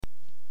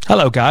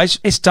Hello guys,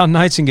 it's Dan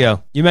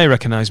Nightingale. You may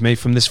recognise me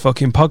from this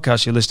fucking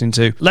podcast you're listening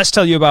to. Let's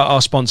tell you about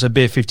our sponsor,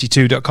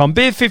 Beer52.com.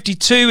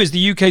 Beer52 is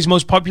the UK's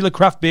most popular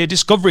craft beer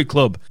discovery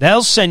club.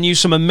 They'll send you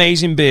some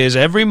amazing beers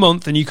every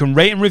month and you can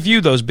rate and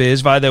review those beers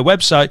via their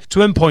website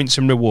to earn points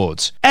and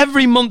rewards.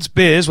 Every month's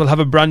beers will have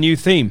a brand new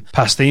theme.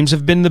 Past themes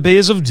have been the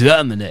beers of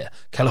Germany,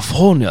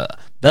 California,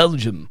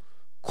 Belgium,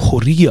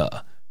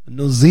 Korea,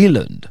 New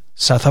Zealand,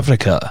 South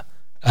Africa,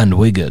 and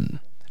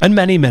Wigan. And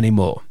many, many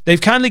more.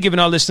 They've kindly given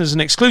our listeners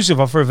an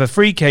exclusive offer of a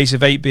free case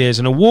of 8 beers,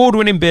 an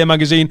award-winning beer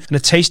magazine, and a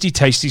tasty,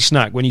 tasty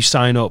snack when you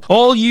sign up.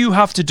 All you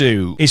have to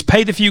do is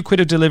pay the few quid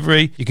of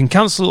delivery. You can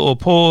cancel or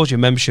pause your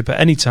membership at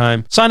any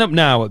time. Sign up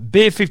now at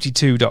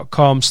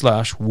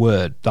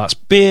beer52.com/word. That's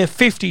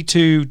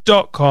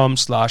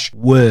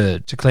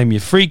beer52.com/word to claim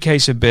your free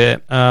case of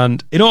beer.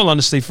 And in all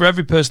honesty, for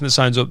every person that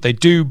signs up, they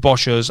do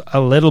bosh us a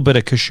little bit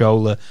of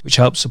cashola, which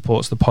helps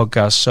supports the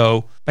podcast.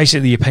 So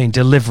basically, you're paying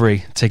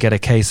delivery to get a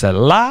case of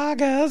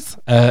lagers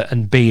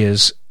and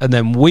beers, and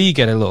then we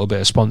get a little bit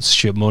of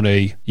sponsorship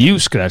money. You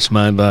scratch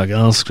my back,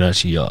 I'll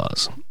scratch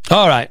yours.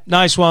 All right,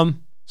 nice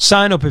one.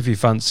 Sign up if you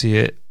fancy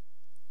it,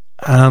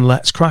 and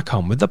let's crack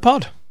on with the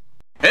pod.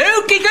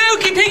 Okie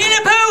dokie, piggy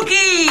a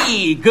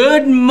pokey!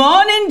 Good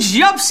morning,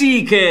 job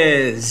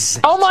seekers!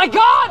 Oh my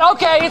god!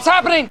 Okay, it's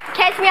happening!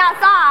 Catch me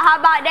outside, how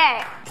about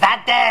that? Is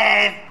that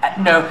Dave?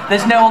 No,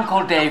 there's no one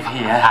called Dave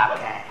here.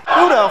 Okay.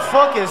 Who the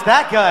fuck is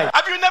that guy?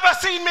 Have you never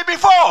seen me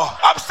before?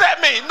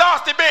 Upset me,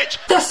 nasty bitch!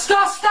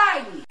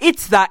 Disgusting!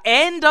 It's the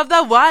end of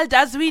the world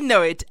as we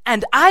know it,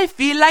 and I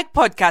feel like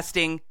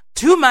podcasting.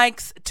 2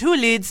 mics, 2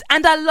 lids,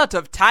 and a lot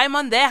of time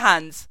on their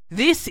hands.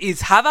 This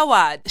is Have a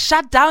Word,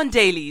 Shut Down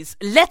Dailies.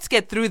 Let's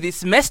get through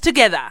this mess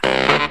together.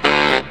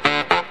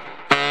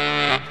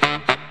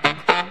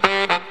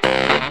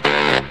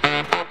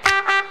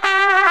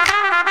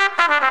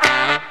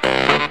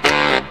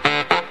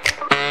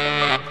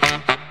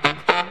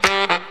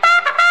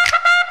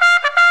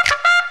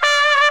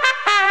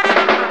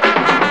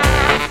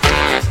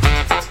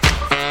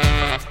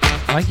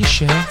 Like your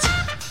shirt.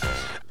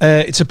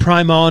 It's a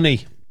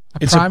Primani.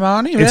 It's a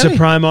Primani, really? It's a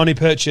Primani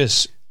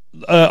purchase.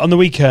 On the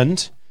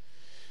weekend,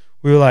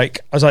 we were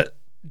like, I was like,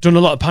 done a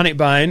lot of panic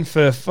buying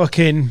for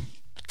fucking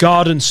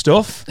garden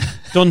stuff,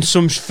 done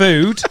some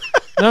food,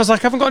 and I was like,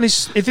 I haven't got any,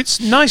 if it's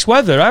nice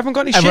weather, I haven't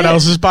got any Everyone shit.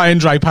 else is buying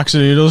dry packs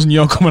of noodles and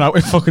you're coming out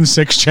with fucking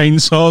 6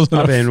 chainsaws.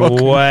 I've been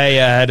way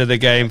ahead of the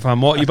game,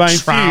 fam. What, you buying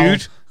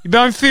food? You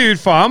buying food,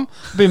 fam?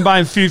 I've been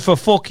buying food for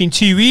fucking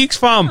 2 weeks,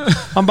 fam.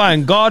 I'm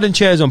buying garden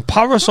chairs and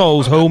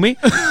parasols, homie.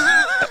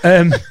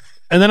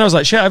 And then I was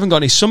like, shit, I haven't got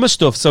any summer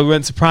stuff. So we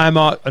went to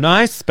Primark and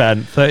I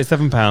spent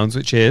 £37,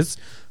 which is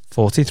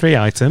 43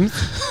 items.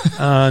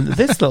 And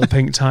this little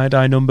pink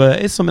tie-dye number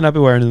is something I've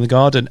been wearing in the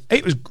garden.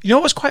 It was, you know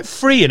what's quite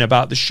freeing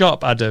about the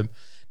shop, Adam?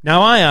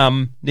 Now I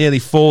am nearly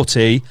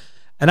 40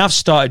 and I've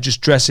started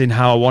just dressing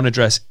how I want to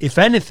dress. If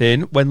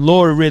anything, when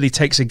Laura really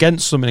takes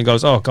against something and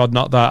goes, oh God,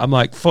 not that, I'm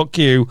like, fuck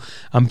you,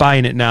 I'm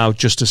buying it now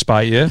just to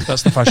spite you.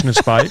 That's the fashion of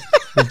spite.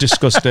 We've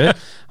discussed it.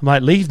 I'm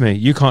like, leave me.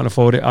 You can't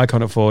afford it. I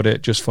can't afford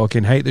it. Just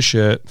fucking hate the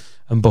shirt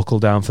and buckle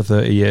down for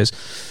 30 years.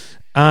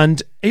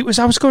 And I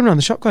was going around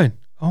the shop going,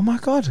 oh my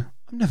God,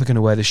 I'm never going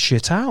to wear this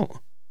shit out.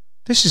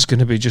 This is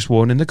going to be just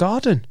worn in the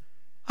garden.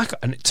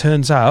 And it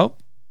turns out,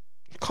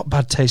 I've got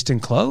bad taste in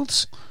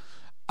clothes.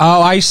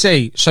 Oh, I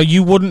see. So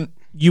you wouldn't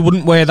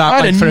wear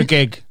that for a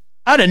gig?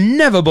 I'd have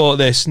never bought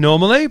this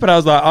normally, but I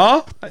was like,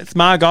 oh, it's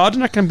my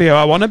garden. I can be who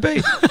I want to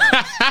be.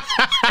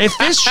 If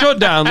this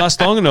shutdown lasts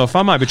long enough,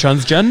 I might be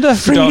transgender.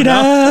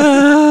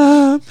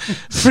 Freedom!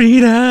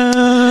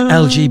 Freedom!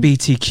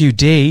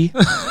 LGBTQD.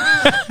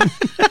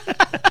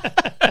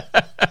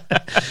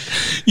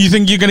 You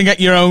think you're going to get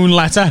your own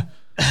letter?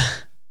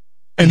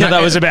 Yeah,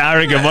 that was a bit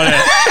arrogant, wasn't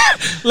it?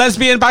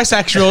 Lesbian,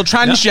 bisexual,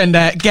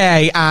 transgender,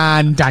 gay,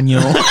 and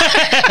Daniel.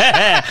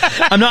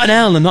 I'm not an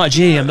L, I'm not a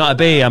G, I'm not a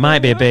B, I might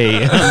be a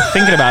B. I'm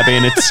thinking about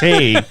being a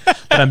T, but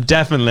I'm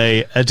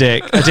definitely a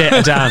Dan.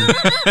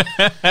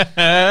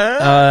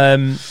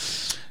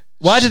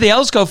 Why do the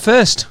L's go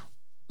first?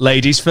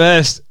 Ladies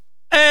first.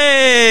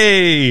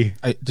 Hey!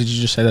 Did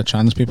you just say that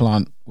trans people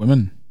aren't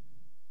women?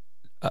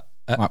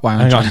 Why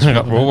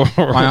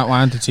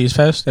aren't the T's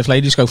first? If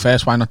ladies go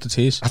first, why not the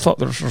T's? I thought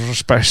there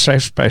was a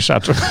safe space. I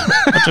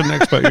didn't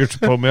expect you to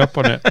pull me up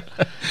on it.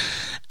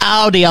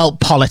 Oh, the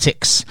old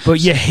politics. But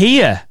you're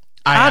here.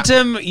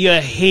 Adam, you're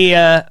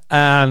here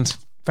and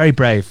very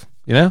brave,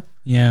 you know?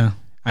 Yeah.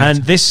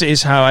 And this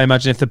is how I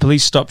imagine if the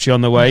police stopped you on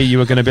the way, you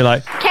were going to be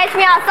like, Catch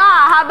me outside,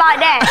 how about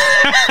that?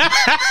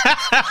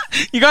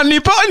 You got a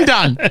new button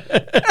done.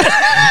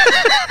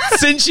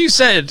 Since you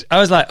said, I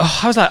was like,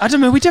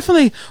 Adam, are we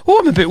definitely,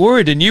 I'm a bit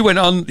worried. And you went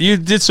on, you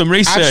did some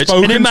research. I've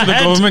spoken and in my to the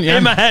head, government, yeah.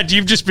 In my head,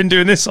 you've just been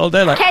doing this all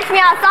day. Like, Catch me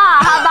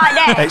outside, how about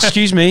that?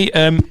 excuse me,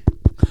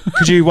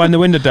 could you wind the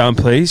window down,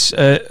 please?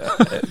 Where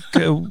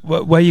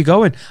are you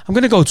going? I'm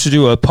going to go to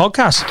do a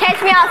podcast.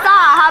 Catch me outside.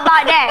 How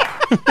about that?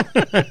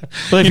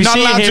 Well, if You're not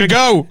allowed to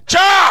go.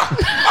 Cha!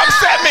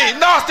 Upset me,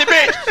 nasty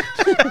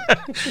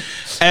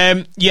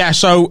bitch. Yeah,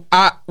 so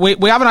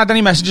we haven't had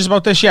any messages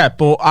about this yet,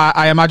 but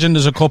I imagine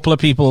there's a couple of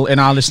people in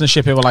our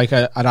listenership who are like,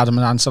 are Adam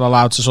and Ansel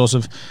allowed to sort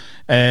of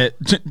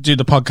do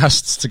the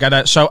podcasts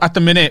together? So at the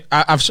minute,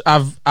 I've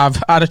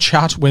had a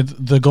chat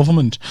with the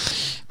government.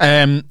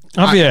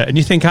 Have you? And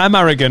you think I'm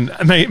arrogant,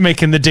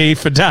 making the D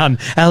for Dan,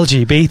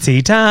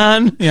 LGBT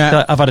Dan?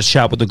 Yeah. I've had a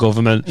chat with the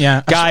government.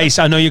 Yeah. Guys,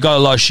 I know you got a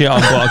lot of shit on,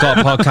 but I got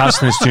a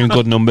podcast and it's doing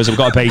good numbers. I've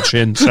got a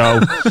Patreon,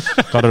 so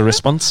got a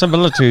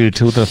responsibility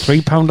to the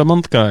 £3 a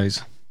month,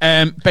 guys.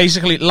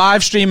 Basically,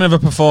 live streaming of a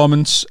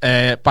performance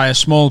by a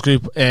small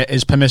group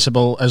is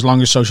permissible as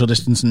long as social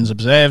distancing is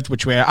observed,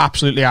 which we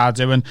absolutely are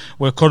doing.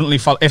 We're currently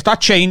if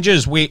that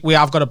changes, we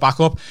have got a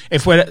backup.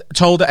 If we're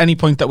told at any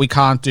point that we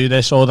can't do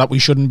this or that we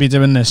shouldn't be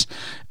doing this,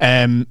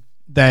 then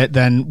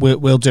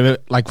we'll do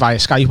it like via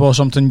Skype or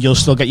something. You'll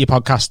still get your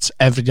podcasts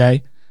every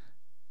day.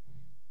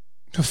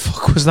 The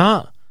fuck was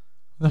that?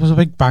 There was a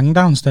big bang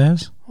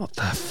downstairs. What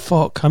the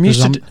fuck? I'm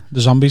used to the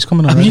zombies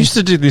coming already. I'm used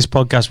to do this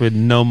podcast with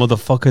no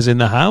motherfuckers in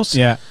the house.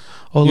 Yeah.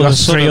 All you of got a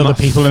sudden, 3 other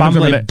people in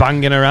family the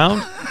banging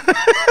around.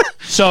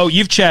 So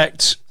you've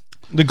checked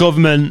the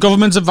government.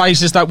 Government's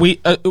advice is that we,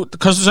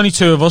 because there's only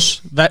 2 of us,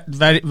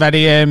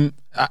 very,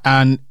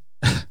 and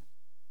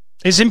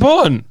it's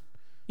important.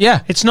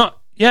 Yeah, it's not.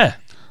 Yeah,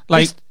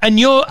 like, and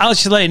you're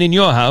isolating in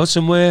your house,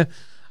 and we're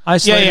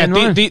isolating.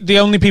 Yeah. The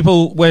only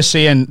people we're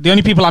seeing, the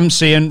only people I'm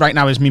seeing right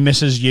now is me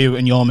missus, you,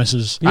 and your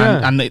missus,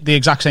 and the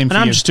exact same. And for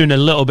I'm you. just doing a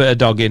little bit of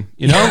dogging,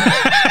 you know.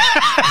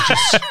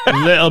 Just a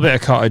little bit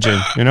of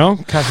cottaging, you know.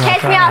 Catch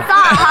me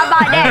outside. How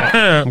about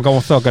that? I'm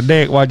going to suck a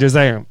dick. Why'd you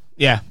say?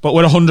 Yeah, but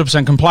we're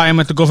 100% compliant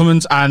with the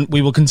government, and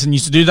we will continue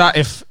to do that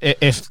if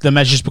the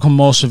measures become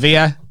more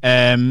severe.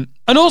 And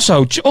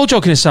also, all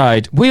joking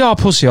aside, we are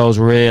pussy holes,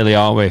 really,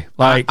 aren't we?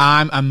 Like,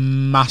 I'm a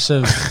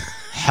massive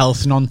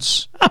health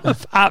nonce. I'm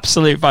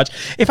absolute fudge.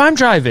 If I'm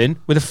driving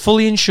with a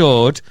fully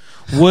insured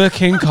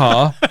working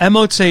car,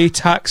 MOT,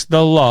 tax,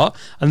 the lot,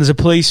 and there's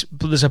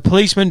a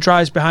policeman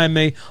drives behind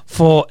me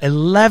for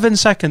 11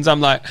 seconds,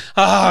 I'm like,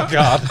 oh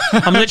god,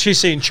 I'm literally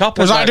seeing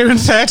choppers. Was I doing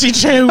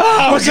 32?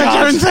 Was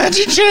I doing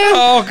 32?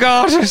 Oh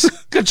god,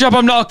 good job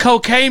I'm not a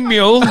cocaine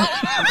mule.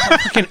 I'm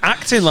fucking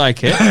acting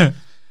like it.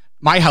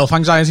 My health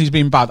anxiety's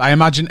been bad. I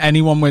imagine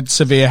anyone with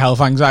severe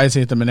health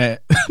anxiety at the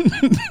minute,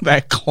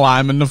 they're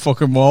climbing the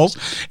fucking walls.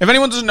 If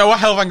anyone doesn't know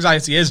what health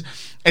anxiety is,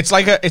 it's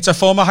a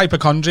form of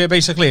hypochondria,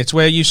 basically. It's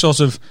where you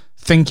sort of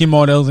think you're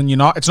more ill than you're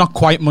not. It's not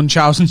quite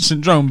Munchausen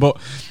syndrome, but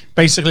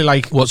basically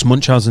like... What's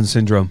Munchausen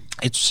syndrome?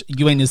 It's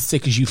you ain't as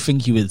sick as you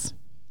think you is.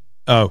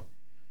 Oh.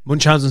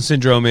 Munchausen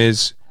syndrome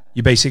is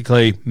you're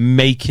basically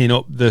making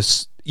up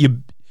this...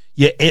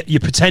 You're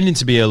pretending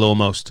to be ill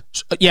almost.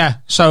 Yeah,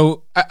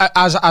 so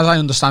as I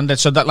understand it,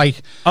 so that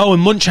like... Oh,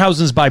 and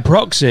Munchausen's by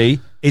proxy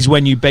is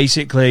when you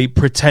basically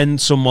pretend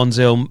someone's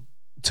ill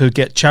to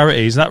get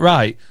charity. Is that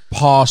right?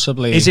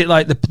 Possibly. Is it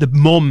like the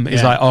mum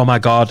is like, oh my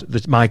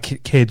god, my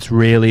kid's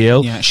really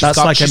ill? Yeah, she's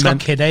got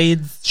kid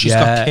AIDS. She's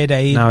got kid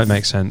AIDS. Now it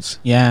makes sense.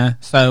 Yeah,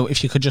 so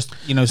if you could just,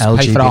 pay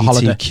for our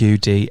holiday.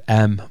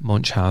 LGBTQDM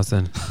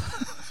Munchausen.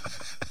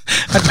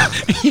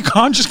 You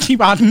can't just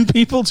keep adding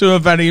people to a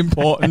very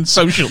important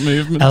social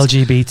movement.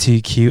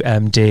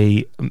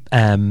 LGBTQMD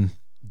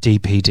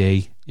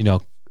DPD,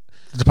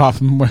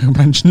 Department of Work and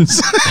Pensions.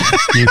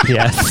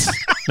 UPS.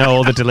 No,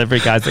 all the delivery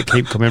guys that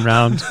keep coming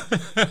round.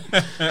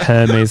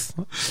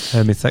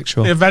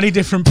 Hermes-sexual. A very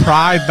different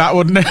pride, that,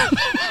 wouldn't it?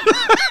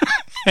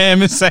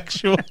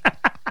 Hermes-sexual.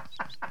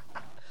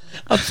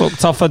 I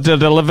fucked off a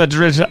delivered...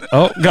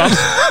 Oh, God.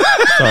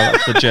 Sorry,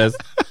 that's the jizz.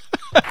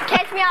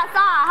 Catch me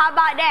outside. How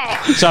about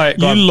that? Sorry,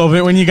 you love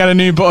it when you get a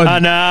new button. I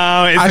know.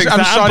 I'm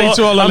sorry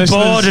to all the listeners.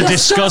 I'm bored and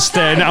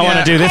disgusting. I want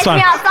to do this one.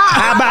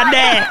 How about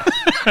that?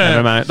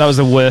 Never mind. That was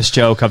the worst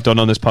joke I've done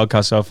on this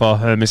podcast so far.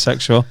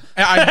 Hermes-sexual.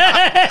 No,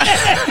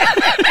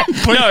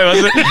 it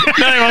wasn't.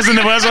 No, it wasn't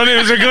the worst one. It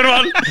was a good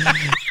one.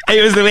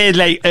 It was the weird,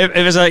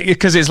 it was like,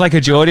 because it's like a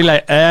Geordie,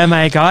 like, oh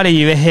my god, are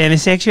you a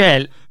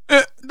homosexual?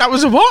 That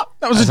was a what?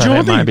 That was a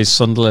Geordie? It might be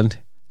Sunderland.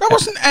 That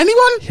wasn't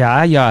anyone.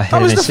 Yeah, you're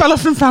that was the fella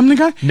from Family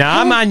Guy.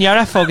 Nah, man, you're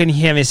a fucking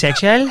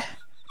homosexual.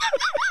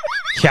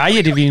 Yeah,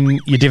 you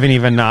didn't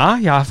even know.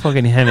 You're a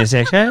fucking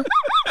homosexual.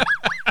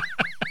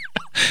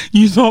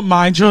 You thought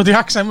my Geordie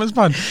accent was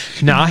bad?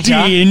 Nah,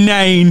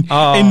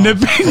 D9 in the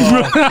Big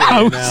Brother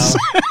house.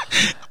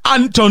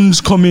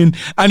 Anton's come in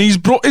and he's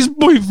brought his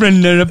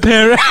boyfriend and a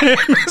pair of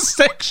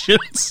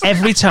homosexuals.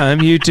 Every time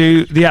you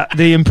do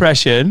the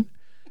impression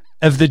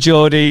of the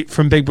Geordie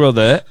from Big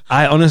Brother,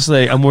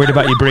 I'm worried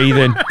about your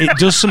breathing. It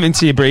does something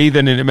to your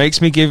breathing and it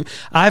makes me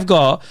I've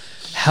got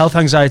health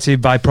anxiety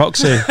by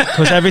proxy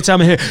because every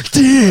time I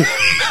hear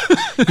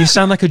you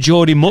sound like a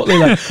Geordie Mutley,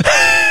 like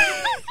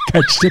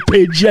catch the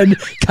pigeon,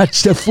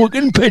 catch the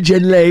fucking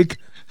pigeon leg.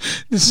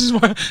 This is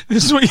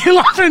what your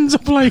life ends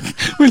up like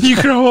when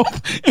you grow up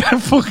in a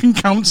fucking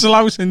council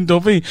house in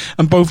Dubby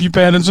and both your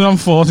parents are on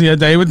 40 a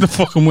day with the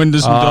fucking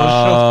windows and doors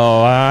shut.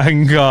 Oh,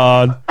 hang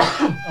on.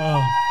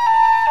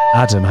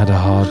 Adam had a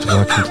hard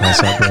working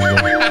class upbringing.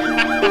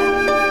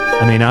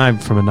 I mean, I'm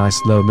from a nice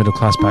low middle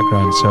class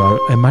background, so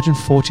I imagine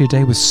 40 a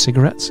day with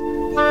cigarettes.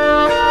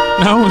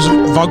 No, it was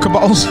vodka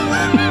bottles.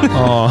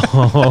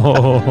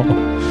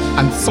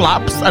 And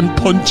slaps and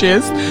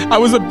punches. I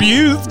was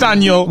abused,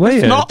 Daniel.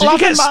 Wait, Not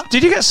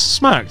did you get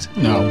smacked?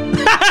 No.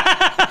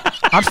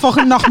 I'd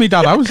fucking knock me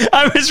dad out.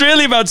 I was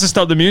really about to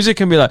stop the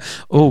music and be like,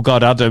 oh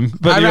God, Adam.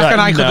 But I reckon like,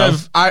 I could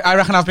have. I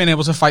reckon I've been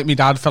able to fight me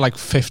dad for like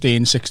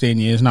 15, 16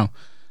 years now.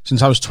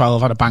 Since I was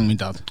 12, I'd have banged me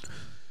dad.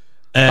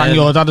 Bang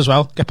your dad as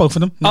well. Get both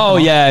of them. Oh,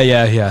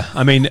 yeah.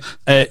 I mean,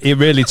 it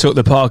really took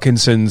the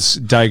Parkinson's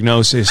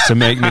diagnosis to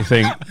make me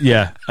think,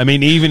 yeah. I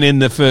mean, even in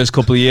the first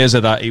couple of years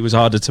of that, he was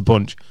harder to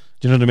punch.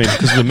 Do you know what I mean?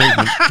 Because of the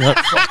movement. You're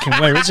like, fucking,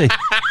 where is he?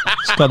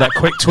 He's got that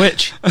quick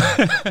twitch.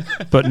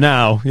 But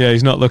now, yeah,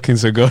 he's not looking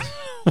so good.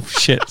 Oh,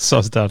 shit,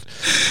 sauce dad.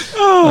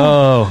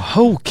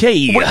 Oh,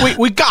 okay.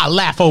 We gotta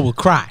laugh or we'll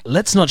cry.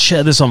 Let's not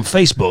share this on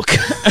Facebook.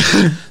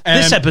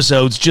 This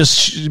episode's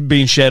just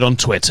being shared on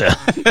Twitter.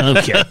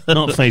 Okay,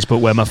 not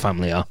Facebook where my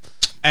family are.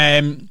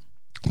 Did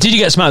you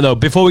get smacked though?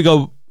 Before we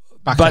go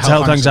back to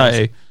health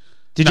anxiety,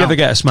 did you ever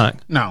get a smack?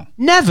 No.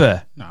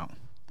 Never? No.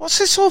 What's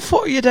this all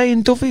 40 a day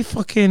in Duffy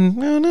fucking...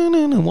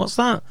 No. What's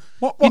that?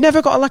 What? You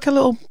never got like a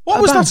little...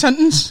 What was that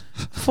sentence?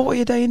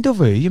 40 a day in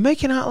Duffy? You're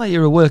making out like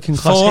you're a working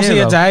class 40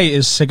 hero. a day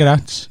is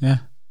cigarettes, yeah.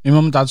 My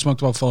mum and dad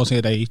smoked about 40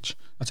 a day each.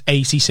 That's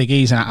 80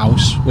 ciggies in a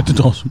house with the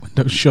doors and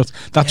windows shut.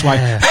 That's why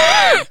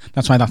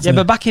that's Yeah,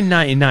 but back in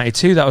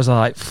 1992, that was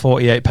like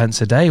 48 pence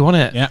a day,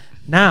 wasn't it? Yeah.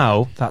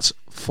 Now, that's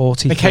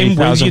 £40,000 They came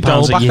with your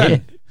dole back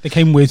then. They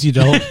came with your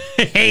dole.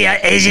 Hey,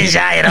 here's your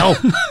Zyro.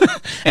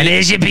 And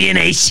here's your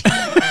B&H.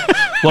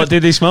 What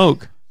did they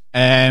smoke?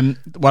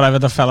 Whatever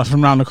the fella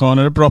from round the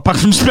corner had brought back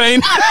from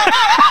Spain.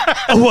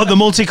 Oh, what, the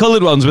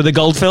multicoloured ones with the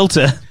gold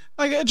filter?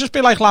 Like, it'd just be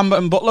like Lambert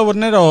and Butler,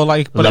 wouldn't it? Or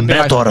like...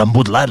 Lamberto and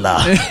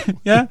Budlala.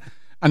 Yeah.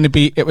 And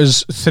it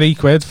was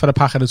 £3 for a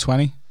packet of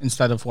 20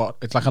 instead of what?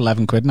 It's like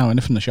 11 quid now, isn't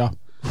it, from the shop?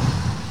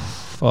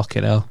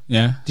 Fucking hell.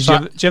 Yeah. Did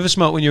you ever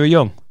smoke when you were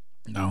young?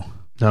 No.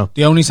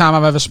 The only time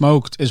I've ever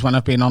smoked is when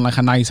I've been on like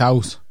a night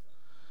out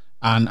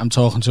and I'm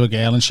talking to a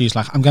girl and she's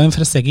like, I'm going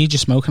for a ciggy,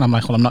 just smoking. I'm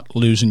like, well, I'm not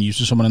losing you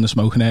to someone in the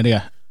smoking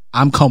area.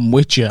 I'm come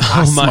with you.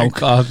 Oh my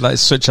God,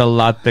 that's such a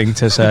lad thing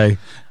to say.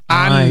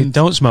 I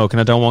don't smoke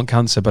and I don't want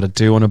cancer, but I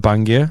do want to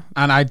bang you.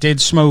 And I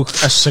did smoke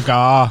a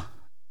cigar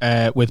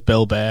with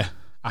Bill Burr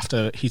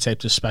after he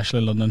taped his special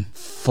in London.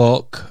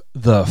 Fuck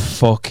the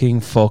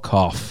fucking fuck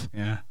off.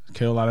 Yeah,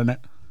 cool that, isn't it?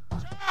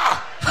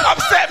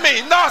 Upset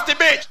me, nasty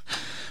bitch.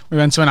 We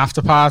went to an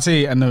after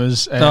party and there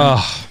was there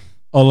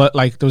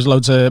was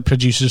loads of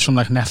producers from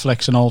like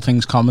Netflix and All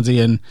Things Comedy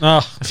and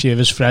a few of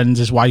his friends.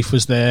 His wife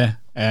was there.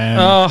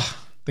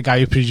 The guy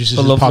who produces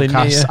his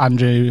podcast,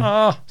 Andrew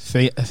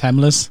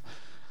Themles.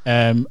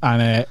 And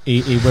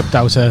he whipped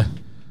out a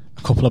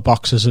couple of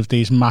boxes of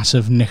these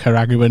massive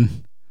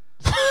Nicaraguan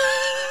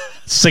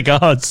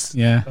cigars.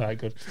 Yeah. All right,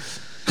 good.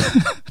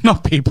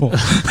 Not people.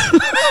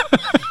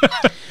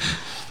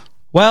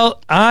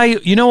 Well,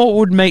 you know what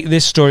would make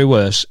this story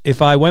worse?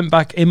 If I went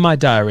back in my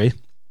diary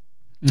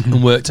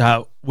and worked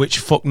out which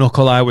fuck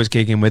knuckle I was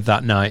gigging with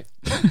that night.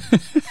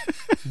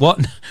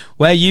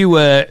 Where you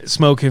were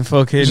smoking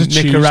fucking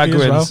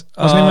Nicaraguans.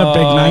 Well. Wasn't even a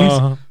big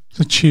night. It was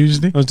a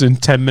Tuesday. I was doing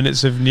 10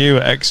 minutes of New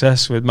at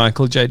Excess with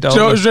Michael J. Dolan.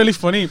 So it was really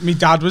funny. My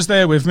dad was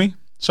there with me.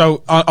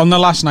 So on the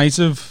last night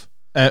of...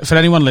 for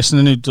anyone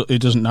listening who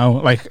doesn't know,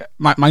 like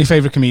my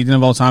favourite comedian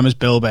of all time is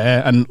Bill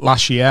Burr. And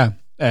last year,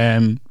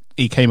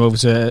 he came over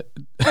to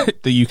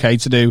the UK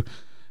to do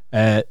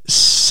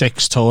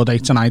 6 tour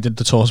dates, and I did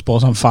the tour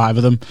support on 5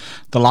 of them.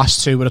 The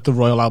last 2 were at the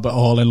Royal Albert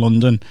Hall in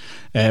London,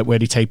 where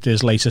he taped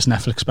his latest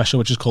Netflix special,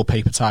 which is called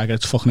Paper Tiger.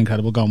 It's fucking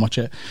incredible. Go and watch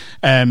it.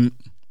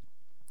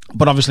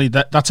 But obviously,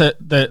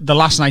 the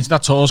last night of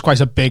that tour was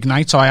quite a big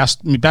night. So I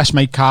asked my best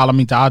mate Carl and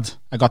my dad.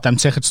 I got them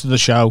tickets to the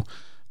show,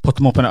 put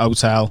them up in a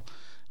hotel,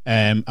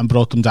 and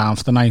brought them down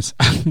for the night.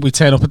 We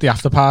turned up at the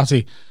after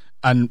party,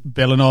 and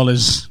Bill and all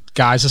his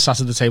guys are sat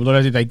at the table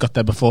already. They got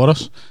there before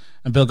us.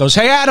 And Bill goes,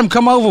 "Hey Adam,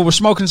 come over, we're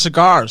smoking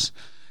cigars."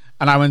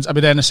 And I went, "I'll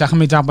be there in a second."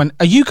 My dad went,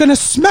 "Are you going to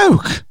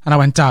smoke?" And I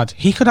went, "Dad,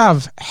 he could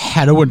have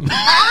heroin."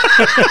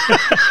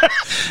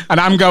 And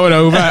I'm going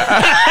over.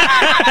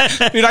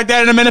 You're like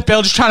there in a minute,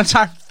 Bill, just trying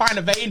to find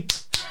a vein.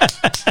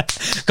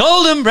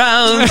 Golden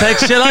brown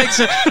texture like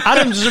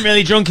Adam doesn't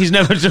really drunk, he's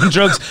never done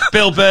drugs.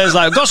 Bill Burr's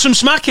like, "I've got some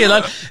smack here,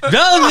 like,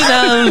 run me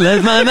down,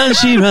 let my man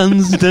she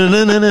runs."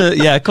 Da-na-na-na.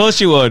 Yeah, of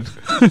course you would.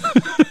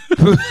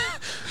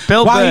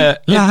 Bill Burr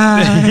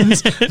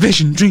lines,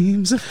 vision,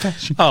 dreams of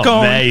fashion. Oh,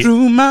 going mate,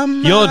 through my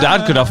mind. Your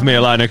dad could offer me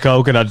a line of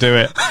coke and I'd do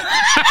it.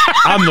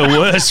 I'm the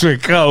worst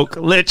with coke.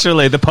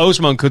 Literally, the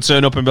postman could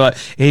turn up and be like,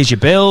 "Here's your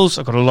bills.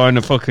 I've got a line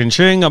of fucking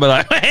string." I'll be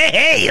like,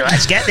 "Hey,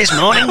 let's get this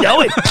morning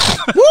going."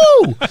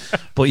 Woo!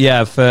 But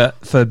yeah,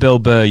 for Bill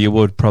Burr, you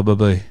would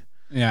probably.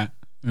 Yeah.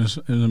 It was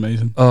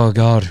amazing. Oh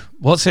God,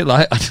 what's it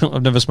like?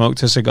 I've never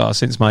smoked a cigar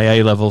since my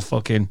A-level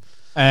fucking.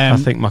 I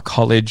think my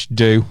college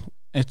do.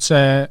 It's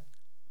you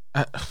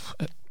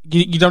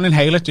don't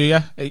inhale it, do you?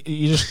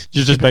 You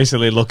just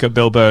basically look at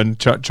Bill Burr and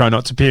try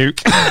not to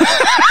puke.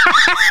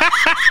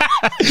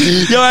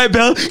 You all right,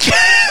 Bill?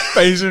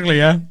 Basically,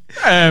 yeah.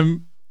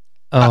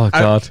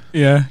 God.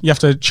 Yeah, you have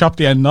to chop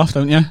the end off,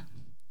 don't you?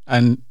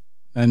 And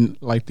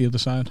light the other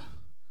side.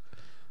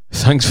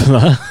 Thanks for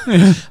that.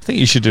 I think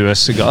you should do a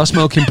cigar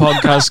smoking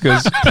podcast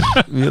because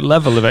your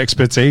level of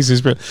expertise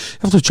is. You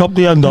have to chop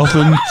the end off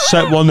and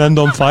set one end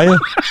on fire.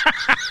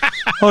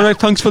 All right,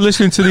 thanks for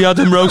listening to the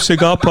Adam Rowe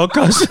Cigar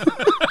Podcast.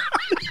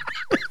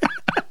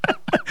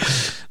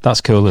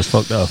 That's cool as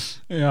fuck, though.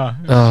 Yeah.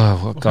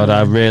 Oh God,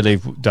 I really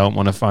don't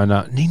want to find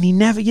out.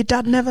 Your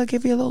dad never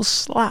give you a little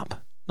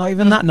slap. Not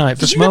even that night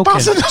for smoking.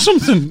 Did you get battered or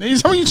something?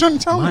 Is that what you're trying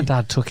to tell me? My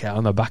dad took it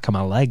on the back of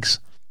my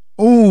legs.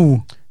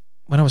 Ooh.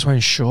 When I was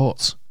wearing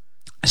shorts.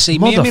 See,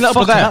 me and my little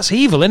brother. That's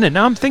evil, isn't it?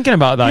 Now I'm thinking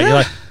about that. Yeah. You're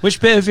like, which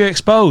bit have you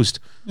exposed?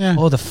 Yeah.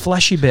 Oh, the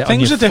fleshy bit.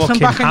 Things on your are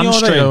different back in your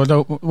day,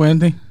 though,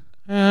 weren't they?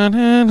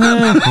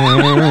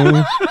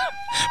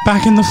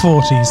 Back in the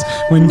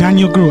 40s, when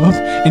Daniel grew up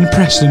in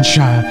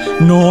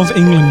Prestonshire, North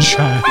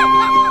Englandshire.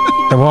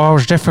 The war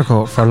was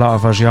difficult for a lot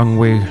of us young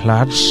wee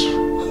lads.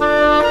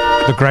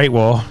 The Great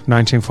War,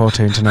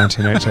 1914 to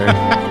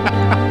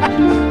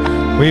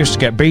 1918. We used to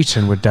get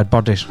beaten with dead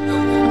bodies.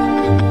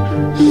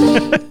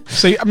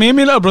 See, me and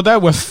my little brother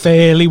were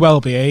fairly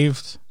well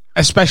behaved,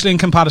 especially in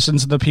comparison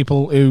to the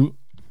people who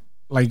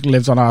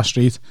lived on our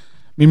street.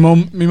 My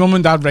mum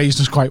and dad raised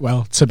us quite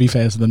well. To be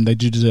fair to them, they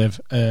do deserve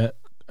a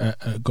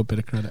good bit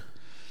of credit.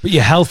 But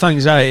your health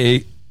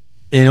anxiety,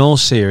 in all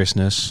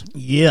seriousness,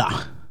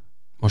 yeah,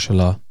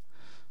 mashallah,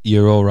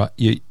 you're all right.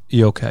 You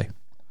okay?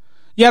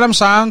 Yeah, I'm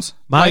sound.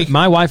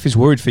 My wife is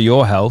worried for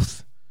your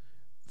health.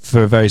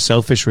 For a very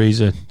selfish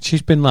reason.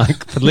 She's been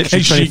for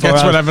literally 24 she gets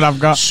hours. Whatever I've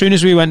got. As soon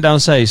as we went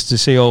downstairs to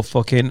see old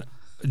fucking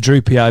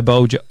droopy eye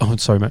Bojo. Oh,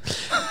 sorry, mate.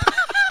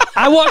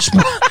 I watched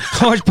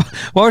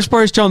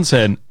Boris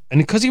Johnson, and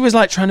because he was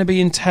trying to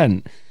be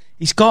intent,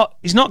 he's not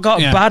got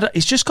bad.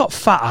 He's just got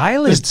fat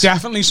eyelids. There's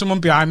definitely someone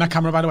behind that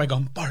camera, by the way,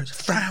 going, Boris,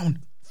 frown.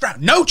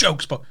 No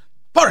jokes, but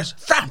Boris,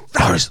 frown.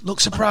 Boris,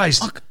 look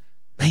surprised.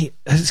 Mate,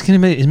 it's going to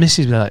make his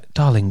missus be like,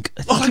 darling.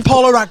 Like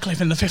Paula Radcliffe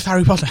in the 5th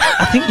Harry Potter.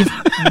 I think you've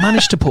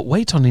managed to put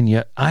weight on in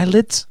your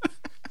eyelids.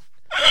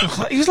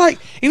 He was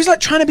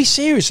trying to be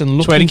serious and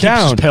looking down.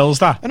 Keeps his pills,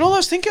 that. And all I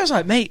was thinking, I was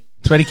like, mate.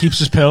 It's where he keeps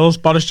his pills.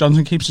 Boris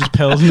Johnson keeps his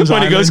pills in his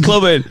when islands. He goes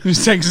clubbing. He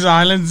takes his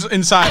islands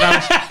inside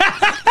out.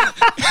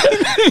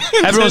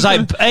 Everyone's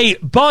like, hey,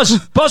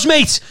 boss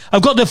mate,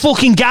 I've got the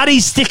fucking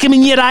gaddies, stick them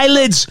in your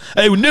eyelids.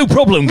 Oh, no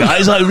problem,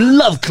 guys. I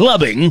love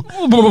clubbing.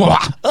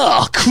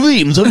 Oh,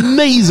 cream's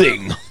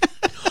amazing.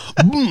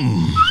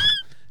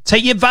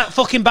 Take your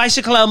fucking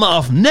bicycle helmet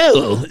off.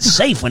 No, it's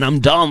safe when I'm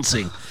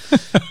dancing.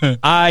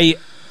 I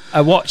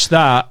watched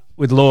that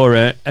with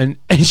Laura, and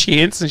she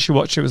instantly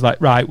watched it. Was like,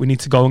 right, we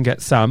need to go and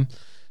get Sam.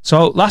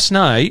 So last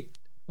night,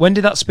 when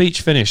did that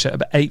speech finish? At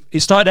about 8. It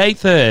started at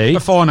 8:30.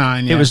 Before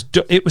 9. Yeah. It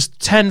was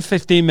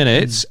 10-15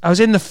 minutes. I was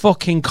in the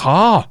fucking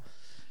car,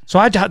 so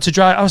I had to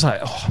drive. I was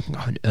like, oh, I'm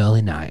going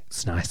early night.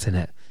 It's nice, isn't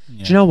it?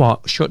 Yeah. Do you know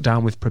what? Shut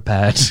down with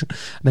prepared.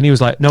 And then he was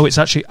like, no, it's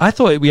actually, I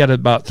thought we had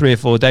about 3 or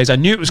 4 days. I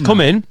knew it was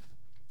coming.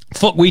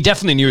 Fuck, we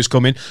definitely knew it was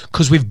coming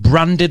because we've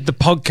branded the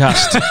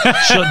podcast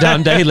Shut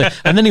Down Daily.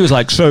 And then he was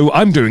like, so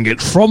I'm doing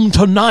it from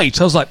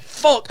tonight. I was like,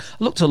 fuck. I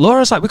looked at Laura.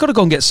 I was like, we've got to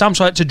go and get Sam.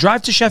 So I had to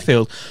drive to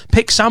Sheffield,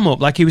 pick Sam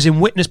up like he was in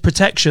witness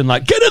protection.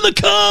 Like, get in the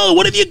car.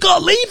 What have you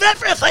got? Leave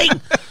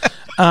everything.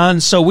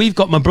 And so we've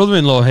got my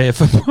brother-in-law here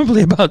for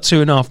probably about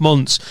 2.5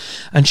 months.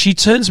 And she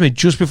turns to me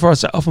just before I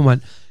set off and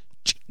went,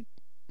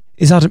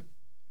 do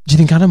you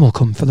think Adam will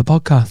come for the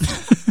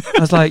podcast?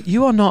 I was like,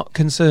 you are not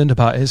concerned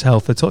about his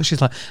health at all. She's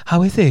like,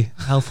 how is he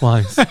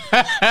health-wise?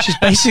 She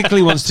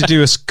basically wants to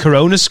do a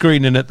corona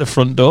screening at the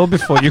front door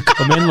before you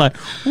come in. Like,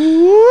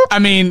 whoop. I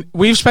mean,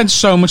 we've spent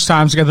so much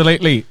time together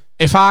lately.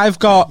 If I've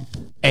got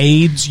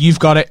AIDS, you've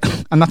got it,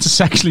 and that's a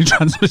sexually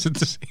transmitted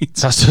disease.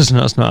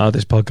 That's not how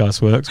this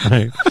podcast works,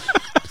 mate.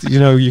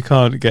 You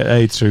can't get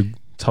AIDS through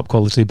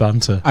top-quality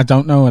banter. I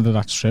don't know whether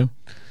that's true.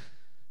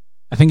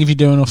 I think if you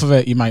do enough of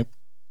it, you might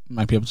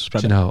be able to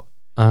spread it.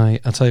 I'll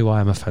tell you why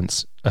I'm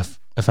offensive.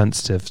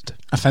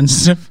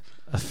 Offensive?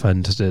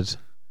 Offended.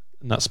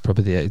 And that's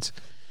probably the AIDS.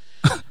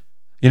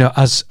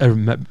 As a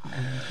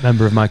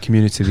member of my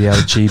community, the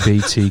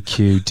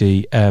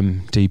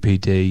LGBTQDM,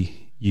 DPD,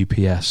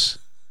 UPS,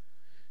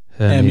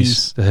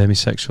 Hermes, the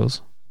Hermesexuals,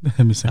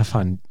 I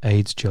find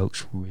AIDS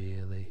jokes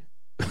really,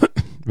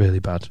 really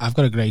bad. I've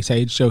got a great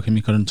AIDS joke in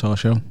my current tour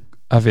show.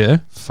 Have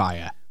you?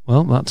 Fire.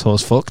 Well, that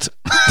tour's fucked.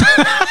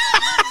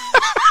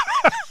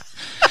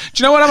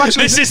 Do you know what I'm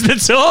actually... This is the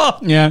tour!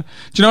 Yeah. Do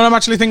you know what I'm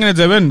actually thinking of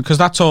doing? Because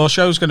that tour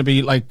show's going to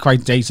be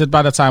quite dated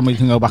by the time we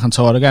can go back and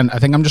tour again. I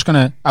think I'm just going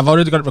to... I've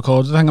already got it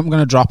recorded. I think I'm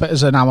going to drop it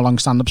as an hour-long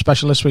stand-up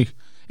special this week.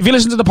 If you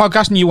listen to the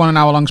podcast and you want an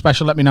hour-long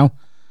special, let me know.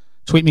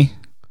 Tweet me.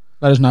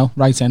 Let us know.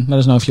 Write in. Let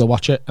us know if you'll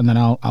watch it, and then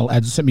I'll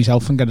edit it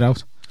myself and get it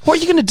out. What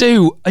are you going to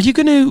do? Are you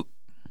going to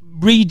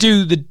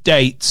redo the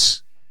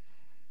dates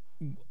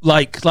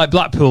like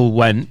Blackpool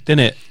went,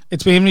 didn't it?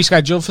 It's been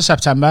rescheduled for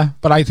September,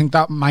 but I think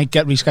that might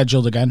get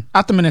rescheduled again.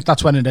 At the minute,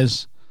 that's when it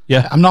is.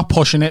 Yeah. I'm not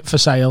pushing it for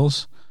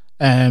sales.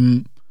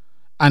 And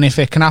if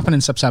it can happen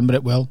in September,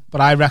 it will.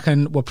 But I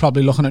reckon we're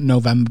probably looking at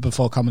November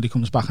before comedy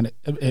comes back, and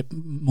it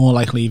more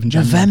likely even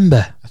January.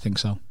 November? I think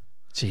so.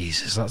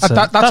 Jesus,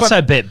 that's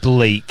a bit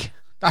bleak.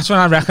 That's when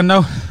I reckon,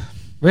 though.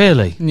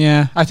 Really?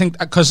 Yeah, I think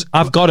because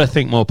I've got to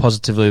think more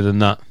positively than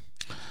that.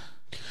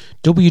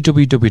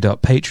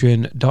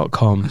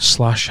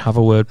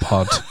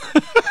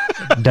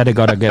 www.patreon.com/haveawordpod. Daddy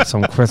gotta get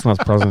some Christmas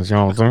presents, you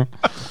know.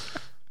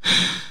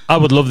 I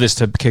would love this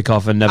to kick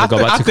off and never go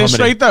back to comedy. At this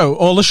rate, though,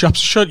 all the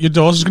shops are shut. Your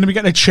daughter's going to be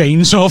getting a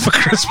chainsaw for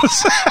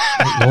Christmas.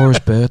 Laura's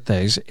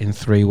birthday's in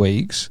 3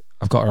 weeks.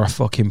 I've got her a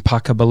fucking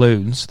pack of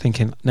balloons.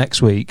 Thinking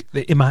next week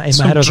in my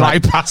head, I was dry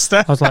like,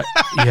 pasta. I was like,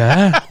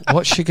 yeah,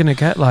 what's she gonna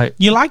get? Like,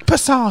 you like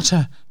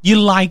passata? You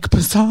like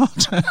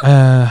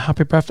passata?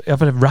 Happy birthday!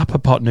 I've had a wrapper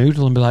pot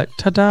noodle and be like,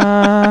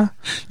 ta-da!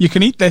 You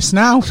can eat this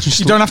now.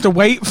 You don't have to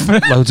wait for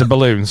loads of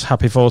balloons.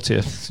 Happy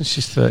 40th.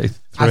 She's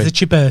 33. As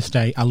it's your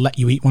birthday, I'll let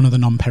you eat one of the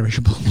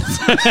non-perishables.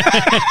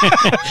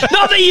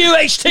 Not the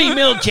UHT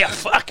milk, you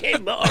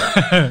fucking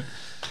moron.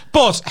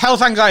 But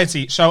health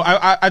anxiety. So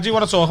I do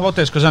want to talk about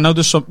this because I know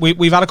there's some.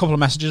 We've had a couple of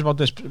messages about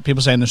this.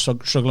 People saying they're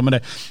struggling with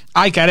it.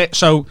 I get it.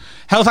 So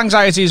health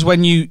anxiety is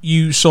when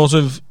you sort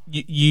of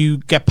you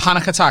get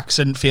panic attacks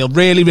and feel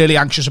really, really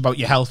anxious about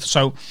your health.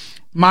 So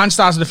mine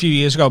started a few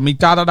years ago. My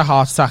dad had a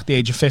heart attack at the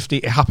age of 50.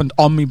 It happened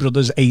on my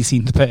brother's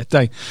 18th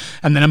birthday,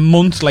 and then a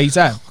month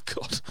later,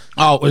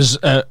 it was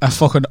a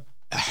fucking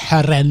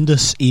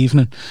horrendous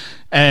evening.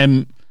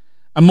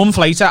 A month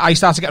later, I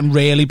started getting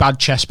really bad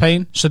chest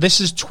pain. So this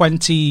is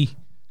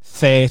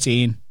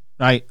 2013,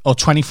 right? Or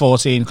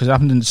 2014, because it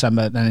happened in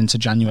December, then into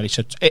January.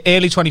 So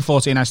early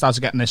 2014, I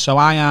started getting this. So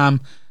I am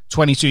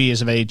 22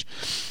 years of age.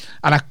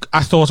 And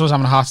I thought I was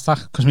having a heart attack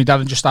because my dad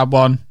had just had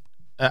one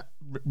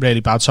really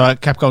bad. So I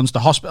kept going to the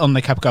hospital and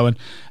they kept going,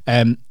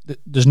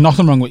 there's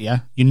nothing wrong with you.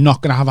 You're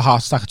not going to have a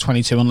heart attack at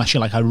 22 unless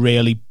you're like a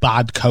really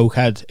bad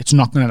cokehead. It's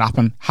not going to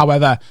happen.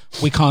 However,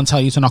 we can't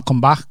tell you to not come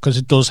back because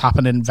it does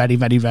happen in very,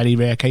 very, very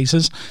rare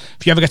cases.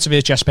 If you ever get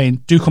severe chest pain,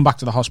 do come back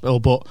to the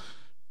hospital, but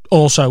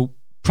also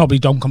probably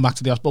don't come back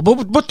to the hospital.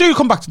 But do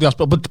come back to the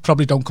hospital, but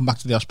probably don't come back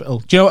to the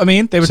hospital. Do you know what I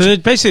mean? They're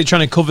basically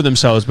trying to cover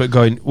themselves, but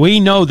going, we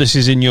know this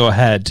is in your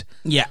head.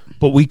 Yeah.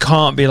 But we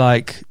can't be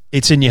like,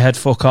 it's in your head,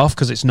 fuck off,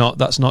 because it's not.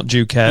 That's not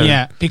due care.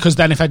 Yeah, because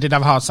then if I did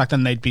have a heart attack,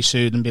 then they'd be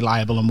sued and be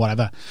liable and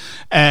whatever.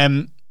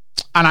 And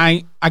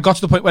I got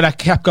to the point where I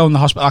kept going to the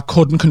hospital. I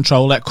couldn't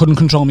control it. Couldn't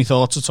control my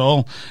thoughts at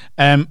all.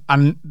 And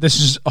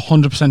this is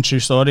 100% true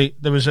story.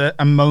 There was a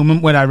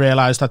moment where I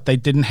realised that they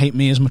didn't hate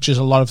me as much as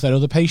a lot of their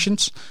other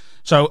patients.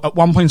 So at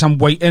one point, I'm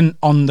waiting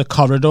on the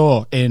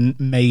corridor in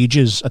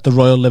Majors at the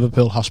Royal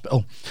Liverpool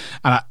Hospital,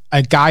 and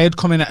a guy had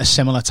come in at a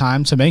similar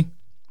time to me.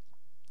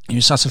 He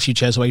was sat a few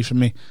chairs away from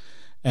me.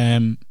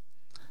 And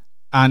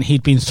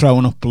he'd been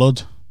throwing up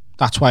blood.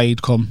 That's why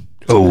he'd come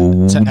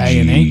to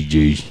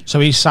A&E.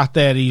 So he sat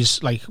there.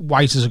 He's like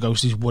white as a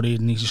ghost. He's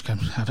worried, and he just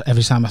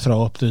every time I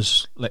throw up,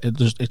 it's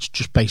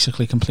just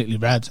basically completely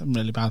red and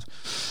really bad.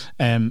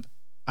 And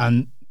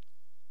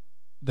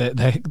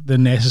the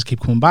nurses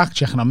keep coming back,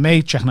 checking on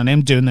me, checking on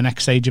him, doing the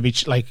next stage of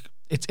each. Like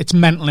it's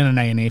mental in an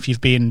A&E. If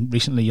you've been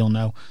recently, you'll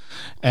know.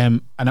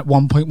 And at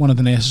one point, one of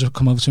the nurses would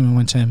come over to me and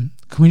went, "Can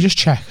we just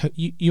check?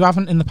 You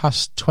haven't in the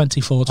past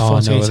 24 to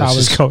 48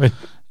 hours.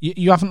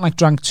 You haven't like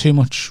drank too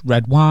much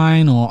red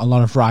wine or a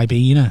lot of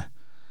Ribena?"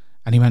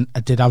 And he went, "I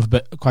did have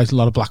quite a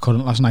lot of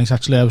blackcurrant last night.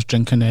 Actually, I was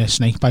drinking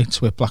snake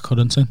bites with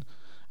blackcurrant in."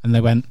 And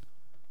they went,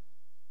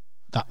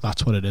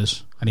 "That's what it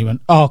is." And he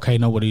went, "Oh, okay,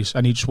 no worries."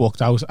 And he just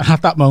walked out. And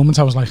at that moment,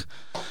 I was like,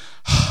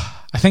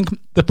 I think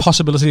the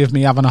possibility of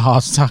me having a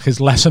heart attack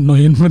is less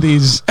annoying for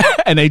these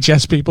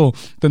NHS people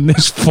than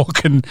this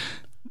fucking.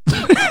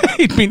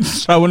 He'd been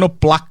throwing up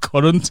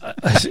blackcurrant.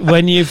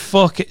 When you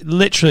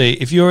literally,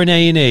 if you're in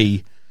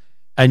A&E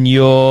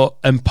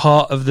and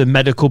part of the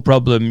medical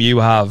problem you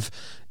have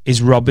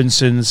is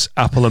Robinson's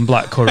apple and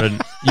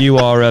blackcurrant, you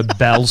are a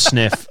bell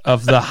sniff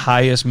of the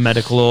highest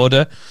medical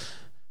order.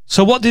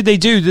 So what did they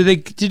do?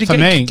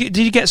 Did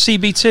you get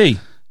CBT?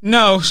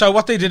 No. So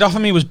what they did offer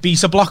me was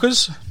beta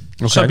blockers.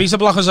 Okay. So beta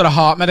blockers are a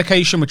heart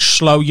medication which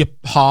slow your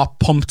heart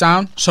pump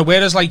down. So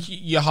whereas like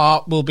your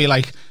heart will be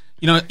like,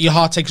 you know, your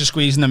heart takes a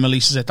squeeze and then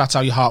releases it. That's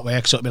how your heart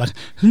works. So it'll be like,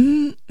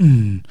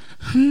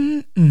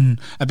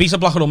 a beta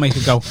blocker will make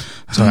it go.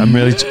 Sorry, I'm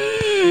really.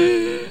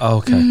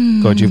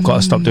 Okay, God, you've got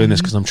to stop doing this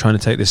because I'm trying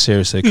to take this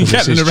seriously because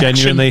this is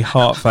genuinely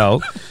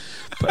heartfelt.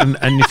 And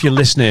if you're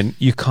listening,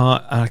 you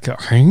can't.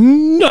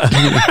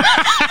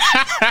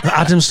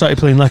 Adam started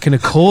playing like an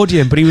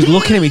accordion, but he was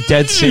looking at me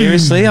dead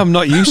seriously. I'm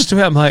not used to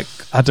it. I'm like,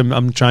 Adam,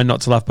 I'm trying not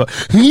to laugh, but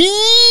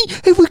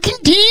we're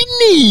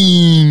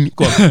continuing.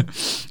 Go on.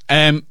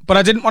 But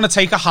I didn't want to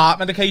take a heart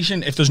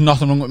medication if there's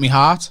nothing wrong with my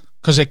heart,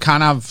 because it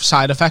can have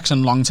side effects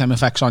and long-term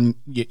effects on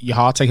your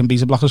heart, taking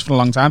beta blockers for a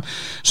long time.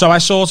 So I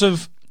sort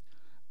of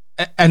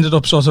ended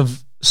up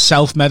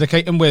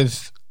self-medicating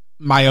with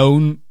my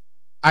own.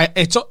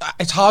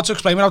 It's hard to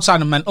explain without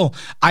sounding mental.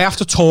 I have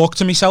to talk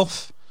to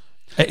myself.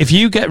 If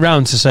you get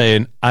round to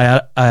saying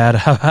I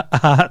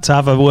had to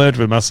have a word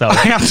with myself,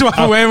 I have to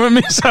have a word with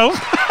myself.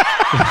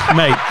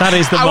 Mate, that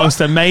is the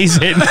most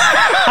amazing.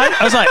 I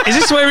was like, is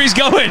this where he's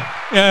going?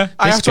 Yeah,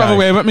 I have to have a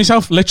word with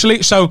myself,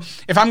 literally. So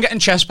if I'm getting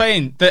chest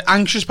pain, the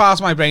anxious part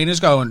of my brain is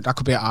going, that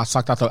could be a heart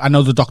attack. I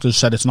know the doctors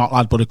said it's not,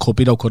 lad, but it could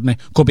be though, couldn't it?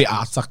 Could be a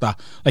heart attack, that.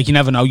 Like, you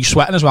never know. You're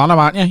sweating as well now,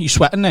 aren't you? You're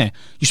sweating there.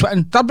 You're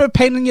sweating. That bit of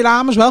pain in your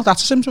arm as well,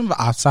 that's a symptom of a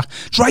heart attack.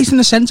 It's right in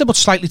the centre, but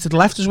slightly to the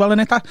left as well,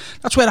 innit?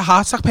 That's where the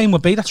heart attack pain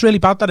would be. That's really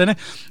bad, that, innit?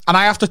 And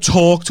I have to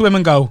talk to him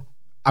and go,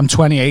 I'm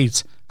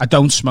 28. I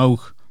don't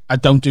smoke. I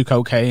don't do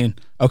cocaine.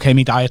 Okay,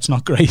 my diet's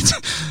not great,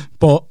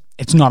 but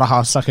it's not a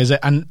heart attack, is it?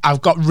 And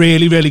I've got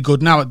really, really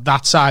good now at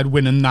that side,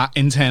 winning that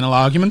internal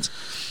argument.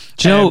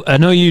 Do you know, I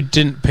know you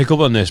didn't pick up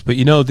on this, but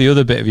you know the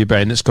other bit of your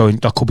brain that's going,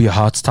 that could be a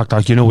heart attack,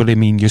 like, you know what I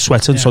mean? You're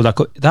sweating, so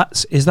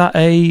is that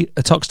a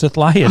toxic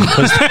lion?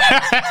 Because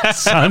that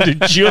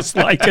sounded just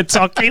like a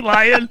toxic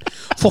lion.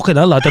 Fucking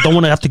hell, lad, I don't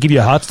want to have to give you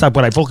a heart attack,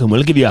 but I fucking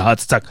will give you a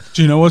heart attack.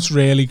 Do you know what's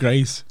really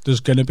great? There's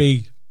going to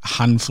be a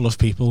handful of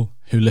people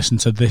who listen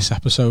to this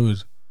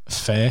episode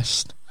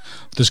first.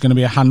 There's going to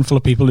be a handful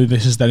of people who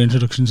this is their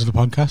introduction to the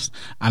podcast,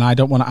 and I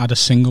don't want to add a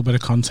single bit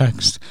of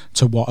context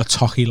to what a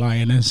tocky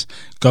lion is.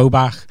 Go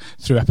back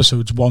through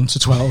episodes 1 to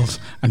 12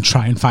 and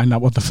try and find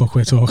out what the fuck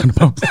we're talking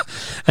about.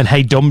 And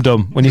hey,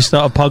 dum-dum, when you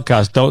start a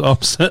podcast,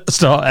 don't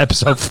start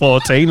episode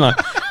 14, like,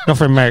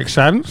 nothing makes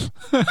sense.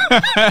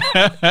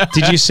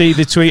 Did you see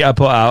the tweet I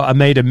put out? I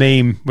made a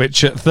meme,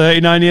 which at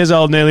 39 years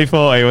old, nearly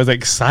 40, was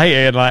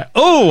excited, like,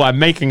 oh, I'm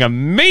making a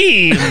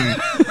meme.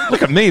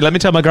 Look at me, let me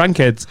tell my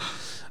grandkids.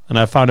 And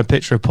I found a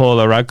picture of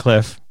Paula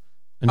Radcliffe.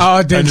 And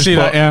I did see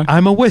that, yeah.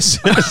 I'm a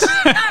wizard.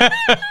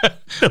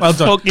 Well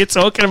done. Fuck you're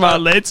talking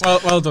about, Lids?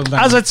 Well done.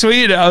 As I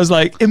tweeted it, I was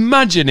like,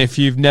 imagine if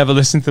you've never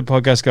listened to the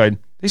podcast going,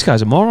 these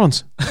guys are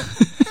morons.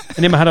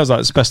 And in my head, I was like,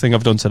 it's the best thing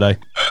I've done today.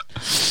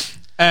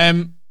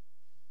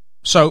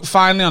 So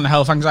finally on the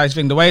health anxiety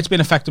thing, the way it's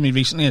been affecting me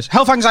recently is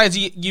health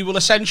anxiety, you will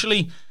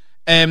essentially,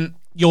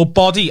 your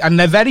body, and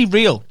they're very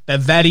real. They're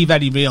very,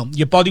 very real.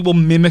 Your body will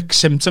mimic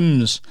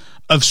symptoms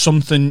of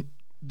something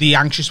the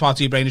anxious part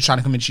of your brain is trying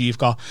to convince you you've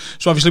got.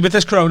 So obviously with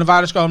this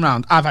coronavirus going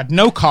around, I've had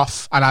no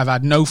cough and I've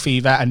had no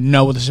fever and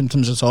no other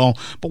symptoms at all.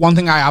 But one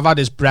thing I have had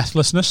is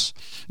breathlessness.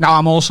 Now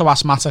I'm also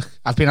asthmatic.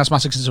 I've been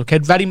asthmatic since I was a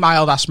kid. Very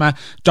mild asthma.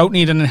 Don't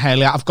need an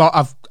inhaler. I've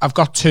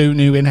got 2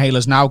 new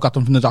inhalers now. Got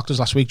them from the doctors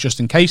last week just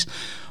in case.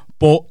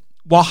 But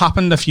what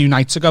happened a few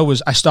nights ago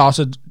was I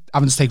started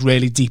having to take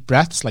really deep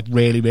breaths, like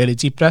really, really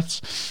deep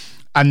breaths.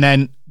 And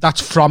then that's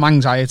from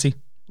anxiety,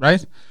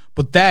 right?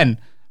 But then,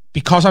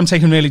 because I'm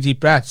taking really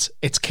deep breaths,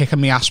 it's kicking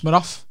my asthma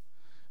off.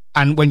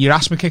 And when your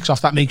asthma kicks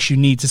off, that makes you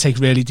need to take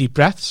really deep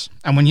breaths.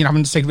 And when you're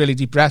having to take really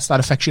deep breaths, that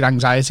affects your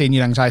anxiety, and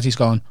your anxiety's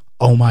going,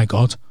 oh my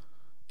God,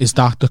 is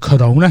that the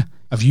corona?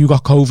 Have you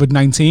got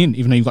COVID-19?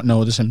 Even though you've got no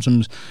other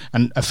symptoms,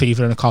 and a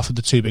fever and a cough are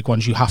the 2 big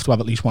ones, you have to have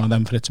at least one of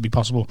them for it to be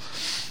possible.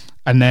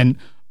 And then,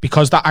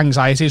 because that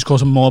anxiety is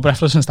causing more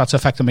breathlessness, that's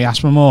affecting my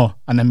asthma more,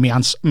 and then my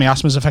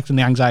asthma is affecting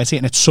the anxiety,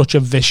 and it's such a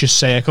vicious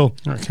circle.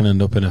 I can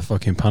end up in a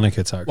fucking panic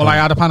attack. Well, I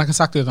had a panic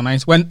attack the other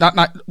night. When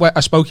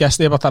I spoke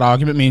yesterday about that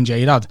argument me and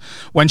Jade had.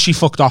 When she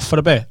fucked off for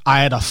a bit,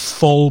 I had a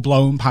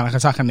full-blown panic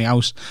attack in the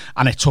house,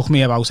 and it took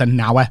me about an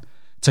hour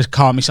to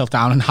calm myself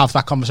down and have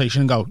that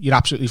conversation and go, you're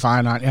absolutely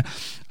fine, aren't you?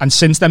 And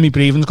since then, my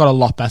breathing's got a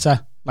lot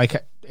better.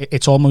 Like,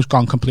 it's almost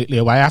gone completely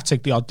away. I have to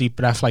take the odd deep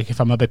breath, like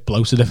if I'm a bit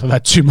bloated, if I've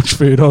had too much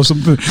food or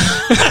something.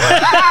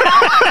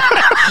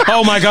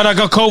 Oh my God, I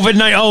got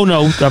COVID-19. Oh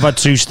no, I've had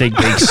 2 stink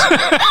beaks.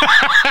 Fucking,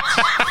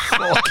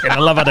 I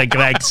love it at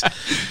Greg's.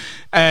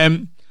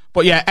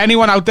 But yeah,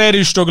 anyone out there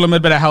who's struggling with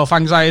a bit of health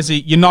anxiety,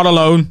 you're not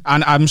alone.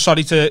 And I'm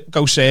sorry to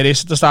go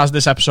serious at the start of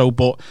this episode,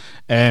 but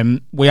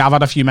we have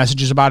had a few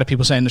messages about it,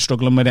 people saying they're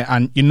struggling with it,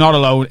 and you're not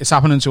alone. It's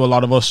happening to a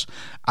lot of us.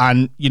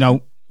 And, you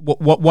know,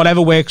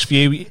 whatever works for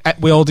you,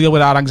 we all deal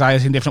with our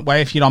anxiety in a different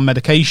way. If you're on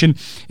medication,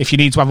 if you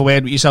need to have a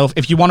word with yourself,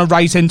 if you want to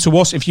write into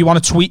us, if you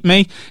want to tweet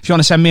me, if you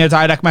want to send me a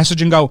direct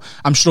message and go,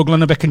 I'm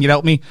struggling a bit, can you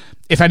help me?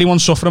 If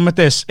anyone's suffering with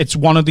this, it's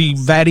one of the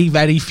very,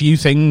 very few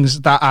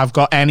things that I've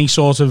got any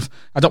sort of,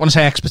 I don't want to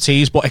say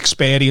expertise, but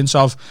experience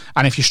of.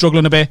 And if you're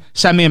struggling a bit,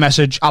 send me a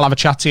message, I'll have a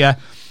chat to you.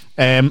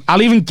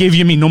 I'll even give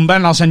you my number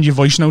and I'll send you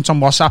voice notes on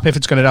WhatsApp if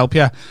it's going to help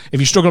you. If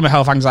you're struggling with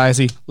health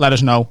anxiety, let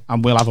us know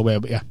and we'll have a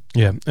word with you.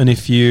 Yeah, and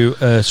if you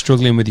are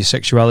struggling with your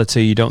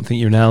sexuality, you don't think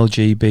you're an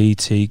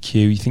LGBTQ,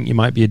 you think you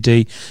might be a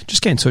D,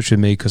 just get in touch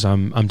with me because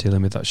I'm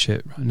dealing with that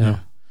shit right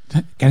now.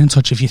 Yeah. Get in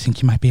touch if you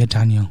think you might be a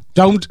Daniel.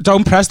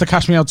 Don't press the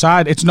Cash Me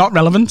Outside. It's not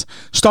relevant.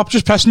 Stop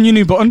just pressing your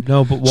new button.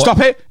 No, but what? Stop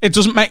it. It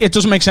doesn't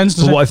make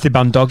sense. But what if they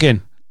ban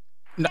dogging?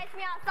 Catch me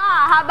outside.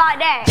 How about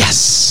that?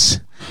 Yes.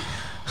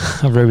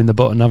 I've ruined the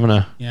button, haven't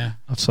I? Yeah.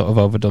 I've sort of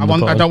overdone the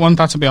button. I don't want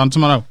that to be on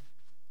tomorrow.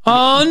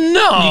 Oh,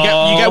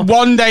 no. You get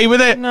 1 day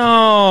with it.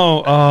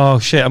 No. Oh,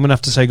 shit. I'm going to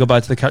have to say goodbye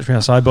to the Catch Me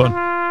Outside button.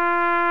 Catch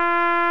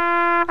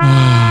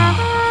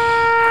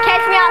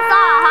me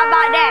outside. How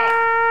about that?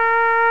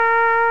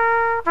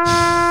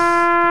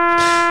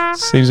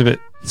 Seems a bit.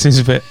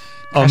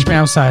 Catch me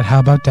outside. How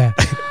about that?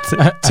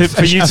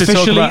 For you to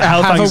talk about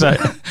health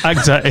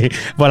anxiety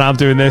when I'm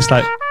doing this,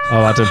 like,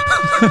 oh, Adam,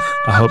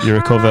 I hope you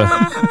recover.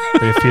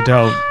 But if you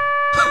don't.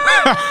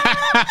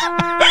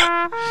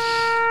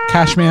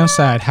 Cash Me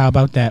Outside, How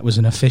About That was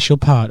an official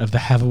part of the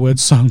Have a Word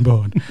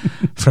songboard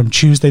from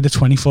Tuesday the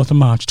 24th of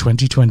March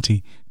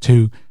 2020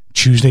 to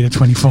Tuesday the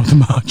 24th of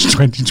March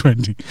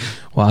 2020.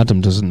 What Adam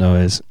doesn't know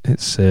is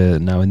it's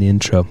now in the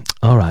intro.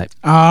 All right.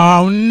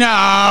 Oh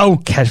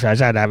no! Cash Me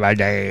Outside, How About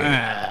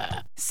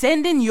That.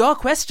 Send in your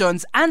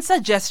questions and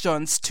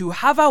suggestions to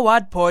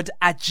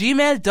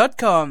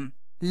haveawordpod@gmail.com.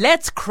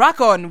 Let's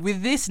crack on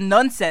with this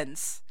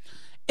nonsense.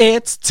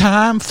 It's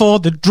time for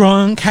the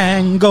Drunk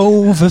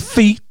Hangover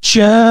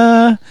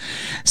feature.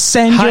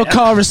 Send your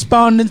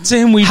correspondence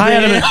in. We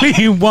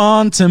really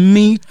want to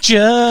meet you.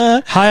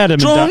 Hi, Adam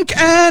Drunk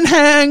and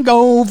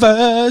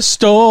hangover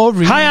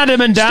story. Hi, Adam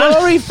and Dan.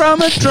 Story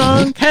from a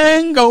drunk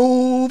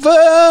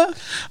hangover.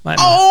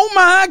 Oh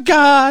my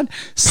God,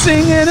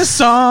 singing a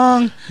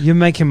song. You're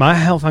making my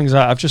health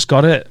anxiety. I've just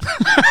got it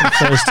for the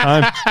first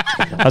time.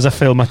 As I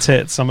feel my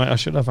tits, I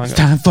should have. It's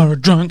time for a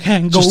drunk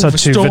hangover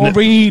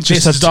story.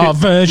 This is our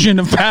version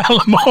of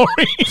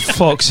Palamori.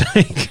 Fuck's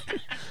sake.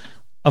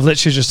 I've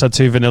literally just had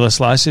 2 vanilla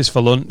slices for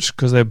lunch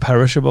because they're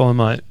perishable. I'm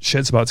like,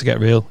 shit's about to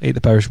get real. Eat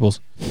the perishables.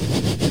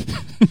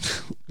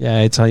 Yeah,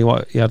 I tell you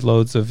what, he had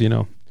loads of, he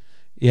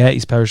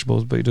eats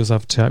perishables, but he does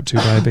have type 2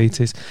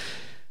 diabetes.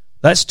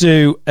 Let's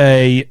do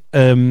a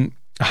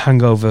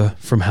hangover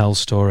from hell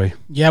story.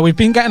 Yeah, we've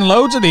been getting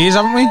loads of these,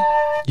 haven't we?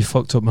 You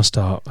fucked up my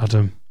start,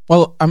 Adam.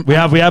 Well, we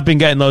have been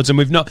getting loads, and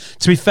we've not.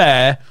 To be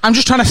fair, I'm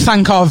just trying to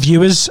thank our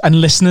viewers and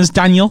listeners,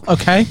 Daniel.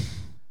 Okay,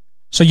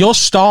 so your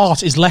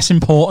start is less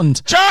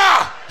important.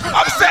 Cha!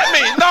 Upset me,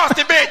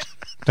 nasty bitch.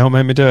 Don't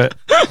make me do it.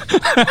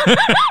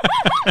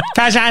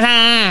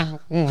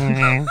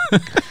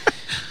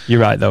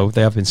 You're right, though.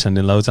 They have been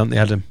sending loads, haven't they,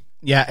 Adam?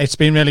 Yeah, it's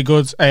been really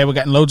good. We're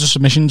getting loads of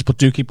submissions, but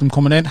do keep them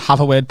coming in.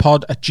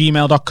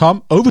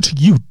 haveawordpod@gmail.com. Over to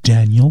you,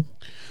 Daniel.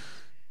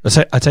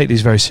 I take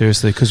these very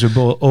seriously because we've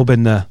all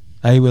been there.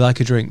 Hey, we like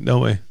a drink,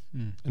 don't we?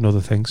 And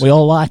other things. We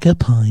all like a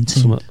pint.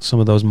 Some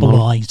of those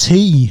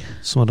tea.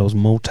 Some of those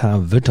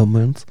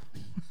multivitamins.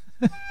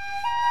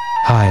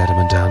 Hi, Adam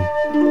and Dan.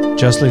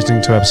 Just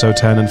listening to episode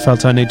 10 and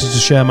felt I needed to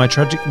share my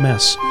tragic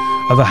mess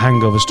of a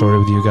hangover story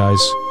with you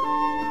guys.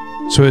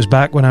 So it was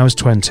back when I was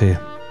 20,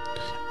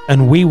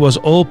 and we was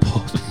all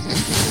put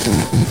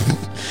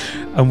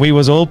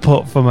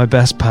for my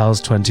best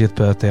pal's 20th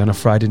birthday on a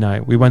Friday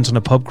night. We went on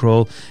a pub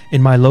crawl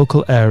in my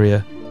local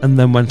area and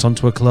then went on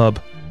to a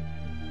club.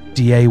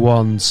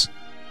 DA1s.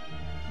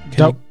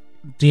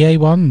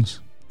 DA1s?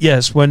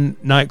 Yes, when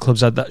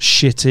nightclubs had that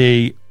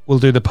shitty, we'll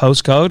do the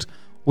postcode.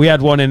 We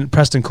had one in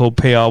Preston called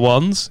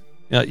PR1s.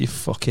 Yeah, you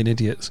fucking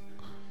idiots.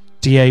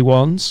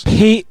 DA1s.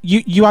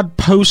 You had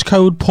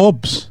postcode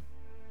pubs?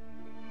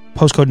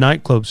 Postcode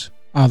nightclubs.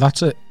 Oh,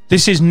 that's it.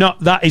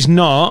 That is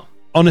not,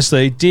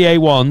 honestly,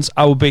 DA1s,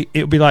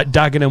 it would be like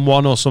Dagenham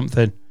 1 or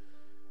something.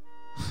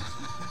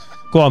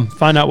 Go on,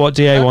 find out what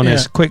DA1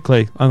 is,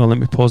 quickly. Hang on, let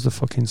me pause the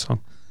fucking song.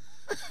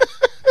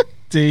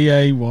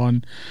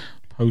 DA1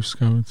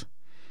 postcode.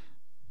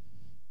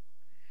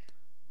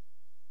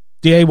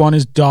 DA1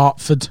 is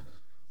Dartford.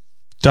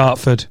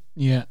 Dartford.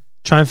 Yeah.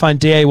 Try and find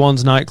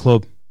DA1's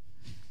nightclub.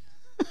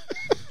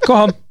 Go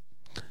on.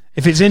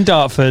 If it's in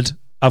Dartford,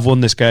 I've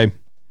won this game.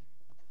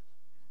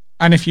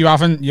 And if you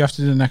haven't, you have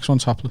to do the next one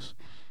topless.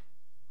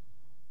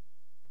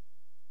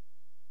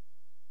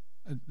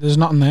 There's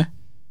nothing there.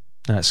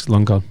 No, it's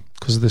long gone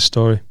because of this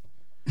story.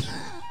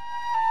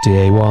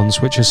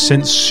 DA1s, which has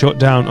since shut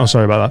down. Oh,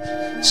 sorry about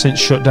that. Since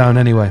shut down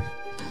anyway.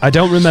 I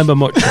don't remember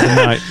much of the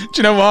night. Do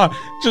you know what?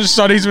 Just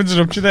sorry to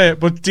interrupt you there,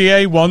 but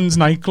DA1's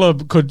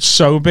nightclub could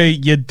so be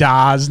your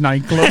dad's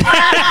nightclub.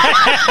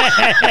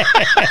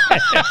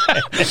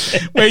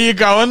 Where you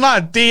going,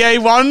 lad?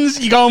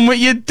 DA1's? You going with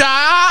your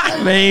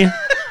dad? Me?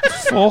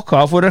 Fuck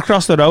off. We're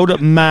across the road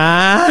at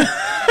Ma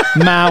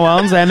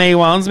ones, MA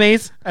ones,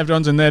 mate.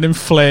 Everyone's in there in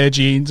flare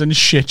jeans and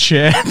shit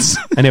shirts.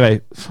 Anyway,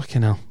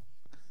 fucking hell.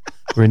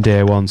 We're in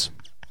DA1s,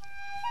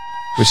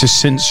 which has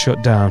since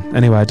shut down.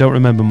 Anyway, I don't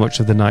remember much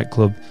of the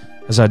nightclub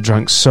as I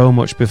drank so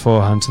much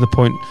beforehand to the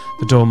point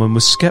the doorman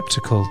was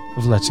sceptical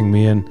of letting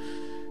me in.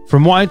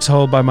 From what I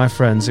told by my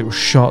friends, it was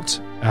shot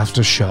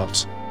after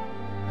shot.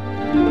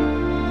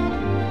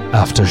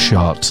 After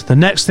shot. The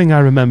next thing I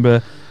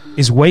remember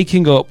is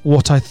waking up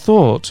what I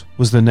thought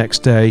was the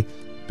next day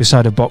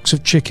beside a box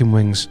of chicken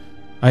wings.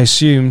 I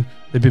assumed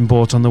they'd been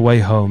bought on the way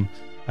home.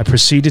 I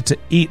proceeded to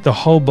eat the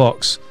whole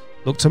box,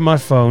 looked at my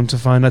phone to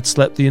find I'd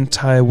slept the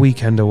entire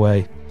weekend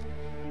away.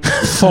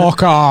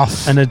 Fuck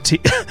off. And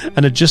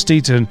had just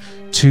eaten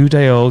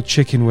 2-day-old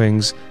chicken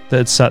wings that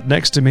had sat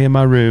next to me in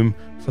my room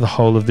for the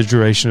whole of the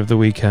duration of the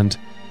weekend.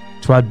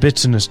 To add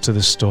bitterness to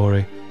the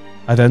story,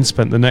 I then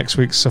spent the next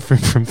week suffering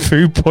from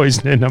food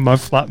poisoning, and my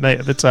flatmate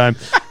at the time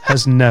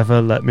has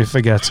never let me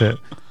forget it.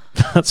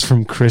 That's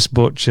from Chris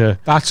Butcher.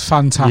 That's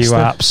fantastic. You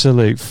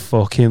absolute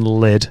fucking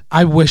lid.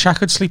 I wish I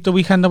could sleep the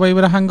weekend away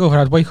with a hangover.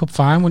 I'd wake up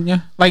fine, wouldn't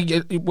you? Like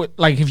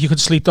if you could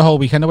sleep the whole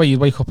weekend away, you'd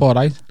wake up all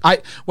right.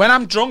 When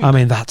I'm drunk... I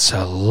mean, that's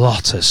a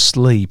lot of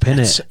sleep, isn't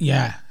it?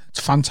 Yeah. It's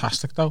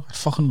fantastic, though. I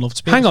fucking love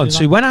to be Hang able on, to do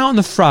so you went out on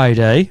the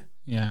Friday.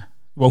 Yeah.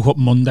 Woke up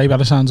Monday by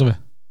the sounds of it.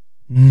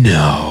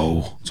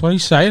 No. That's what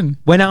he's saying.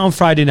 Went out on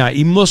Friday night.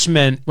 He must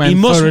meant... Went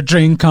for a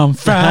drink on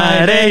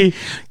Friday.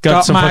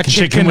 Got some my fucking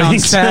chicken wings. on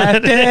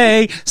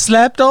Saturday.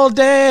 Slept all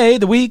day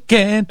the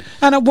weekend.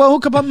 And I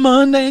woke up on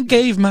Monday and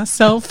gave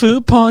myself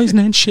food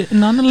poisoning.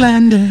 Shitting on the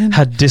landing.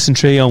 Had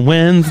dysentery on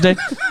Wednesday.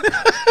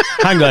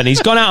 Hang on,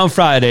 he's gone out on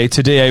Friday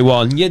to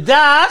DA1. Your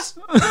dad!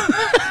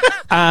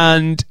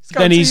 And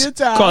then he's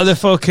got the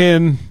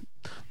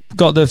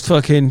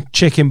fucking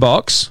chicken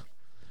box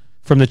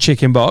from the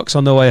chicken box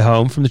on the way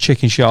home from the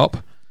chicken shop.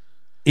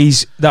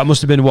 That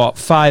must have been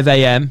 5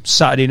 a.m.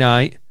 Saturday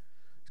night.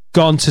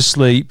 Gone to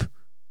sleep.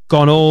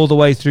 Gone all the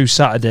way through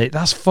Saturday.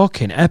 That's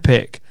fucking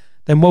epic.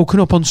 Then woken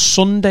up on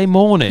Sunday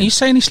morning. He's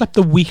saying he slept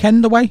the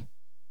weekend away.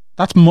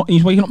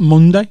 He's waking up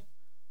Monday.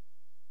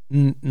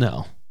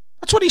 No.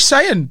 That's what he's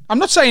saying. I'm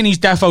not saying he's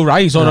defo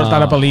right or that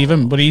I believe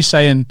him, but he's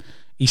saying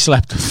he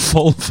slept a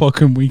full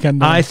fucking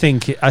weekend away. I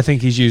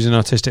think he's using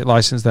artistic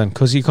license then,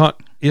 because you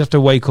have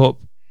to wake up,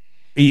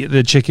 eat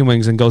the chicken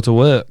wings and go to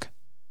work.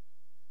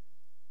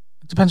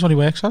 It depends what he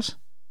works as.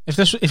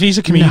 If he's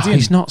a comedian, no,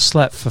 he's not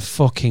slept for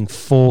fucking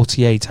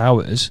 48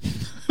 hours.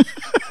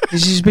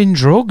 He's been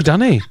drugged,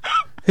 hasn't he?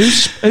 Can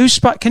you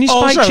spike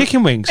also,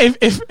 chicken wings?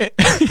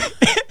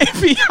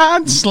 If he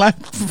had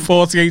slept for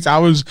 48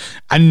 hours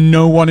and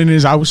no one in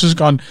his house has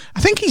gone,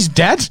 I think he's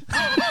dead.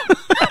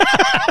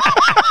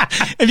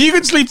 If you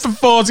can sleep for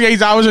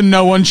 48 hours and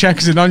no one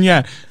checks in on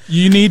you,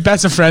 you need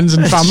better friends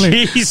and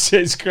family.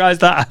 Jesus Christ,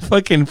 that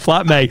fucking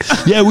flatmate.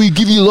 Yeah, we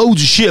give you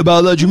loads of shit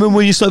about that. Do you remember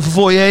when you slept for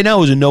 48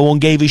 hours and no one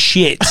gave a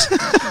shit?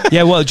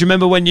 Yeah, well, do you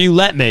remember when you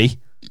let me?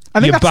 I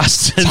think you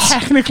that's bastards.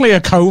 Technically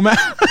a coma.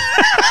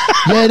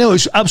 Yeah, no,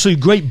 it's absolutely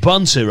great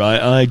banter,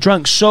 right? I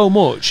drank so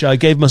much, I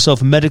gave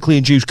myself a medically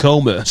induced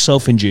coma,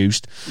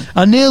 self-induced.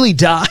 I nearly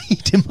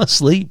died in my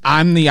sleep.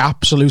 I'm the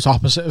absolute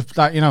opposite of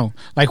that, you know.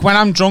 Like, when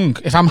I'm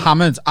drunk, if I'm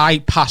hammered, I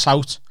pass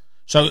out.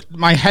 So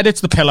my head hits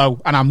the pillow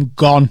and I'm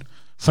gone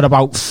for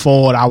about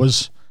 4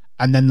 hours.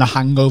 And then the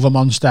hangover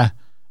monster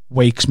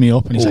wakes me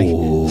up and he's like,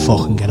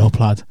 fucking get up,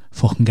 lad.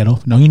 Fucking get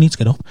up. No, you need to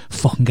get up.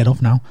 Fucking get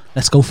up now.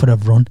 Let's go for a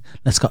run.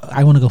 Let's go.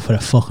 I want to go for a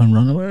fucking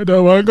run. I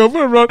don't want to go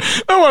for a run.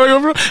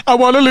 I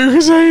want a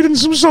Lucozade and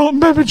some salt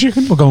and pepper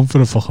chicken. We're going for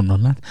a fucking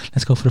run, lad.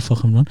 Let's go for a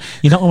fucking run.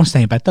 You don't want to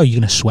stay in bed, though.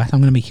 You're going to sweat. I'm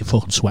going to make you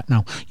fucking sweat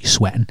now. You're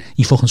sweating.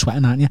 You're fucking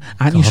sweating, aren't you?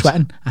 Aren't you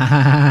sweating?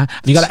 Have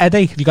you got a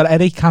headache? Have you got a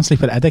headache? Can't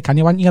sleep with a headache, can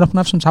you? Why don't you get up and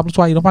have some tablets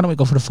while you're up? Why don't we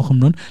go for a fucking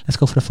run? Let's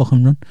go for a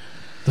fucking run.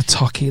 The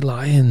Tocky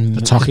Lion.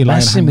 The Tocky Lion.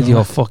 Messing with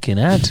your fucking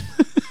head.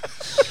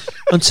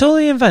 Until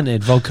they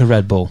invented vodka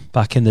Red Bull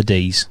back in the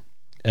D's,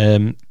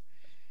 that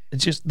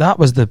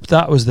was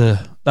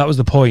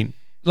the point.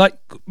 Like,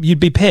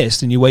 you'd be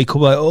pissed and you wake up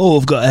like, oh,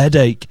 I've got a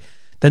headache.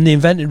 Then they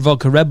invented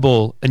vodka Red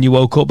Bull and you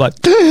woke up like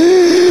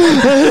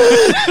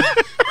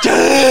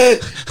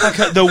like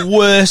at the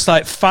worst,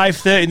 like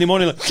 5:30 in the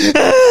morning,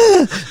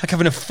 like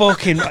having a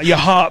fucking your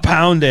heart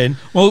pounding.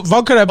 Well,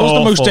 vodka Red Bull's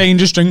the most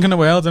dangerous drink in the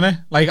world, isn't it?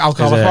 Like,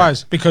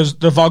 alcoholic-wise, because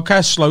the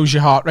vodka slows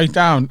your heart rate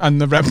down and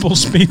the Red Bull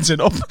speeds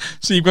it up.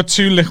 So you've got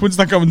two liquids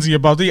that go into your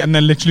body and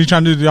they're literally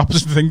trying to do the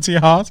opposite thing to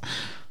your heart.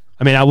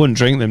 I mean, I wouldn't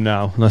drink them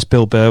now unless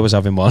Bill Burr was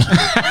having one.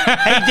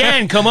 Hey,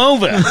 Dan, come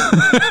over.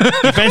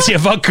 You fancy a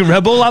vodka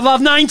Red Bull? I'll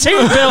have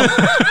 19, Bill.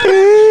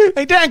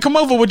 Hey, Dan, come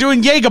over. We're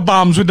doing Jaeger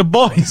bombs with the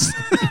boys.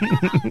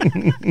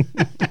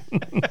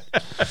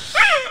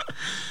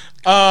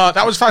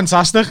 That was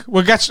fantastic.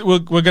 We're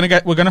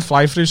gonna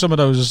fly through some of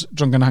those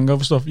drunken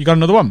hangover stuff. You got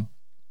another one?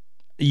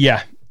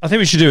 Yeah, I think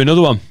we should do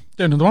another one.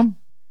 Do another one.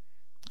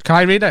 Can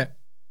I read it?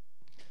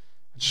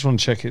 I just want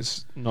to check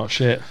it's not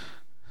shit.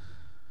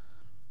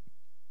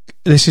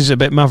 This is a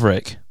bit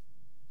maverick,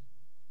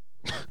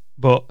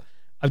 but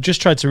I've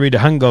just tried to read a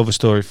hangover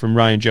story from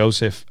Ryan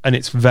Joseph, and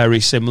it's very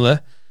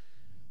similar.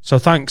 So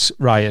thanks,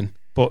 Ryan.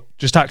 But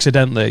just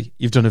accidentally,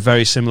 you've done a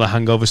very similar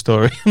hangover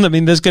story. I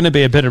mean, there's going to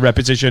be a bit of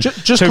repetition.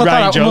 Just cut Ryan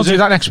that out, and we'll Joseph. do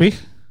that next week.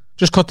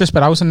 Just cut this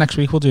bit out, and next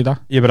week we'll do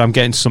that. Yeah, but I'm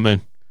getting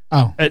something.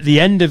 Oh, At the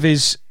end of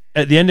his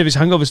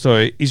hangover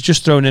story, he's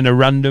just thrown in a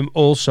random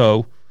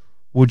also,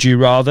 would you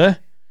rather?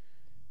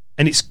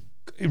 And it's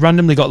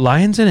randomly got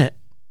lions in it.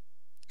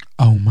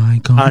 oh my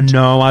God. I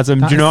know,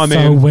 Adam. That Do you know what is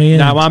I so mean? weird.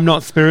 Now, I'm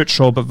not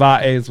spiritual, but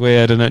that is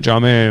weird, isn't it? Do you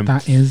know what I mean?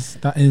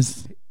 That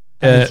is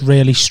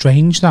really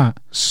strange, that.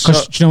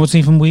 Because do you know what's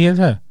even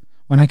weirder?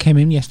 When I came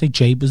in yesterday,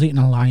 Jabe was eating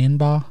a lion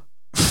bar.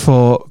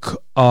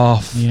 Fuck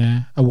off.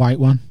 Yeah, a white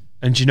one.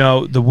 And do you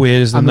know the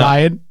weirdest than I'm that?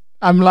 lying.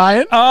 I'm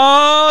lying.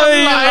 Oh,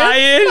 I'm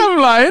lying. I'm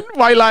lying.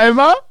 White lion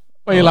bar.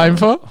 What are you lying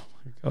for?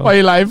 What are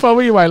you lying for?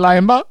 Were you white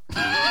lion bar?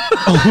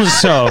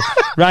 So,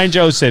 Ryan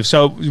Joseph.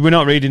 So, we're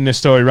not reading this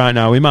story right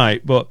now. We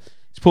might, but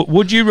it's put,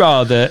 would you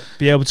rather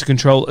be able to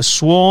control a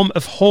swarm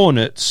of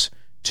hornets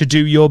to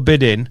do your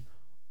bidding,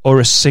 or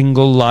a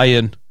single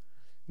lion?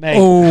 Mate,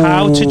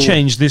 how to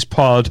change this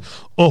pod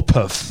up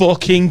a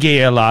fucking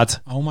gear, lad.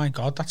 Oh my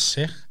God, that's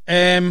sick.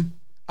 A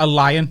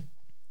lion.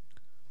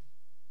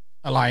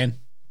 A lion.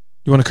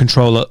 You want to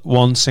control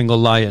one single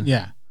lion?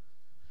 Yeah.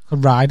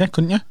 Could ride it,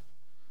 couldn't you?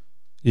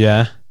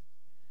 Yeah.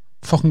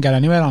 Fucking get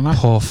anywhere on that.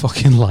 Poor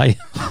fucking lion.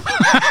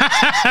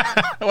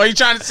 What are you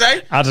trying to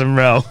say? Adam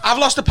Rowe. I've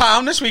lost a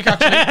pound this week,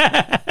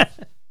 actually.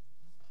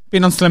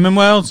 Been on Slimming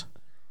World.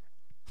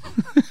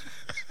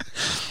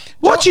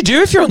 What do you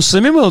do if you're on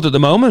Slimming World at the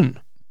moment?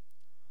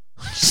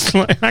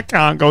 I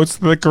can't go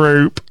to the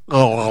group.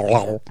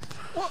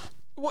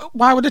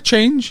 Why would it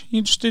change?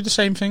 You just do the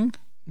same thing.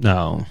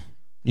 No.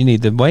 You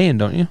need the weigh-in,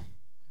 don't you?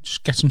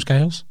 Just get some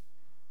scales.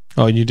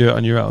 Oh, and you do it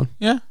on your own?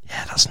 Yeah.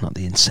 Yeah, that's not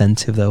the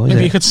incentive, though, is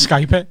Maybe it? you could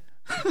Skype it.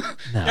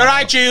 No. You're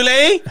right,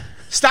 Julie.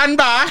 Stand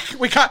back.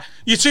 We can't.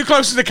 You're too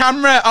close to the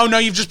camera. Oh no,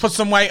 you've just put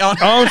some weight on.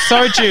 Oh,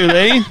 sorry,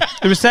 Julie.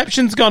 The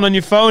reception's gone on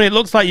your phone. It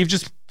looks like you've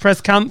just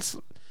pressed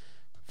cancel.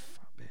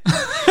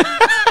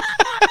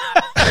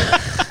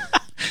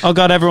 Oh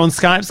God, everyone's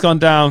Skype's gone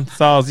down.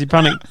 So you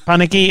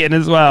panic eating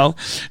as well.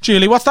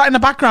 Julie, what's that in the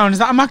background? Is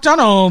that a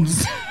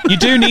McDonald's? You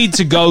do need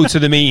to go to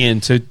the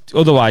meeting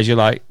otherwise you're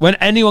like, when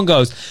anyone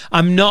goes,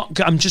 I'm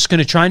just going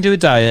to try and do a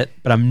diet,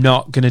 but I'm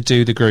not going to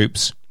do the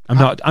groups. I'm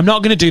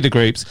not going to do the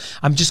groups.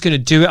 I'm just going to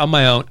do it on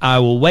my own. I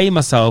will weigh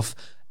myself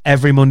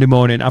every Monday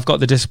morning. I've got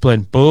the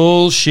discipline.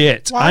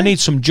 Bullshit. Why? I need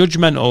some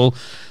judgmental,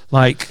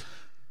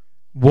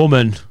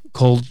 woman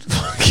called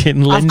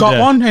fucking Linda. I've got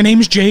one. Her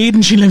name's Jade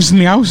and she lives in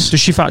the house. Does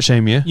she fat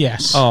shame you?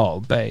 Yes. Oh,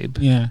 babe.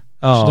 Yeah.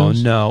 Oh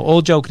no!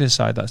 All joking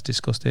aside, that's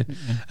disgusting.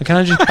 Yeah. And can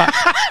I just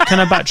can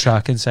I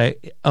backtrack and say,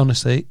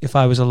 honestly, if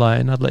I was a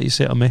lion, I'd let you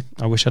sit on me.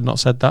 I wish I'd not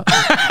said that.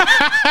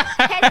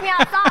 Take me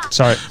outside.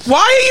 Sorry.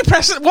 Why are you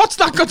pressing? What's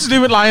that got to do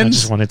with lions? I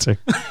just wanted to.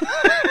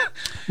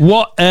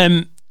 What?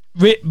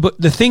 But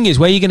the thing is,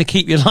 where are you going to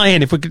keep your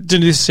lion if we're going to do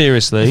this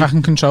seriously? If I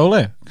can control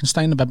it, you can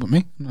stay in the bed with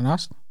me. I'm not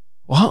asked.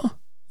 What?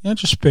 Yeah,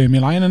 just sperm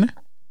your lion in it.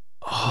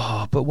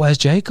 Oh, but where's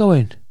Jay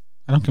going?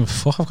 I don't give a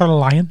fuck. I've got a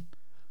lion.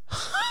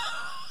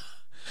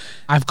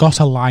 I've got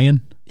a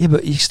lion. Yeah,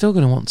 but you're still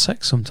going to want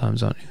sex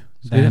sometimes, aren't you?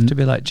 So you have to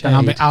be like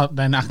Jade.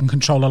 Then I can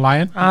control a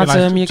lion.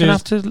 Adam, you're going to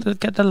have to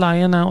get the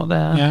lion out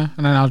there. Yeah,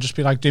 and then I'll just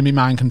be like, do me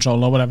mind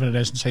control or whatever it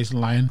is and say to the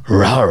lion,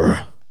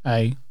 Rawr.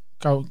 Hey,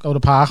 go to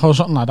the park or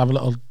something. I'd have a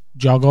little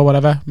jog or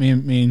whatever. Me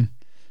and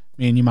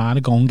your man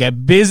go and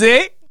get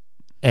busy.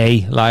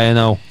 Hey,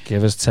 Lion-O,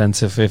 give us 10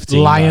 to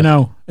 15.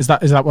 Lion-O. Is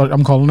that what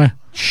I'm calling it?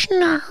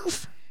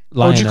 Snarf.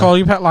 What would you call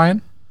your pet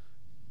lion?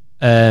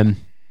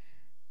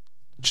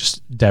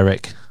 Just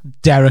Derek.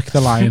 Derek the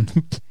lion.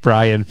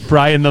 Brian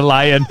the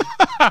lion.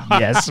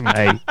 Yes,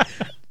 mate.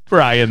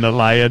 Brian the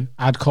lion.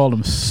 I'd call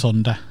him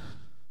Thunder.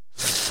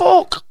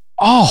 Fuck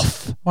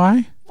off.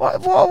 Why?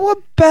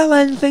 What bell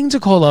end thing to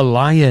call a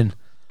lion?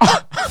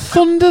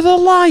 Thunder the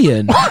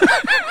lion.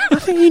 I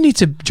think you need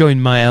to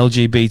join my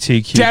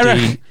LGBTQ.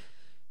 Derek.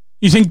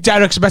 You think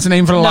Derek's a better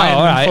name for a lion? No,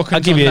 all right. I'll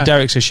give you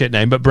Derek's a shit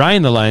name, but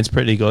Brian the lion's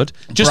pretty good.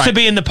 Just to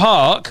be in the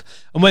park,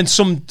 and when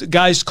some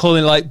guy's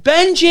calling like,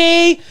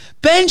 Benji,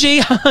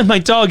 my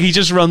dog, he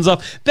just runs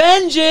off,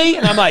 Benji,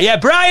 and I'm like, yeah,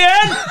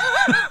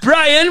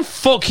 Brian,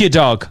 fuck your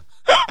dog.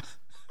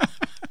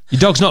 Your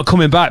dog's not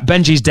coming back.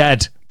 Benji's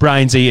dead.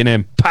 Brian's eating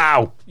him.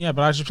 Pow. Yeah,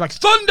 but I was just like,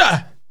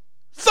 Thunder.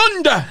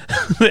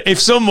 If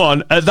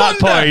someone at that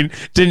point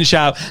didn't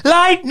shout,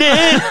 lightning,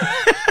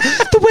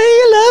 the way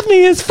you love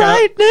me is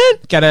frightening.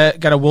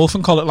 Get a wolf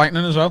and call it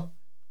lightning as well.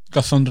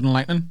 Got thunder and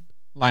lightning.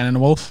 Lion and a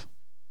wolf.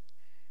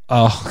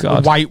 Oh,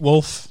 God. A white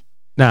wolf.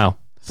 Now,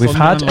 we've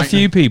Thunder had and a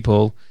few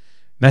people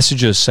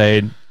message us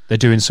saying they're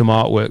doing some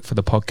artwork for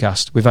the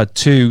podcast. We've had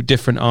 2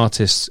 different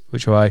artists,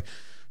 which I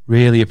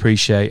really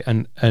appreciate.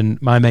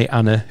 And my mate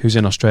Anna, who's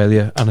in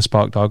Australia, Anna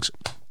Spark Dogs,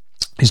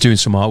 is doing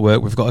some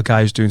artwork. We've got a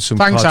guy who's doing some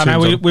Thanks,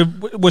 cartoons.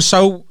 Anna. We're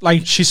so,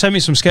 like... She sent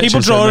me some sketches.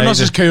 People drawing us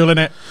is cool,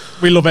 innit?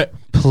 We love it.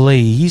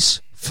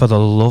 Please, for the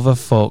love of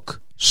fuck,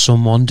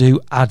 someone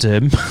do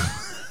Adam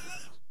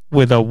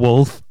with a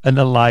wolf and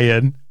a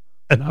lion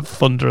and have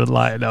thunder and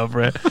lion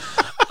over it.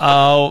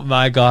 Oh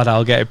my God,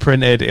 I'll get it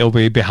printed. It'll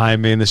be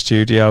behind me in the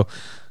studio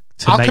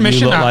to make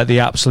you look like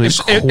the absolute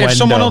if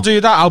someone will do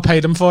that, I'll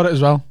pay them for it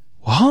as well.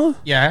 What?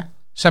 Yeah.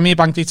 Send me your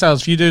bank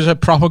details. If you do a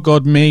proper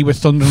good me with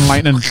thunder and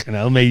lightning.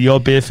 Hell me, your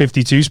Beer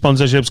 52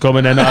 sponsorship's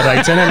coming in. All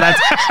right,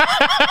 lads.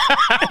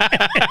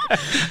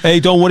 Hey,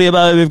 don't worry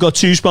about it. We've got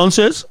 2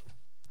 sponsors.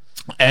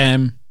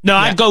 No,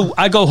 yeah.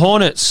 I'd go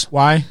Hornets.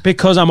 Why?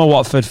 Because I'm a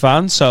Watford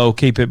fan, so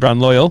keep it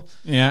brand loyal.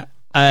 Yeah.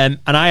 And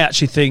I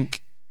actually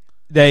think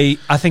I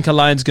think a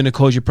lion's going to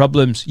cause you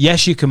problems.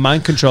 Yes, you can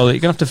mind control it. You're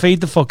going to have to feed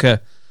the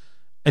fucker.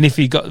 And if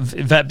you got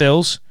vet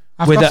bills...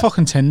 I've got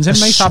fucking tins in,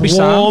 mate. I'll be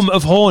sound. Swarm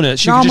of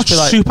hornets. You know how much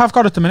soup I've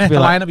got at the minute? The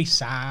lion will be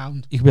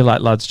sound. You could be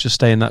like, lads, just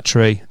stay in that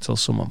tree until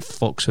someone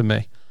fucks with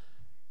me.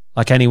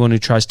 Like anyone who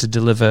tries to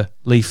deliver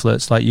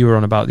leaflets like you were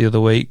on about the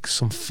other week,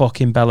 some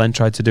fucking bellend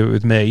tried to do it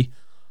with me.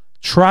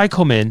 Try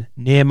come in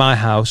near my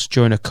house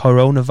during a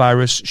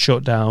coronavirus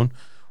shutdown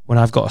when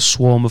I've got a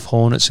swarm of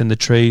hornets in the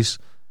trees.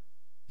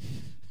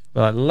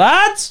 We're like,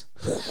 lads!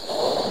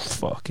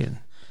 Fucking.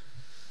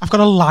 I've got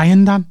a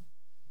lion, Dan.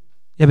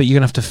 Yeah, but you're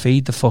going to have to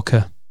feed the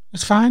fucker.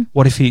 It's fine.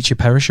 What if he eats your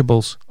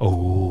perishables?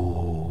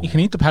 Oh. You can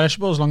eat the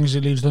perishables as long as he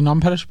leaves the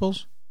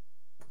non-perishables.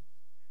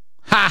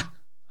 Ha!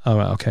 All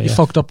right, okay. You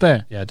fucked up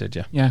there. Yeah, I did,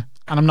 yeah. Yeah.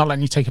 And I'm not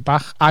letting you take it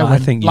back. I I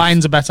win. think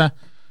Lions are better.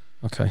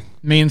 Okay.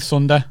 Me and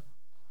Thunder.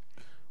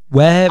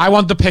 Where? I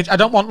want the pitch. I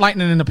don't want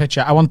lightning in the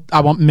picture. I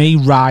want me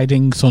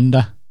riding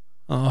Thunder.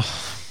 Oh.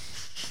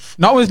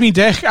 Not with me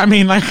dick. I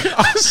mean, like,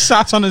 I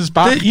sat on his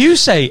back. You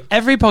say,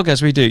 every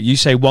podcast we do, you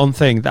say one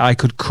thing that I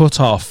could cut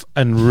off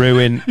and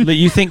ruin.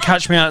 You think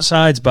Catch Me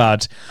Outside's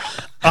bad.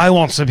 I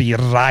want to be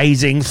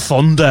riding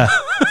thunder.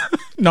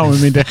 Not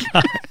with me dick.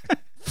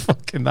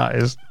 Fucking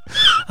that's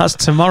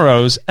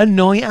tomorrow's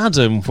Annoy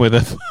Adam with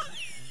a...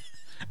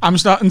 I'm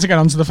starting to get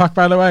onto the fact,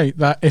 by the way,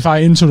 that if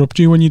I interrupt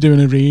you when you're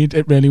doing a read,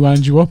 it really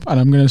winds you up, and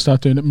I'm going to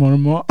start doing it more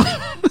and more.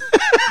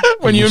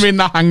 When you're in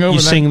that hangover. You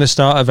sing the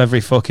start of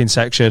every fucking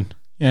section.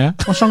 Yeah.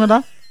 What's wrong with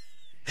that?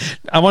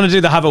 I want to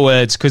do the Have a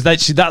Words, because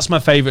that's my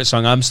favourite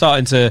song. I'm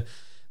starting to,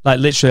 like,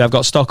 literally, I've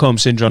got Stockholm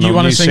Syndrome. You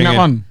want to sing that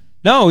one?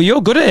 No,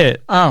 you're good at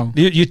it. Oh.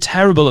 You're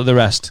terrible at the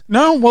rest.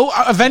 No, well,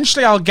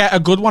 eventually I'll get a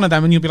good one of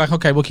them, and you'll be like,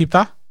 okay, we'll keep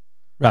that.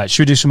 Right,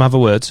 should we do some Have a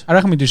Words? I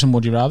reckon we do some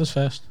Would You Rathers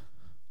first.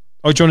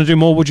 Oh, do you want to do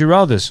more Would You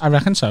Rathers? I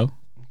reckon so.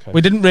 Okay.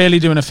 We didn't really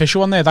do an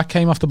official one there. That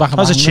came off the back of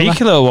that was a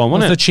cheeky little one,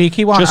 wasn't it? The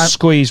cheeky one. Just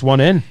squeeze one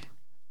in.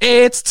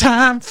 It's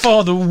time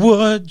for the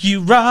Would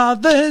You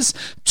Rathers.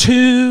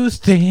 Two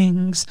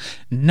things,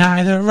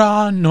 neither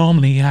are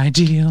normally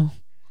ideal.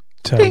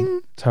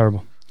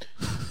 Terrible.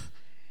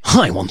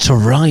 I want to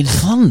ride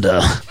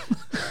thunder.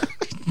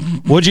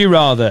 Would you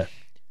rather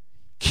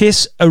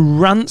kiss a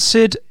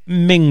rancid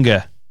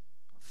minger,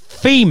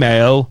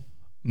 female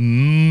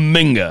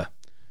minger,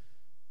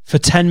 for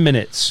 10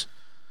 minutes,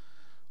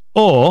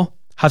 or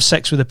have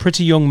sex with a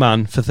pretty young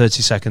man for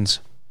 30 seconds?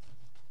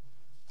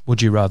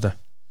 Would you rather?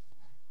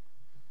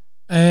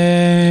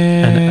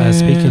 And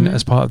speaking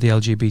as part of the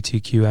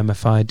LGBTQ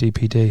MFI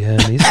DPD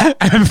Hermes.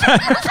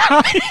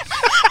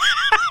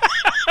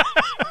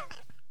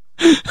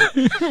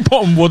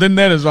 Putting wood in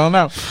there as well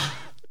now.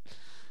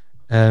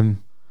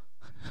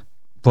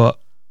 But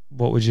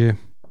what would you?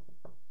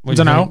 I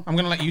don't know. I'm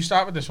going to let you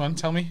start with this one.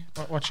 Tell me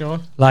what's yours.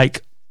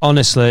 Like,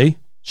 honestly,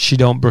 she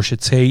don't brush her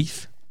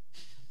teeth.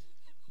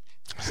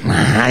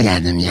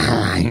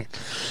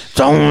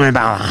 Don't worry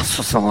about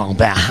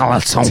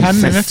that.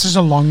 10 minutes is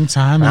a long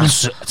time.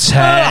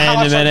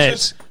 10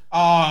 minutes.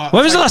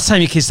 When was the last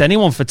time you kissed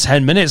anyone for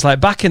 10 minutes? Like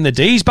back in the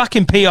D's, back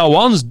in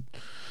PR1s,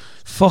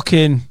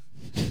 fucking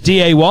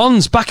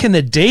DA1s, back in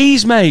the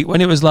D's, mate,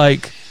 when it was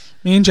like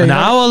me and Jay an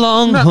hour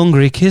long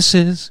hungry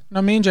kisses.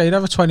 No, me and Jay'd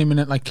have a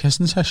 20-minute like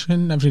kissing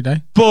session every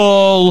day.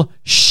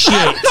 Bullshit.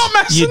 I'm not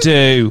messing. You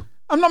do.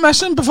 I'm not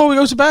messing before we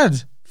go to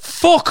bed.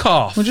 Fuck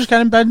off. We'll just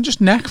get in bed and just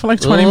neck for like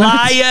 20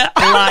 minutes.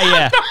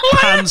 Liar.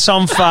 Pants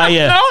on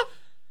fire. No.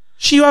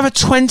 So you have a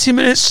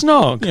 20-minute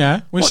snog?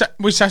 Yeah.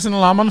 We set an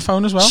alarm on the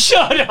phone as well.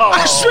 Shut up.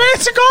 I swear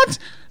to God.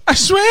 I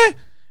swear.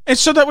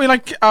 It's so that we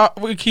like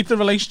we keep the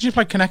relationship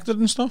like connected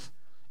and stuff.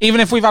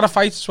 Even if we've had a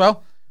fight as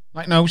well.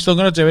 Like, no, we're still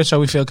going to do it so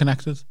we feel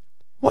connected.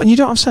 What, and you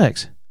don't have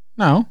sex?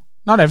 No.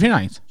 Not every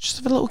night. Just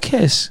have a little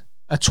kiss.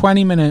 A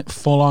 20-minute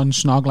full-on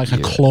snog like a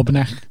club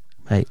neck.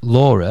 Mate,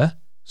 Laura,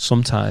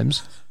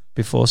 sometimes,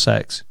 before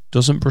sex,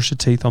 doesn't brush her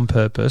teeth on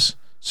purpose,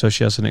 so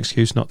she has an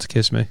excuse not to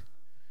kiss me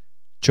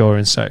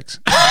during sex.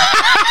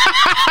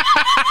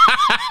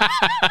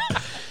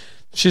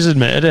 She's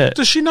admitted it.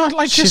 Does she not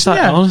like kissing? She's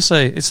like,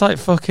 honestly, it's like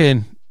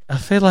fucking... I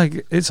feel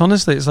like it's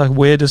like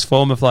weirdest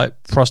form of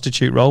like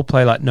prostitute role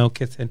play, like no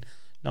kissing,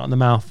 not in the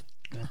mouth,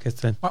 no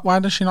kissing. Why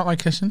does she not like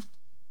kissing?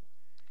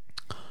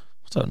 I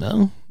don't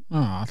know.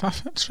 Oh,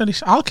 that's really...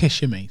 I'll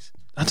kiss you, mate.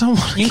 I don't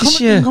want to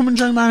kiss you. You can come and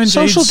join mine and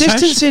social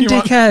distancing,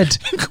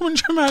 dickhead. You can come and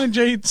join mine and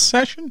Jade's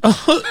session.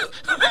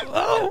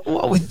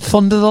 What, with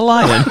Thunder the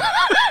Lion?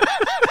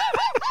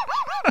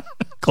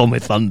 Call me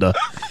Thunder.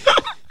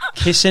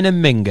 Kissing a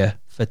minger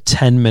for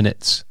 10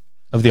 minutes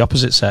of the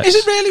opposite sex. Is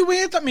it really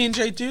weird that me and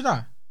Jade do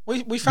that?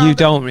 We found you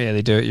don't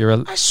really do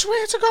it. I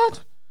swear to God.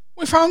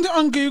 We found it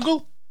on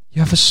Google.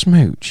 You have a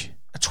smooch?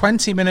 A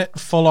 20-minute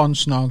full-on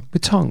snog.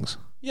 With tongues?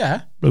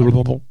 Yeah.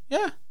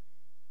 Yeah.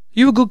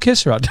 You a good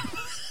kisser, Adam?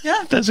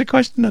 Yeah. That's a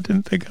question I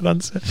didn't think I'd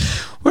answer.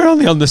 We're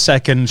only on the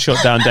second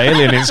Shutdown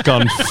Daily and it's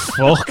gone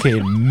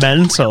fucking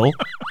mental.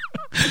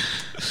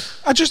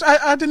 I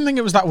didn't think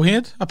it was that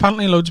weird.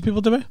 Apparently loads of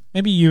people do it.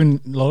 Maybe you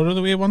and Laura are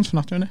the weird ones for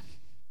not doing it.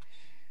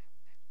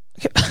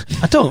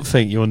 I don't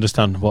think you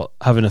understand what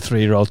having a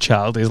 3-year-old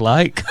child is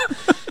like.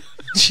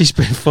 She's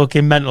been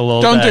fucking mental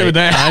all day. Don't do it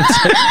there.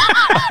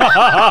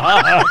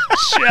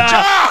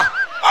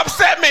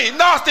 Upset me,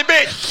 nasty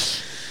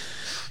bitch.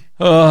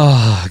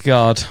 Oh,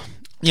 God.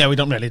 Yeah, we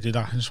don't really do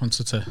that. I just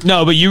wanted to...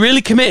 No, but you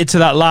really committed to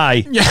that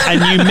lie. Yeah. And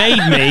you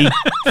made me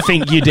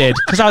think you did.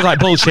 Because I was like,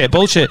 bullshit.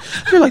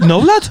 You're like, no,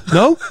 lad.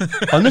 No.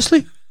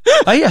 Honestly.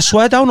 I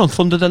swear down on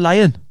Thunder the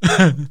Lion.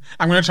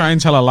 I'm going to try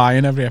and tell a lie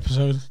in every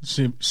episode.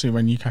 See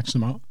when you catch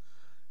them out.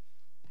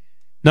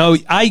 No,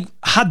 I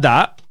had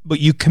that. but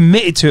you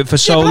committed to it for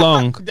so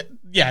long.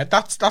 Yeah,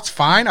 that's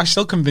fine. I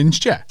still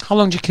convinced you. How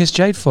long did you kiss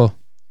Jade for?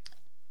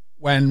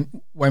 When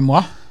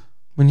what?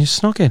 When you're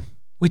snogging.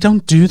 We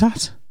don't do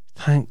that.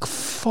 Thank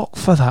fuck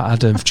for that,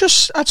 Adam.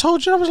 I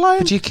told you I was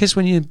lying. Do you kiss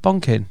when you're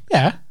bonking?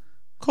 Yeah,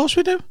 of course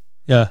we do.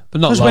 Yeah, but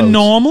not Because loads. we're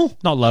normal.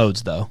 Not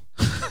loads, though.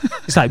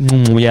 It's like,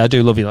 yeah, I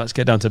do love you. Let's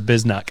get down to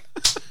Biznack.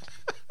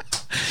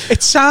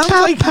 It sounds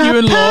like you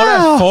and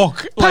Laura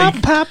fuck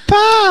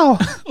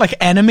like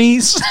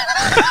enemies.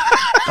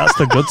 That's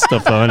the good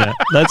stuff, though, isn't it?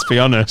 Let's be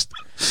honest.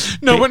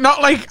 No, but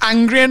not like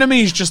angry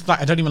enemies. Just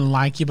like, I don't even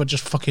like you, but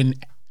just fucking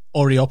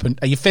hurry up and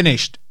are you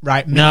finished?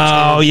 Right?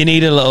 No, you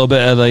need a little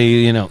bit of the,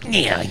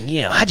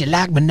 yeah. How'd you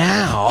like me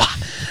now?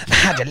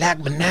 How'd you like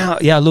me now?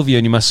 Yeah, I love you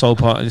and you're my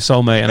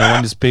soulmate, and I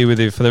want to be with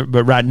you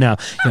but right now,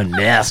 you're a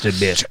nasty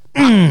bitch.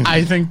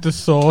 I think the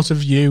thought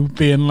of you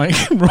being like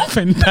rough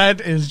in bed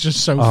is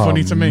just so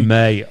funny to me,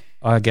 mate.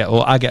 I get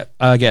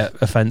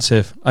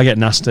offensive. I get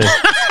nasty.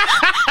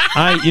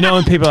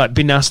 When people are like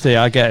be nasty,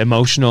 I get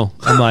emotional.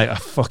 I'm like, I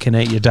fucking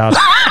hate your dad.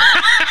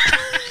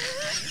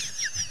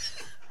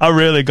 I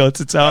really go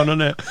to town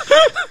on it.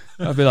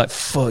 I'd be like,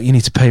 fuck, you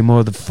need to pay more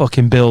of the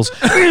fucking bills.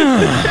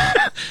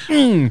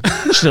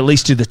 Should at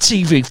least do the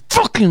TV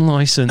fucking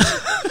license.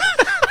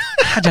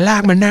 How'd you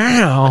like me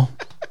now?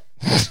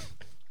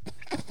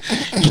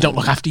 You don't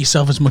look after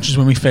yourself as much as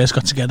when we first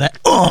got together.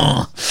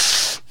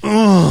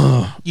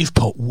 You've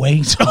put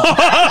weight on.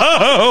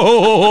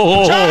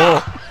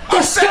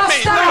 Upset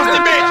me, nasty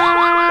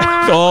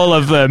bitch. All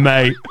of them,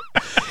 mate.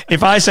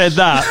 If I said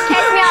that,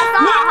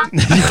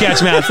 you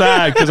catch me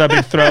outside because I've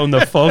been thrown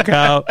the fuck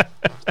out.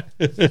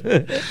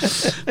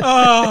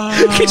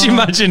 Could you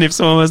imagine if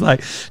someone was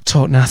like,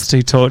 talk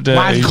nasty, talk dirty?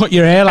 Why'd you cut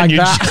your hair like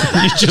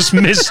that? You just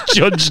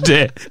misjudged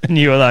it and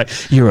you were like,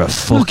 you're a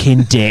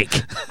fucking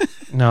dick.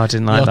 No, I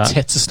didn't like Your that.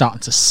 tits are starting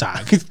to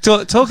sag.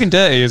 Talking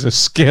dirty is a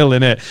skill,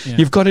 innit? Yeah.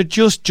 You've got to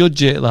just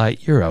judge it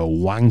like, you're a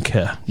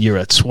wanker, you're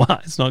a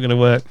twat. It's not going to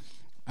work.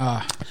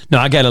 No,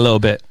 I get a little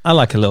bit. I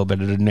like a little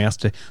bit of the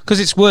nasty because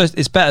it's worse.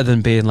 It's better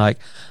than being like,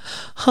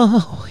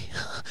 oh,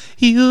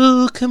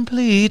 you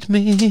complete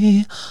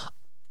me.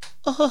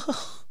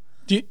 Oh.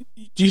 Do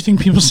you think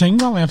people sing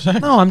while they have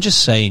sex? No, I'm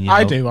just saying.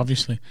 I do,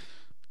 obviously.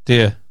 Do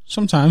you?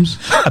 Sometimes.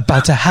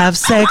 About to have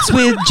sex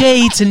with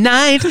Jay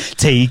tonight,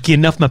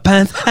 taking off my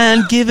pants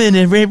and giving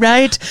it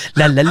right.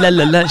 La la la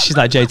la la. She's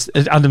like, Jade,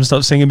 Adam,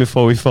 stop singing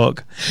before we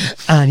fuck.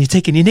 And you're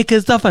taking your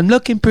knickers off. I'm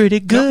looking pretty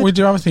good. Yeah, we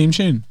do have a theme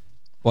tune.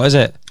 What is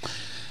it?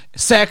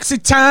 Sexy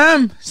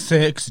time,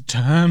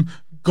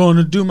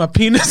 gonna do my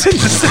penis in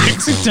the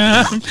sexy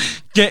time.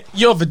 Get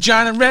your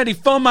vagina ready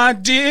for my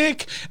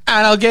dick,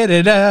 and I'll get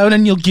it out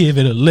and you'll give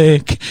it a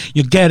lick.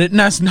 You'll get it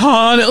nice and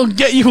hard, it'll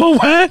get you all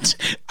wet.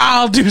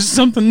 I'll do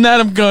something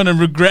that I'm gonna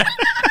regret.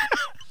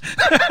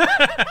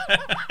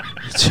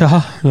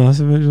 That's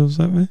a bit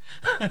upset me.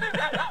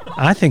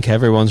 I think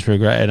everyone's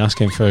regretting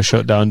asking for a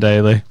shutdown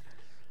daily.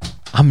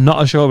 I'm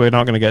not sure we're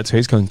not going to get to it.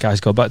 He's going,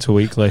 guys, go back to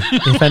weekly.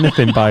 If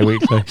anything,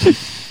 bi-weekly.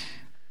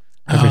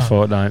 Every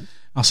fortnight.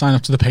 I'll sign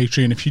up to the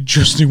Patreon if you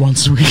just do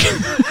once a week.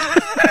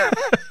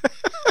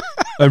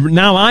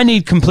 Now I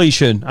need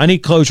completion. I need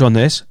closure on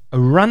this. A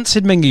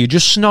rancid mingy, you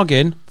just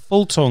snogging,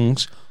 full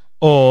tongues,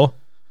 or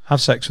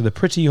have sex with a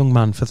pretty young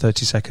man for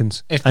 30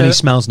 seconds. And he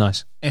smells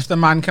nice. If the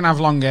man can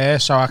have long hair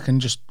so I can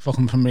just fuck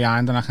him from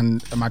behind and I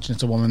can imagine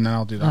it's a woman, then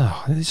I'll do that.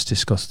 Oh, it's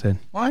disgusting.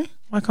 Why?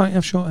 Why can't you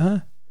have short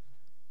hair?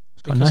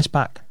 It's got a nice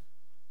back.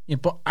 Yeah,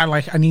 but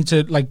I need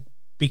to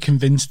be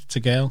convinced it's a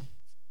girl.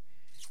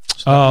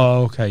 So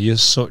okay. You're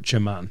such a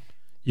man.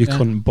 You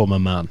couldn't bum a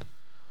man.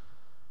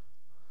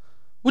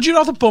 Would you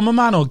rather bum a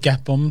man or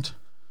get bummed?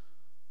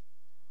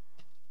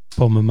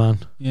 Bum a man.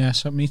 Yeah,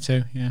 so me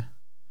too, yeah.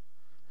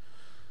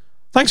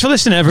 Thanks for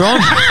listening,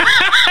 everyone.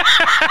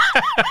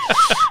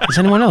 Is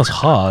anyone else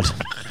hard?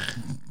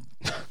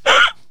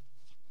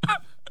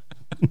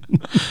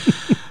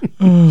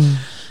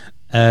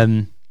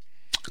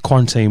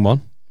 Quarantine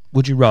one.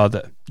 Would you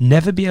rather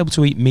never be able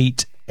to eat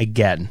meat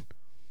again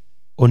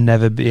or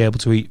never be able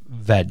to eat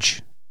veg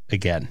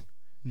again?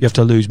 You have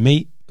to lose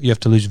meat, you have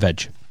to lose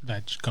veg.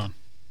 Veg gone.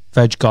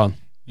 Veg gone.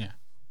 Yeah.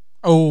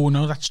 Oh,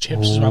 no, that's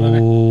chips as well, isn't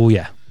it? Oh,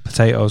 yeah.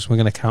 Potatoes. We're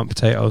going to count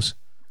potatoes.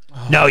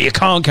 Oh. No, you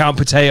can't count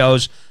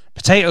potatoes.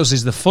 Potatoes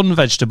is the fun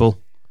vegetable.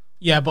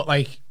 Yeah, but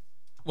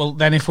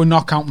then if we're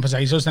not counting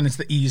potatoes, then it's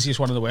the easiest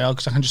one in the world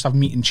because I can just have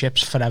meat and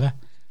chips forever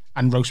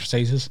and roast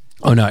potatoes.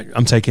 Oh, no,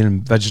 I'm taking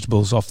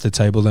vegetables off the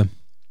table then.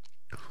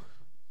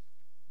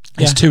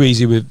 It's too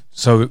easy with...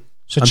 So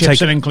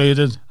chips are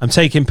included. I'm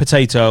taking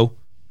potato.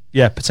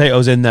 Yeah,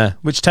 potatoes in there,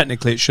 which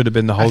technically it should have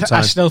been the whole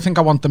time. I still think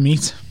I want the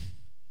meat.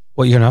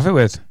 What are you going to have it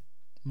with?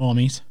 More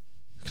meat.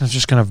 I'm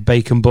just going to have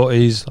bacon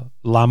butties,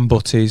 lamb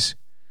butties,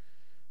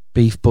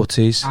 beef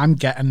butties. I'm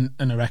getting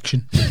an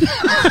erection.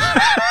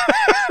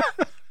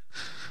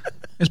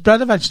 Is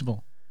bread a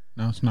vegetable?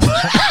 No, it's not.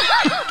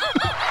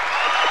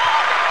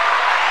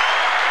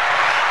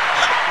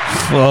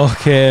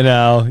 Fucking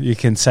hell. You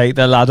can take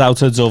the lad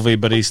out of Dovey,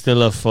 but he's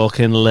still a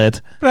fucking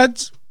lid. Bread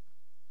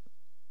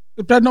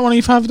not one of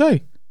you 5 a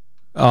day?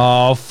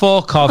 Oh,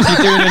 fuck off. You're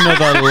doing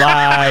another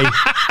lie.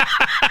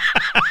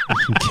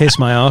 You can kiss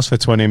my ass for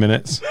 20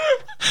 minutes.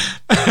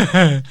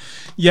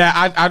 Yeah,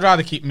 I'd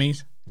rather keep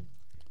meat.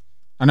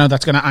 I know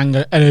that's going to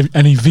anger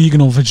any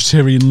vegan or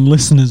vegetarian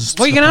listeners.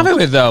 What are you going to have it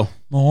with, though?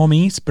 More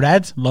meat,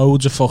 bread,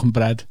 loads of fucking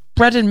bread.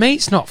 Bread and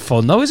meat's not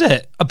fun, though, is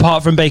it?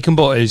 Apart from bacon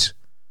butties.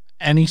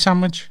 Any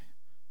sandwich.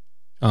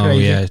 Oh,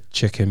 Gravy. yeah,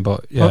 chicken,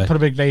 but yeah. Put a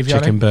big gravy on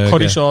Chicken it. burger.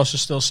 Curry sauce is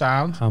still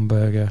sound.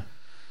 Hamburger.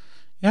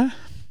 Yeah.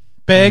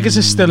 Burgers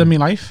is still in my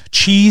life.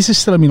 Cheese is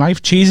still in my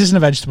life. Cheese isn't a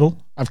vegetable.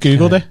 I've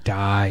Googled it.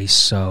 Die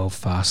so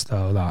fast,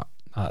 though.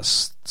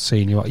 That's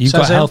seeing you. You've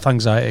Says got who? health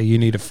anxiety. You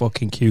need a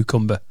fucking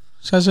cucumber.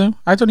 Says who?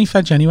 I don't eat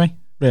veg anyway.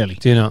 Really?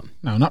 Do you not?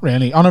 No, not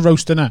really. On a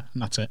roast dinner,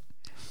 and that's it.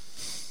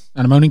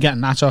 And I'm only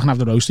getting that so I can have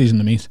the roasties and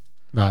the meat.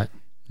 Right.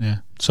 Yeah.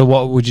 So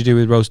what would you do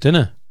with roast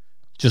dinner?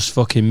 Just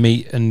fucking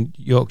meat and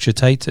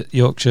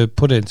Yorkshire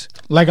puddings.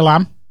 Leg of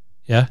lamb,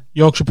 Yeah.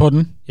 Yorkshire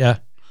pudding, Yeah.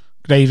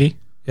 gravy,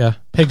 Yeah.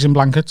 pigs in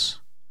blankets.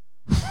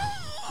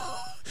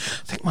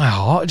 I think my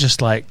heart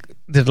just like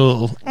did a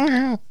little.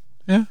 Yeah.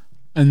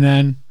 And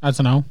then, I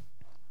don't know,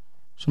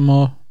 some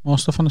more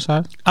stuff on the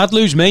side. I'd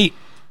lose meat.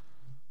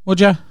 Would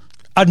you?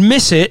 I'd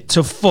miss it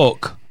to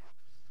fuck.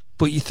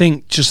 But you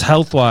think just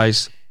health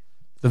wise,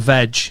 the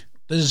veg.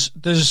 There's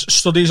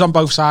studies on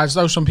both sides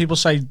though. Some people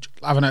say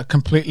having a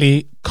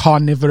completely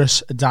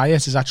carnivorous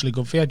diet is actually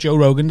good for you. Joe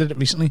Rogan did it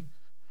recently.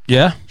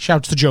 Yeah.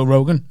 Shouts to Joe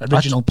Rogan,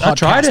 original podcast. I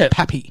tried it.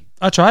 Peppy.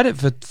 I tried it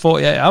for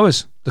 48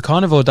 hours. The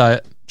carnivore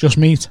diet. Just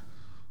meat.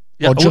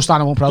 Yeah, or just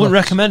animal I products. wouldn't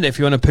recommend it if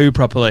you want to poo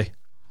properly.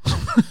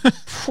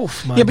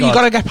 Oof, my Yeah, but you God.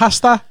 got to get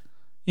past that.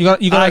 You got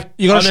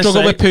to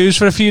struggle with poos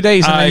for a a few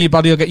days, and then your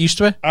body will get used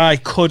to it. I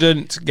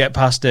couldn't get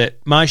past it.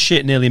 My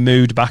shit nearly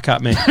mooed back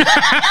at me.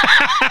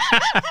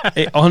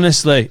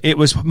 Honestly, it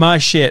was my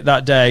shit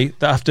that day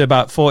that after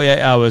about 48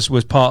 hours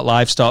was part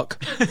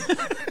livestock.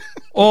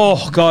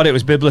 Oh, God, it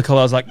was biblical.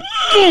 I was like,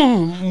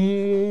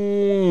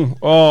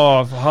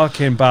 oh,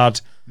 fucking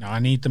bad. No, I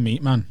need the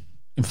meat, man.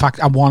 In fact,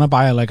 I want to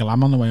buy a leg of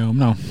lamb on the way home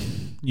now.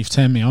 You've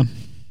turned me on.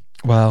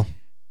 Well,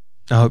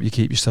 I hope you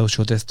keep your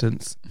social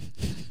distance.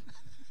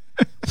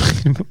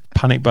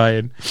 Panic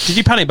buying. Did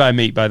you panic buy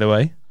meat, by the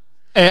way?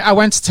 I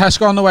went to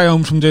Tesco on the way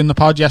home from doing the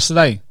pod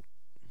yesterday,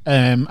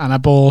 and I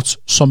bought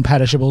some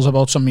perishables. I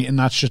bought some meat, and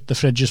that's just the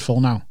fridge is full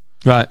now.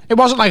 Right. It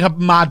wasn't like a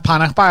mad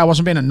panic buy. I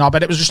wasn't being a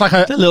knobhead. It was just like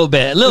a little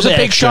bit. It was a big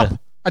extra. shop.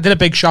 I did a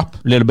big shop. A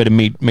little bit of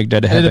meat, make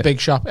that a I did habit. a big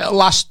shop. It'll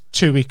last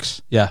 2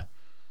 weeks. Yeah.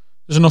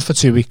 There's enough for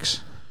 2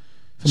 weeks.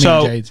 For me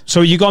and Jade.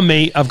 So you gone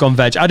meat, I've gone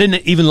veg. I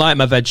didn't even like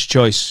my veg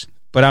choice,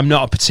 but I'm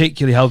not a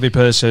particularly healthy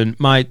person.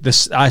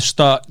 I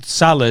start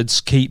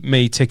salads keep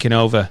me ticking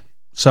over.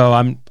 So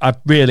I'd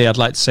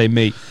like to say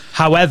meat.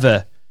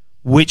 However,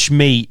 which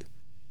meat,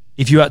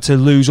 if you had to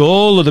lose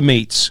all of the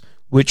meats,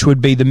 which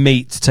would be the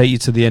meat to take you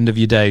to the end of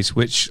your days,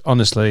 which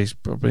honestly is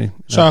probably...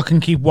 So I can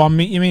keep one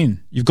meat, you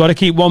mean? You've got to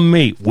keep one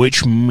meat.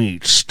 Which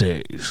meat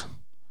stays?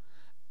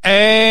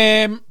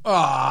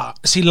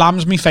 See,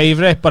 lamb's my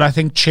favourite, but I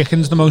think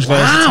chicken's the most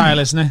versatile,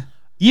 isn't it?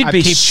 You'd I'd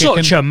be keep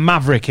such chicken. a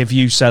maverick if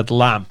you said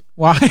lamb.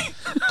 Why?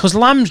 Because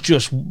lamb's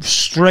just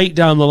straight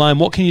down the line.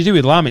 What can you do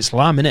with lamb? It's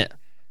lamb, innit?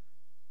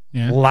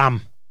 Yeah.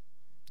 Lamb.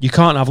 You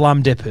can't have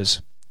lamb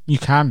dippers. You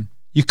can.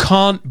 You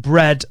can't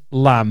bread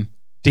lamb,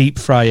 deep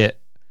fry it.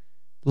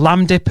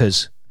 Lamb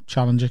dippers.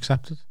 Challenge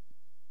accepted.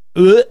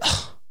 Ugh.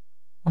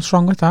 What's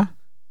wrong with that?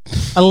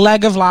 A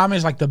leg of lamb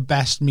is like the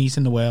best meat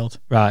in the world.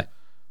 Right.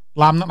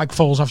 Lamb that like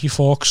falls off your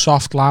fork,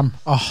 soft lamb.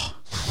 Oh.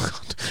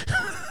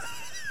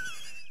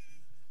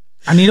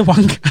 I need a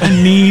wank.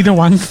 Meat The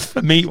wank.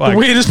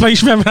 weirdest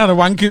place you've ever had a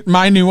wank.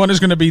 My new one is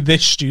going to be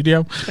this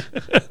studio.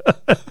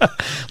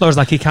 Laura's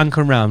like, he can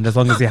come round as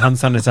long as he hand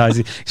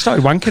sanitizer. He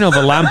started wanking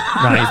over lamb.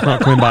 Right, he's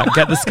not coming back.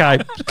 Get the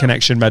Skype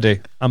connection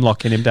ready. I'm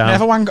locking him down.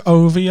 Never wank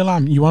over your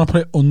lamb. You want to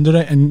put it under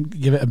it and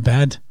give it a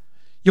bed.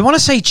 You want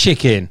to say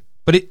chicken,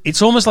 but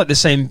it's almost like the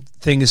same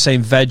thing as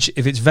saying veg.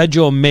 If it's veg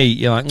or meat,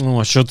 you're like,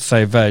 I should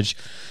say veg.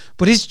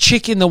 But is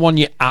chicken the one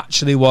you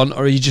actually want,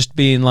 or are you just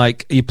being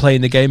like, are you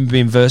playing the game and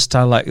being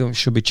versatile, like, it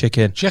should be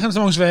chicken? Chicken's the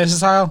most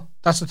versatile.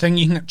 That's the thing.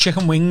 You can get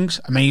chicken wings,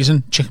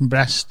 amazing. Chicken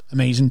breast,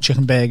 amazing.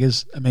 Chicken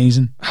burgers,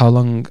 amazing. How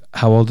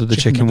old are the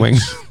chicken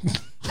wings?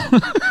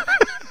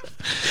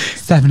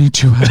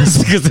 72 hours.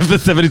 Because if they're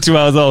 72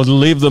 hours old,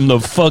 leave them the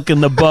fuck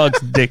in the box,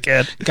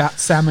 dickhead. Got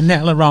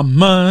salmonella on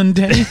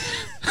Monday.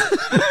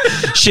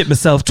 Shit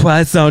myself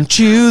twice on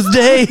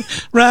Tuesday.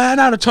 Ran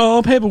out of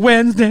toilet paper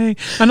Wednesday.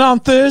 And on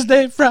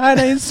Thursday,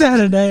 Friday, and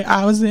Saturday,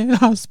 I was in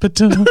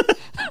hospital.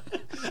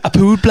 I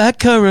pooed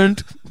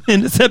blackcurrant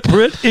in a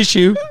separate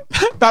issue.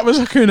 That was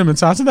Hakuna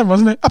Matata then,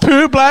 wasn't it? I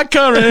pooed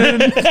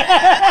blackcurrant.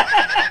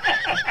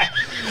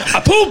 I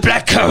pooed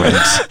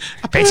blackcurrant.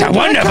 It's a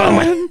wonderful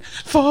one.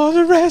 For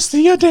the rest of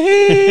your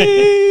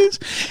days.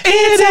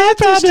 It's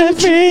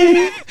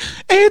dysentery.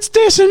 It's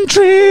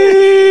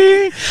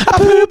dysentery. I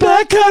poo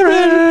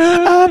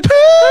blackcurrant. I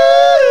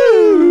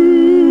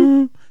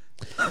poo.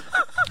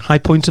 High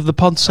point of the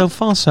pod so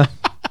far, sir.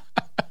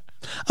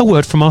 A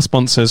word from our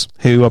sponsors,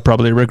 who are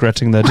probably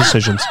regretting their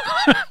decisions.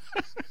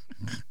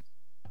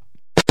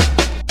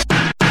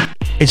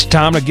 It's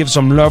time to give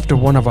some love to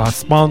one of our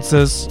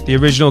sponsors. The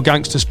original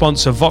gangster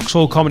sponsor,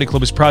 Vauxhall Comedy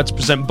Club, is proud to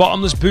present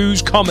Bottomless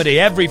Booze Comedy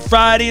every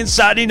Friday and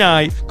Saturday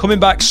night. Coming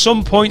back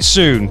some point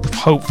soon,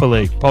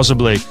 hopefully,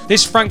 possibly.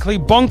 This frankly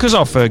bonkers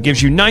offer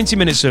gives you 90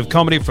 minutes of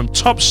comedy from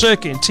top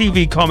circuit and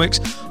TV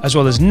comics, as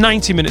well as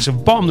 90 minutes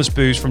of bottomless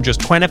booze from just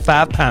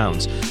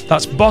 £25.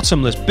 That's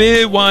bottomless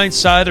beer, wine,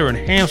 cider and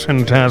hand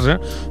sanitizer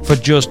for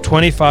just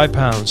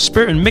 £25.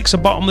 Spirit and mixer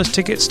bottomless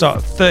tickets start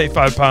at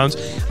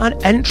 £35,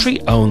 and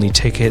entry-only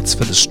tickets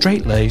for the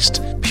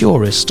straight-laced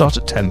purists start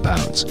at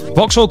 £10.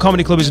 Vauxhall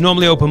Comedy Club is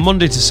normally open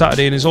Monday to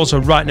Saturday and is also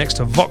right next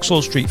to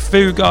Vauxhall Street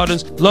Food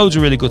Gardens. Loads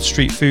of really good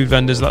street food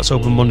vendors. That's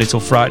open Monday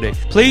till Friday.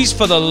 Please,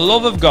 for the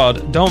love of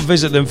God, don't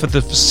visit them for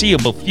the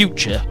foreseeable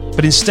future,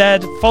 but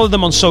instead follow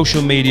them on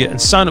social media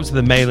and sign up to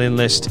the mailing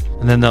list,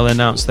 and then they'll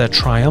announce their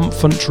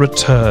triumphant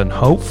return,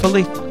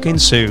 hopefully fucking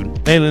soon.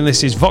 Mailing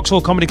list is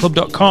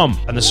vauxhallcomedyclub.com,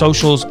 and the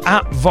socials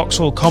at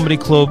Vauxhall Comedy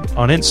Club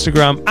on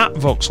Instagram, at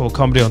Vauxhall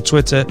Comedy on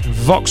Twitter,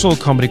 Vauxhall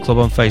Comedy Club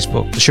on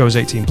Facebook. The show is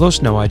 18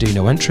 plus, no ID,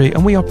 no entry,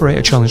 and we operate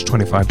a challenge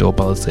 25 door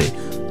policy.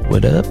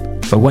 What up?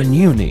 For when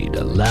you need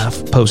a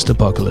laugh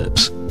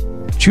post-apocalypse,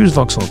 choose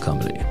Vauxhall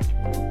Comedy.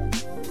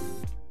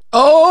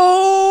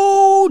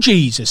 Oh,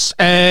 Jesus.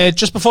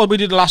 Just before we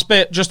do the last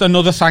bit, just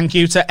another thank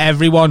you to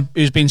everyone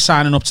who's been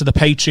signing up to the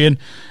Patreon.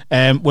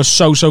 We're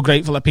so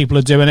grateful that people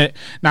are doing it.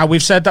 Now,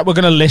 we've said that we're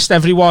going to list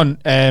everyone.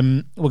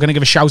 We're going to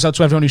give a shout out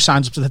to everyone who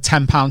signs up to the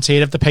 £10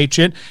 tier of the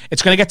Patreon.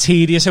 It's going to get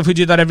tedious if we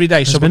do that every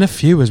day. There's been a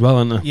few as well,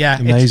 hasn't there? Yeah.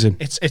 Amazing.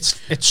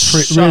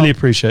 It's really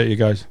appreciate you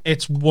guys.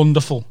 It's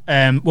wonderful.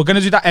 We're going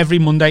to do that every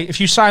Monday. If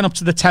you sign up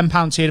to the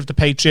 £10 tier of the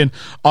Patreon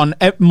on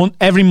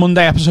every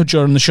Monday episode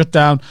during the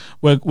shutdown,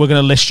 we're going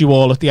to list you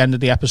all at the end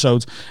of the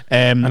episode.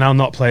 And I'll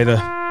not play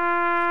the...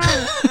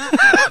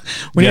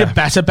 We need a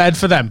better bed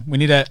for them. We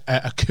need a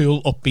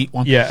cool, upbeat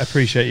one. Yeah,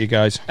 appreciate you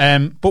guys.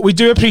 But we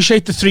do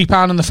appreciate the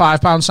 £3 and the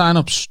 £5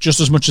 sign-ups just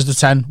as much as the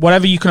 10.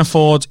 Whatever you can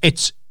afford,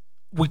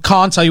 we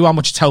can't tell you how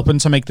much it's helping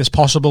to make this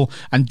possible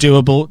and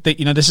doable.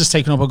 This is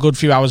taking up a good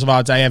few hours of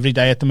our day every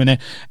day at the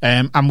minute,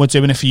 and we're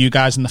doing it for you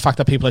guys, and the fact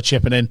that people are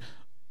chipping in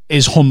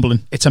is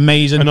humbling. It's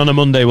amazing. And on a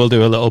Monday, we'll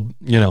do a little,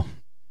 little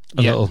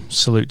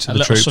salute to the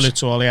troops. A little salute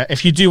to all, yeah.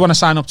 If you do want to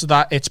sign up to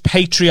that, it's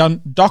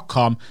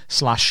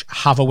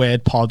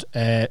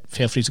patreon.com/haveawordpod.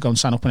 Feel free to go and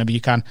sign up whenever you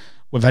can.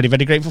 We're very,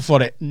 very grateful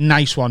for it.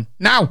 Nice one.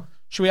 Now,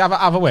 should we have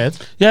a word?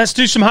 Yeah, let's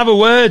do some have a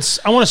words.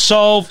 I want to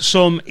solve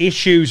some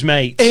issues,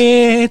 mate.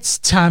 It's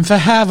time for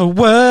Have a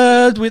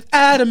Word with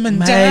Adam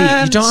and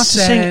Dan. You don't have to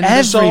sing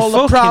every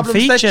fucking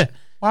feature.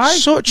 Why?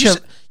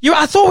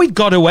 I thought we'd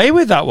got away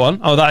with that one.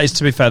 Oh, that is,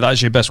 to be fair, that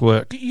is your best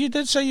work. You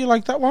did say you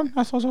liked that one.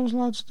 I thought I was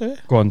allowed to do it.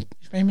 Go on.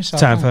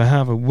 Time for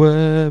Have a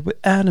Word with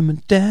Adam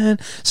and Dan.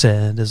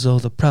 Send us all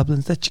the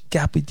problems that you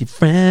got with your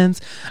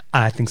friends.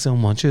 I think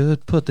someone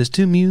should put this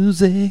to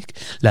music.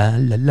 La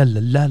la la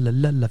la la la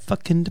la la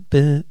fucking the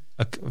bit.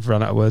 I've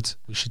run out of words.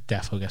 We should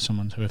definitely get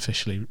someone to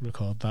officially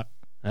record that.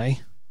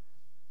 Hey?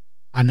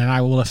 And then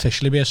I will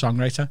officially be a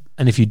songwriter.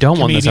 And if you don't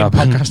want this to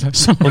happen,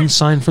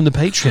 unsign from the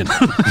Patreon.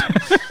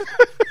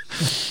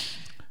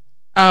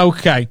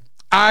 Okay.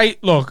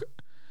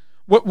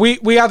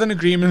 We had an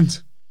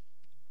agreement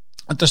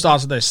at the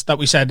start of this that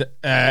we said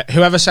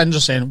whoever sends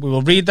us in, we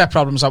will read their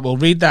problems out, we'll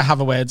read their have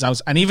a words out,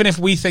 and even if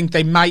we think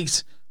they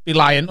might be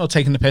lying or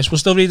taking the piss, we'll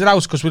still read it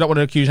out because we don't want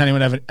to accuse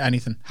anyone of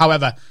anything.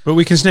 However, but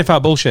we can sniff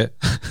out bullshit.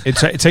 It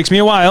takes me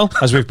a while,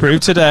 as we've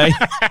proved today.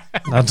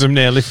 Adam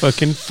nearly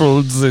fucking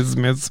fools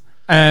me.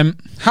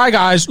 Hi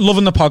guys,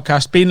 loving the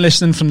podcast, been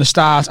listening from the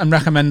start and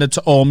recommended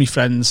to all my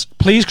friends.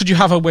 Please could you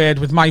have a word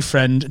with my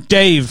friend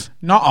Dave,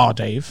 not our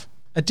Dave,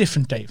 a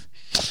different Dave.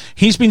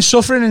 He's been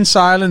suffering in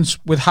silence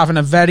with having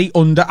a very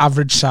under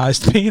average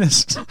sized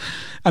penis,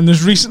 and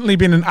there's recently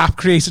been an app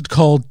created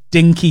called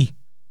Dinky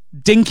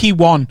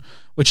One,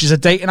 which is a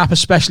dating app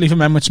especially for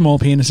men with small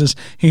penises.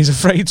 He's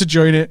afraid to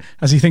join it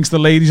as he thinks the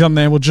ladies on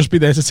there will just be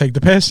there to take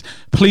the piss.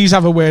 Please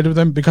have a word with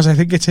him because I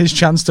think it's his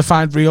chance to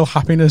find real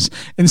happiness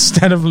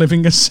instead of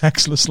living a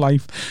sexless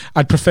life.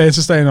 I'd prefer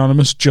to stay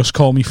anonymous. Just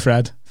call me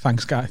Fred.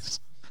 Thanks, guys.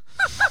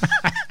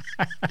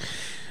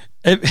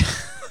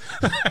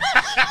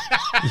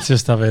 It's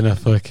just having a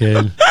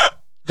fucking...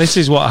 This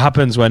is what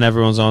happens when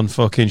everyone's on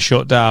fucking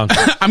shutdown.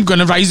 I'm going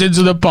to rise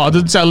into the pod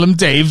and tell them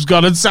Dave's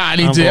got a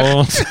tiny dick.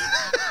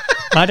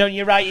 Why don't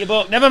you write your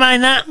book? Never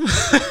mind that.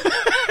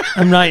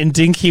 I'm writing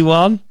Dinky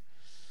One.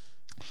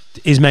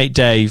 His mate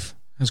Dave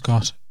has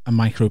got a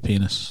micro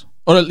penis,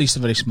 or at least a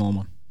very small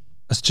one.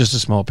 It's just a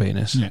small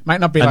penis. Yeah, might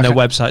not be. And their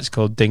website's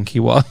called Dinky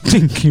One.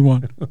 Dinky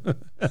One.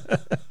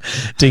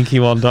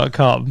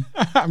 Dinky1.com.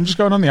 I'm just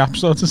going on the App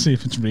Store to see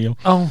if it's real.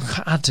 Oh,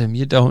 Adam,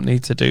 you don't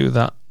need to do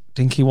that.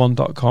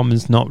 Dinky1.com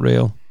is not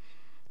real.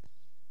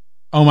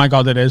 Oh my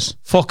God, it is.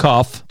 Fuck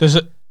off. There's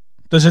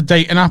a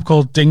dating app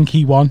called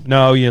Dinky One.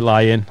 No, you're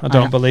lying. I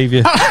don't believe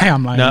you. I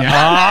am lying. No.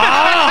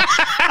 Yeah.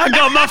 I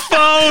got my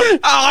phone.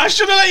 I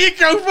should have let you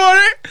go for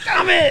it.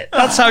 Damn it.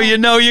 That's how you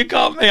know you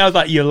got me. I was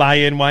like, you're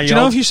lying. Why? Do you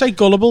know if you say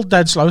gullible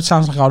dead slow, it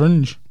sounds like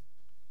orange.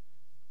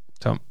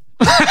 Don't.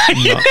 You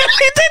nearly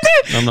did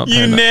it. I'm not.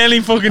 You nearly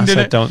fucking did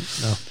it. Don't.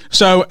 No.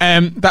 So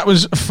that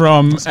was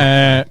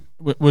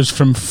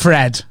from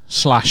Fred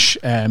 /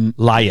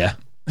 Liar.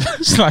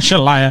 / a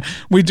liar.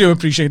 We do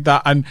appreciate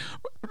that, and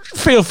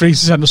feel free to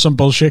send us some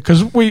bullshit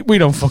because we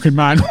don't fucking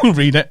mind. We'll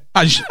read it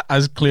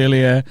as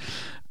clearly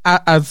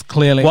as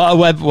clearly. What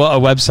a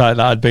website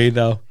that'd be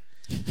though.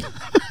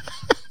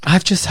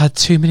 I've just had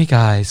too many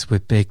guys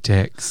with big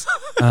dicks,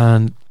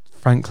 and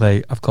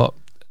frankly, I've got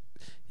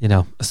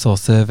a sore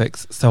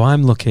cervix, so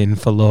I'm looking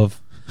for love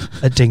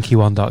at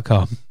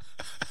dinky1.com.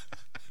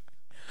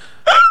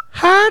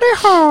 Howdy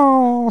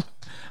ho!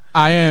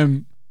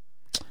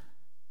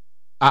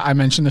 I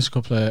mentioned this a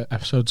couple of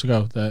episodes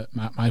ago that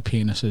my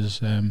penis is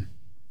I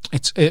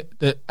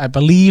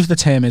believe the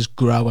term is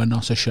grower,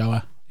 not a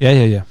shower.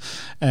 Yeah.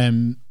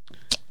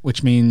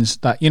 Which means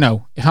that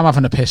if I'm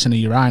having a piss in a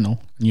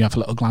urinal and you have a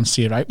little glance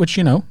to your right, which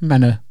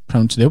men are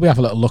prone to do, we have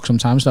a little look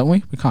sometimes, don't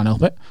we? We can't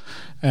help it.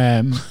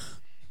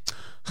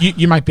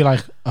 You might be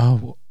like,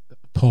 oh,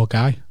 poor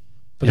guy,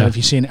 but then if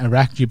you see it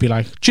erect, you'd be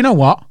like, do you know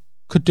what?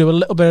 Could do a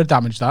little bit of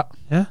damage. That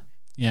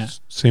yeah.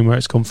 Seeing where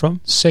it's come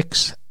from.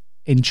 6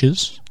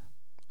 inches.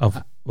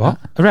 Of what?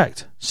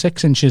 Erect?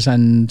 6 inches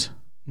and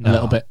a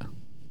little bit.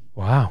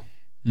 Wow.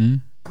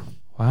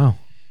 Wow.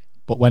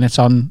 But when it's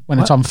on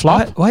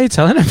flop, why are you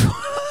telling everyone?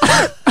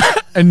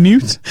 A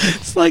newt.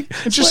 It's like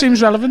it just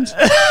seems relevant.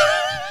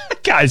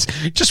 Guys,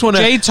 just want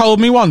to. Jade told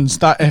me once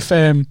that if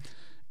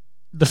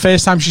the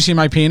first time she seen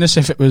my penis,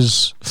 if it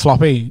was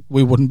floppy,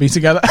 we wouldn't be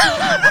together.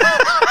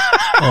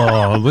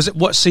 Oh, was it?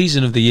 What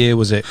season of the year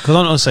was it? Because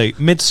honestly,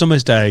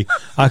 Midsummer's Day,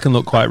 I can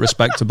look quite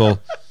respectable.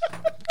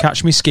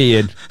 Catch me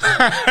skiing.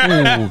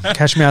 Ooh,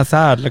 catch me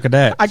outside. Look at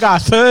that. I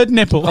got a third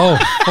nipple. Oh,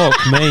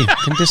 fuck me.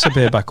 Can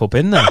disappear back up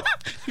in there.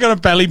 You got a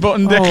belly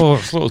button dick. Oh,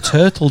 it's a little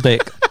turtle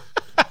dick.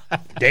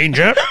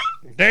 Danger.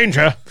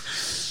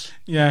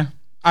 Yeah.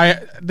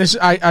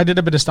 I did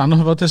a bit of stand-up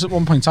about this at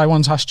one point. I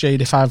once asked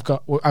Jade if I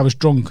was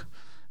drunk.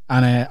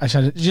 And I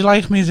said, did you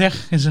like me, dick?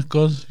 Is it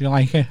good? Do you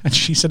like it? And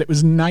she said it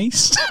was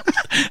nice.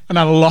 And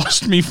I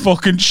lost me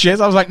fucking shit.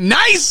 I was like,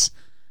 nice!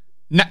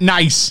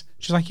 Nice.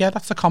 She's like, yeah,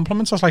 that's a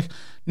compliment. So I was like,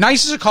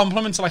 nice is a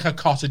compliment to like a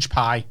cottage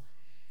pie.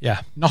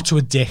 Yeah. Not to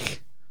a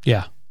dick.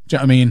 Yeah. Do you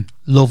know what I mean?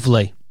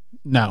 Lovely.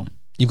 No.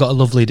 You've got a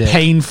lovely dick.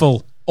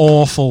 Painful.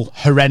 Awful.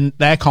 Horrendous.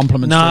 They're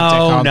compliments to a dick,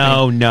 aren't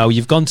they? No.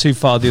 You've gone too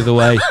far the other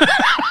way.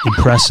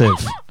 Impressive.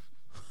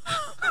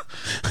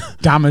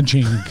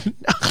 Damaging.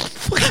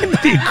 Fucking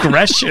the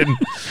aggression.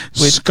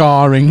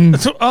 Scarring.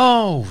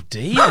 Oh,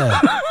 dear.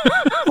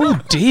 Oh,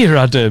 dear,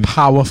 Adam.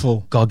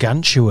 Powerful.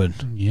 Gargantuan.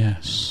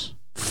 Yes.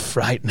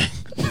 Frightening.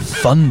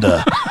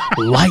 Thunder.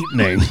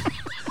 Lightning.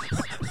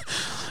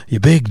 Your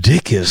big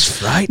dick is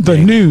frightening. The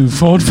new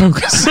Ford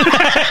Focus.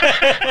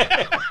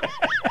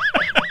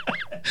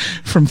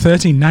 From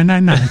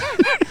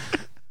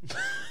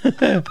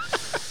 13,999.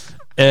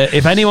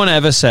 If anyone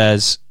ever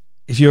says,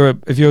 if you're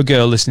a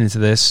girl listening to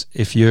this,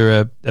 if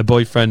you're a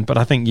boyfriend, but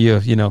I think you're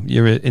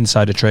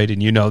insider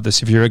trading, you know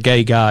this. If you're a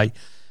gay guy,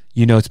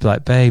 you know to be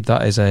like, babe,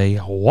 that is a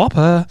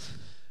whopper.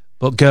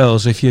 But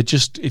girls, if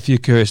you're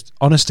curious,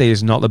 honesty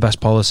is not the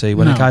best policy.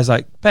 When a guy's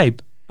like, babe,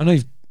 I know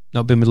you've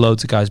not been with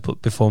loads of guys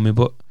before me,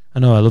 but I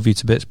know I love you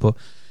to bits, but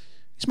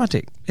is my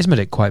dick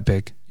quite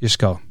big? You just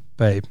go,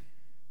 babe,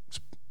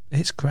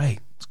 it's great.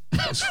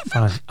 It's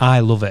fine.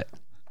 I love it.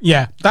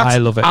 Yeah, I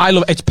love it.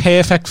 It's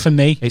perfect for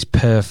me. It's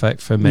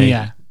perfect for me.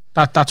 Yeah,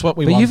 that's what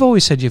we want. But you've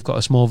always said you've got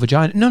a small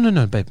vagina.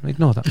 No, babe,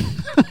 ignore that.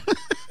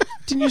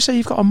 Didn't you say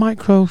you've got a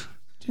micro?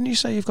 Didn't you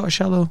say you've got a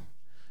shallow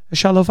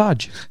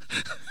vag?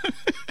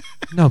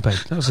 No, babe,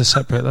 that's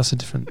a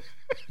different.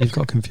 You've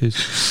got confused.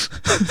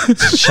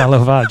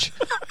 Shallow vag.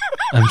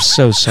 I'm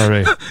so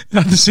sorry.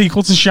 That's the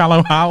sequel to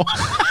Shallow How.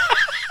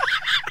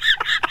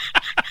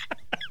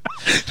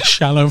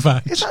 Shallow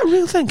vag. Is that a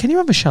real thing? Can you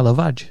have a shallow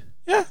vag?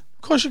 Yeah,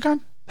 of course you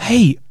can.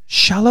 Hey,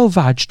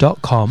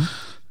 shallowvag.com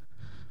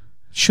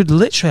should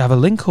literally have a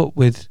link up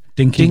with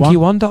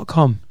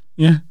dinky1.com.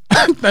 Yeah.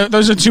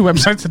 Those are 2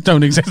 websites that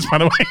don't exist, by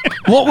the way.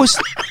 What was...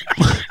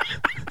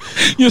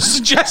 You're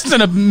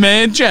suggesting a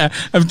merger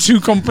of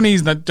 2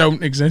 companies that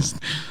don't exist.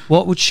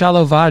 What would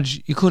shallow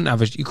vag... You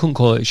couldn't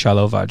call it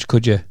shallow vag,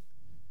 could you?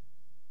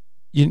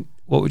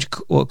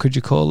 What could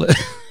you call it?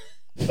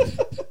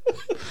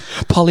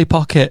 Polly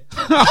Pocket.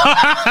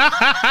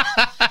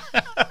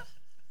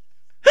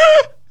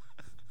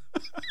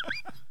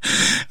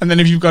 And then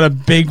if you've got a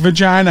big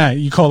vagina,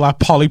 you call that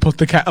Polly Put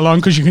the Kettle On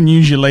because you can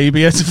use your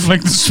labia to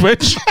flick the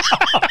switch.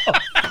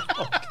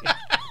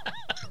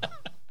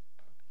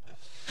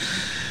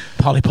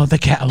 Polly Put the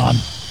Kettle On.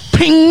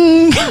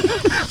 Ping!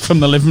 From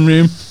the living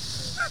room.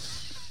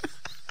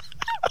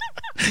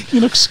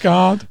 You look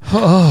scarred.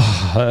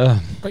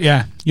 But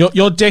yeah,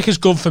 your dick is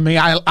good for me.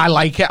 I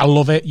like it. I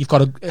love it. You've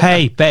got a...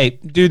 Hey, babe.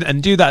 Do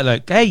that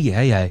like,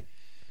 hey.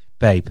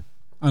 Babe.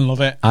 I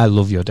love it. I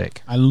love your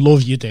dick. I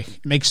love your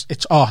dick. It's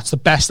the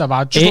best I've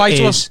had. Just like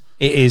to us.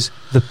 It is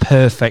the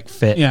perfect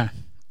fit. Yeah.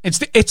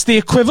 It's the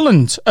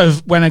equivalent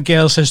of when a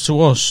girl says to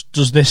us,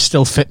 does this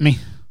still fit me?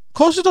 Of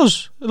course it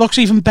does. It looks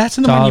even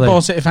better than when you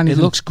bought it, if anything.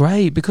 It looks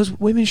great because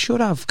women should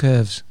have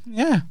curves.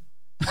 Yeah.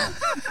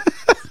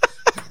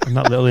 And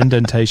that little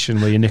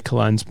indentation where your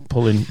Nicoline's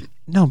pulling.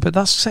 No, but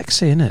that's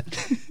sexy, isn't it?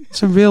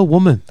 It's a real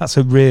woman. That's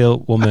a real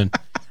woman.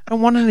 I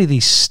don't want any of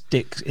these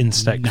stick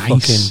insect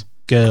fucking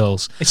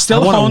girls. It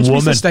still I haunts want a me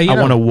woman. to stay. I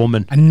want a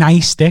woman. A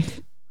nice dick.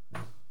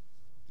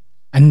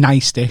 A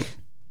nice dick.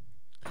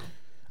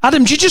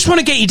 Adam, do you just want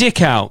to get your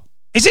dick out?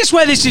 Is this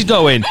where this is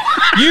going?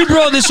 You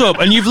brought this up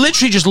and you've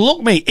literally just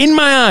looked me in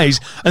my eyes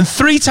and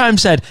 3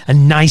 times said, a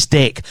nice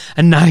dick,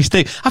 a nice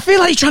dick. I feel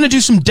like you're trying to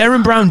do some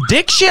Darren Brown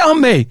dick shit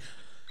on me.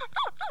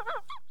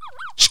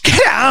 Just get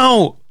it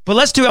out. But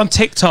let's do it on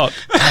TikTok.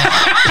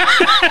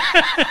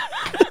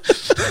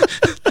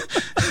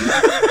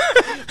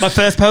 My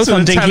first post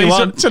on Dinky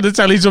One. To the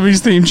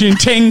Teletubbies theme tune,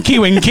 Tinky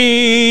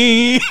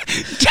Winky.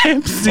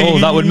 Oh,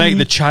 that would make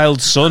the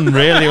child's son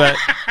really wet.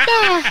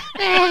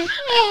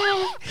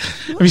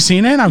 Have you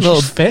seen her now?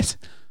 She's fit.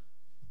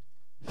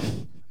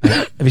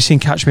 Have you seen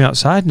Catch Me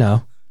Outside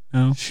now?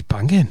 No. She's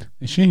banging.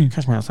 Is she?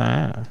 Catch Me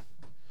Outside.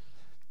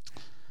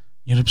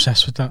 You're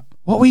obsessed with that.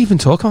 What are we even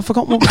talking about? I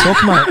forgot what we're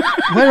talking about.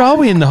 Where are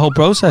we in the whole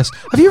process?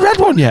 Have you read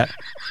one yet?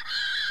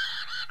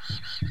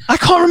 I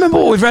can't remember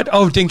what we've read.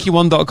 Oh,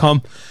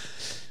 dinky1.com.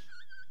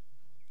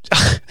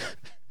 I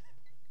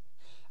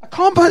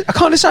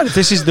can't decide if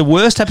this is the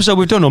worst episode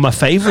we've done or my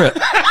favourite.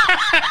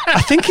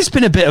 I think it's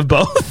been a bit of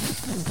both.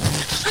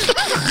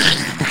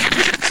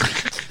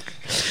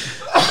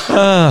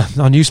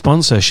 Our new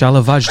sponsor,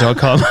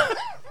 shallowvaj.com.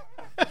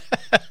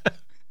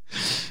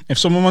 If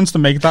someone wants to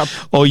make that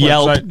or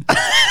Yelp.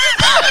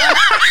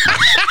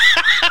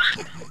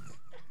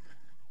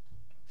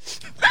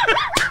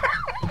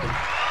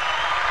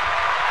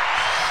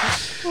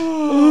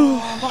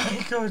 Oh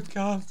my good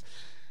God.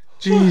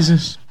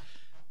 Jesus.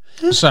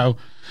 So,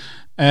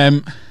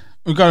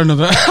 we've got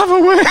another. Have a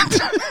word.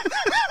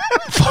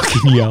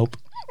 Fucking Yelp.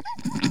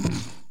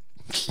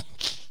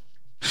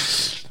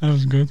 That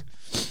was good.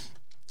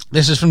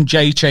 This is from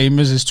Jay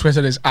Chambers. His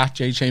Twitter is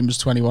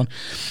 @JChambers21.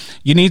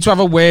 You need to have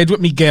a word with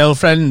me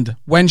girlfriend.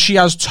 When she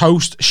has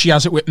toast, she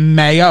has it with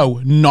mayo,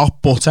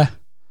 not butter.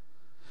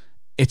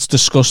 It's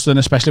disgusting,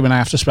 especially when I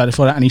have to spread it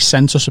for her. And he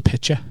sent us a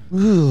picture.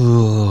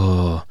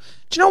 Ooh.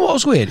 Do you know what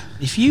was weird?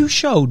 If you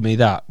showed me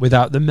that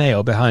without the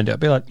mayo behind it, I'd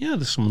be like, yeah,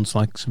 there's someone's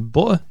like some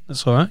butter.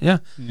 That's all right, yeah.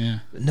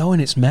 But knowing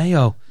it's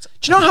mayo.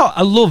 Do you know how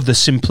I love the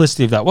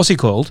simplicity of that? What's he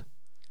called?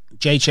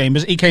 Jay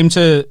Chambers. He came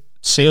to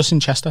see us in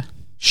Chester.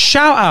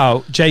 Shout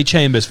out Jay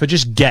Chambers for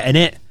just getting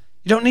it.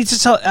 You don't need to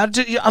tell.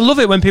 I love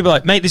it when people are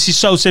like, mate, this is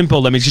so simple.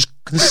 Let me just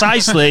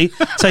concisely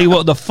tell you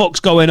what the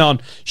fuck's going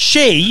on.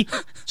 She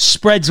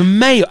spreads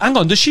mayo. Hang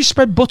on, does she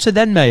spread butter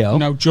then mayo?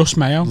 No, just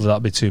mayo. Well,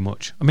 that'd be too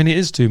much. I mean, it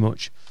is too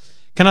much.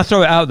 Can I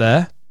throw it out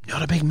there?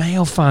 Not a big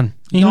mayo fan.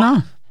 You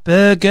know?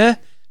 Burger,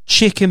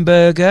 chicken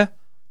burger,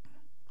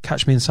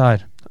 catch me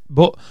inside.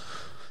 But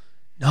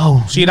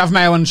no. So you'd have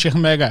mayo and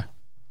chicken burger?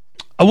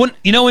 I wouldn't.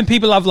 You know when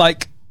people have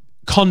like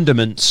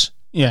condiments?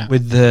 Yeah.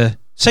 With the,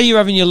 say you're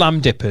having your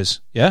lamb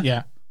dippers, yeah?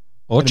 Yeah.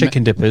 Or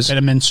chicken dippers. Bit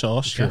of mint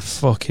sauce. You're a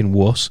fucking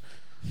wuss.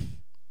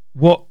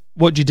 What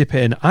do you dip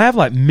it in? I have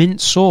like mint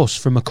sauce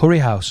from a curry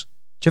house.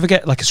 Do you ever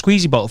get like a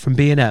squeezy bottle from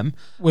B&M?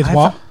 With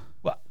what?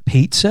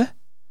 Pizza.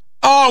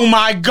 Oh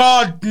my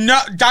God! No,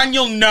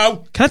 Daniel,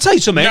 no. Can I tell you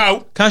something?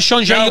 No. Can I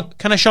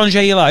change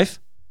your life?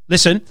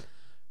 Listen,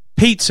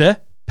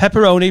 pizza,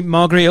 pepperoni,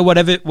 margarita,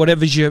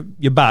 whatever's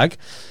your bag.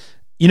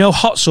 You know,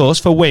 hot sauce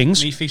for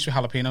wings. Me feast with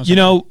jalapenos. You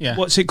know,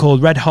 what's it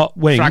called? Red Hot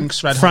wing.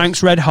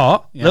 Frank's Red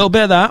Hot. A little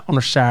bit of that on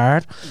the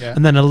side,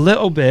 and then a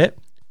little bit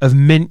of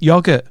mint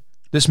yogurt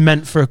that's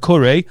meant for a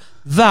curry.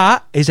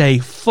 That is a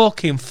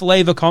fucking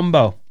flavour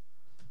combo.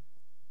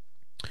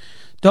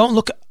 Don't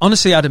look,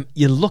 honestly, Adam,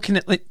 you're looking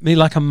at me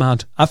like I'm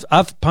mad.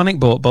 I've panic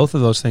bought both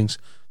of those things,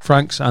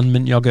 Frank's and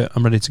mint yogurt.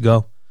 I'm ready to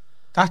go.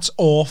 That's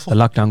awful. The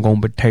lockdown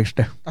going but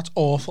tasty. That's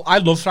awful. I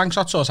love Frank's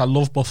hot sauce. I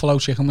love buffalo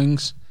chicken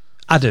wings.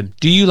 Adam,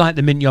 do you like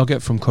the mint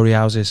yogurt from curry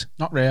houses?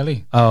 Not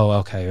really. Oh,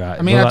 okay, right.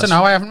 I mean, I don't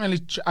know. I haven't really.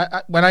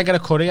 When I get a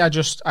curry, I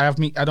have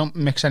me. I don't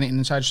mix anything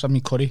inside. I just have me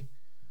curry.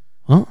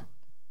 Huh?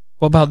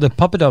 What about the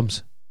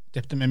poppadoms?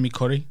 Dip them in me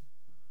curry.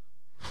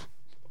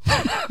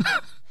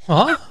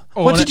 What?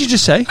 What did you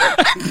just say?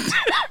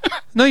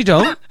 No, you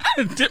don't.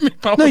 Dip me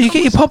poppadoms. No, you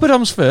get your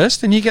poppadoms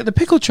first, and you get the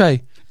pickle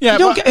tray. Yeah,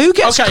 who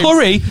gets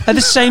curry at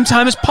the same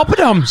time as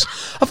poppadoms?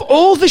 Of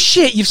all the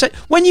shit you've said,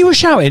 when you were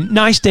shouting,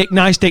 nice dick,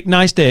 nice dick,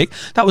 nice dick,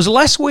 that was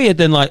less weird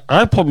than like,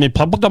 I put me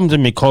poppadoms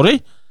in me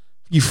curry.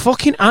 You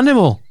fucking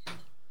animal.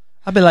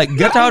 I'd be like,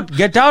 get out,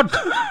 get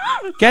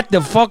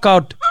the fuck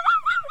out.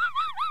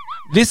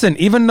 Listen,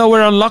 even though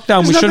we're on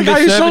lockdown, we shouldn't be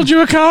serving. Who sold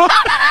you a car?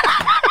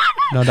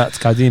 No, that's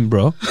Kazim,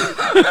 bro.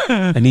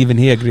 And even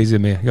he agrees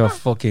with me. You're a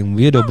fucking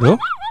weirdo, bro.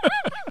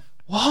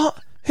 What?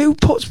 Who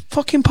puts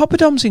fucking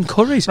poppadoms in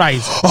curries?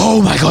 Right.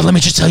 Oh my God, let me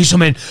just tell you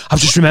something. I've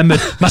just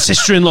remembered. My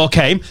sister-in-law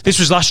came. This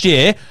was last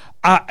year.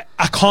 I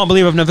can't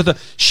believe I've never thought.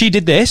 She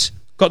did this.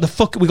 We got a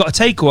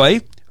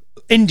takeaway.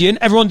 Indian.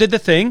 Everyone did the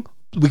thing.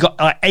 we got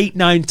like 8,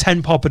 9,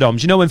 10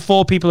 poppadoms. You know, when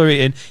 4 people are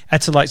eating,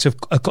 Etta likes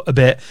a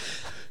bit.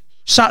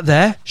 Sat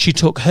there, she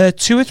took her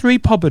 2 or 3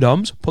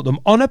 poppadoms, put them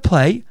on a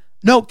plate.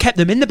 No, kept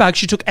them in the bag.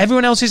 She took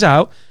everyone else's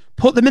out,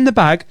 put them in the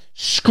bag,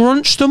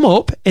 scrunched them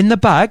up in the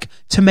bag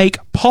to make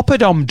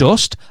poppadom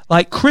dust,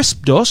 like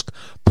crisp dust,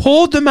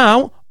 poured them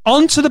out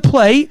onto the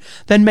plate,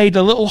 then made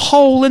a little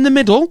hole in the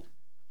middle,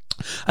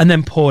 and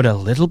then poured a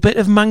little bit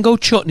of mango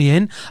chutney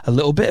in, a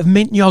little bit of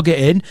mint yogurt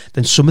in,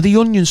 then some of the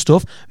onion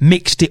stuff,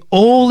 mixed it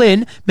all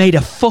in, made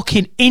a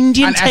fucking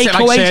Indian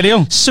takeaway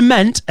like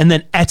cement, and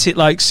then ate it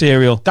like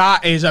cereal.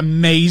 That is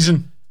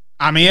amazing.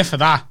 I'm here for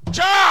that.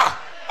 Ja!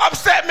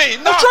 Upset me!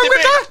 What's wrong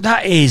with that?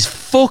 That is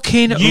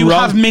fucking You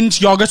wrong. have mint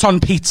yogurt on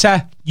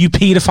pizza, you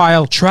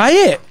paedophile. Try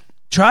it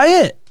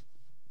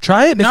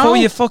before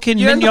you fucking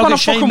you mint end up on yogurt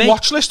a shame fucking me.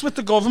 watch list with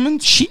the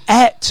government. She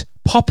ate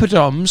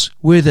poppadoms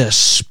with a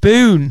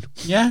spoon.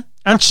 Yeah.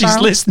 And she's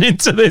listening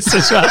to this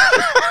as well.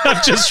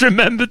 I've just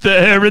remembered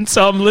that her and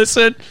Tom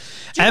listen.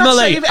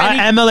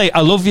 Emily, I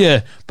love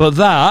you, but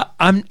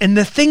and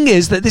the thing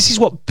is that this is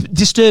what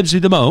disturbs me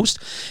the most.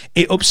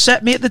 It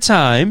upset me at the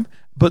time,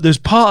 but there's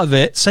part of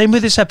it. Same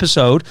with this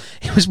episode.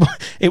 It was.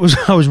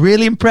 I was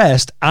really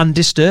impressed and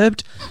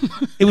disturbed.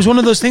 It was one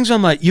of those things where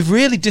I'm like, you've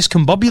really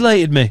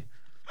discombobulated me.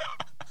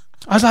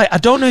 I was like, I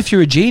don't know if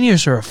you're a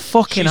genius or a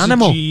fucking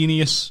animal. A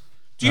genius.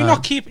 Do you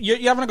not keep? You're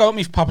having a go at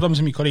me for poppadoms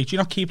in my curry. Do you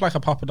not keep like a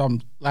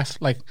poppadom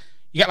left? Like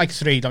you get like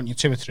 3, don't you?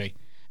 2 or 3,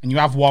 and you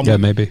have one. Yeah,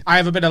 maybe. I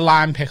have a bit of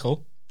lime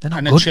pickle. They're not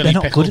and good. A chili They're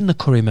not pickle. good in the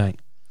curry, mate.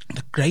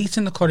 They're great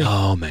in the curry.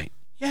 Oh, mate.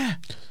 Yeah.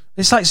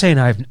 It's like saying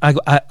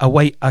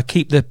I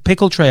keep the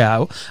pickle tray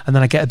out and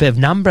then I get a bit of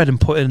naan bread and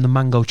put it in the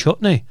mango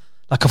chutney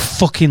like a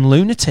fucking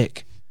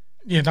lunatic.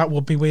 Yeah, that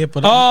would be weird.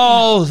 But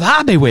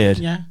that'd be weird.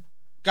 Yeah.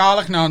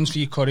 Garlic naans for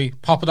your curry.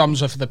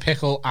 Poppadoms are for the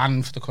pickle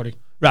and for the curry.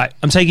 Right,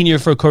 I'm taking you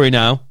for a curry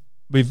now.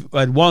 We've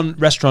had one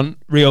restaurant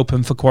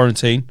reopen for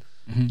quarantine.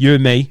 Mm-hmm. You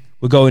and me,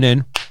 we're going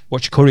in.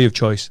 What's your curry of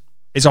choice?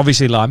 It's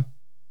obviously lamb.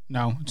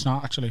 No, it's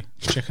not actually.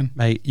 It's chicken.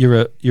 Mate,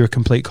 you're a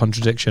complete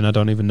contradiction. I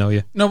don't even know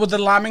you. No, but the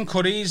lamb in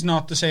curry is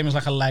not the same as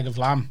like a leg of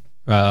lamb.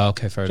 Right,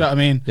 okay, fair Do you know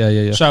enough. what I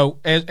mean? Yeah. So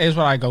here's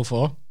what I go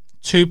for: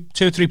 2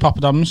 or 3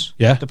 poppadoms.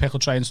 Yeah. The pickle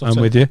tray and stuff.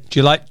 I'm with you. Do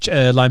you like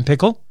lime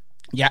pickle?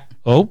 Yeah.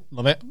 Oh,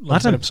 Love it.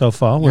 Adam, so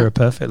far we're a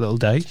perfect little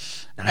day.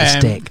 Nice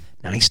steak.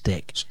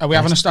 Are we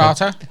having a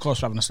starter? Of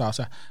course we're having a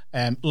starter.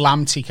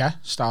 Lamb tikka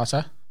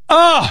starter.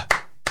 Oh!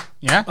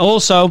 Yeah.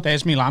 Also,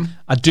 There's me lamb.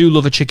 I do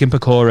love a chicken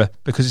pakora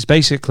because it's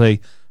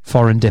basically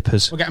foreign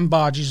dippers. We're getting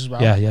bargies as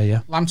well. Yeah.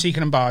 Lamb tikka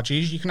and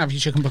bargies. You can have your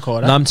chicken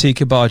pakora. Lamb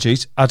tikka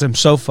bargies. Adam,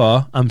 so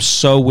far, I'm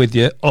so with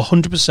you.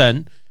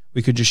 100%.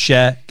 We could just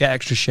share, get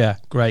extra share.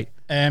 Great.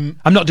 I'm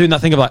not doing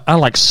that thing of like, I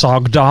like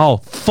sog dal.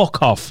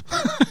 Fuck off.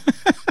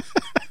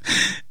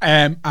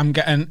 I'm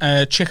getting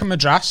chicken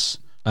madras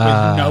with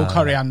no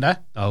coriander.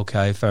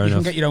 Okay, fair You enough.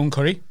 can get your own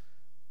curry.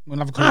 We'll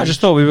have a curry. I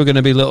just thought we were going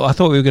to be I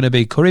thought we were going to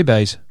be curry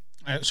bays.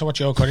 So what's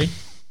your curry?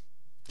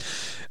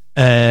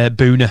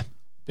 Boona.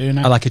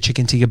 Boona. I like a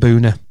chicken tikka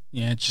boona.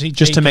 Yeah,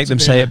 Just to make them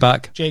say it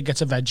back. Jade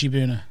gets a veggie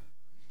boona.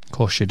 Of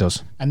course she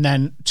does. And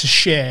then to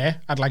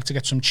share, I'd like to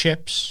get some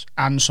chips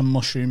and some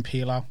mushroom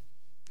pilau.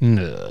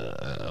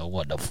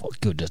 What the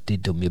fuck you just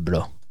did to me,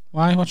 bro?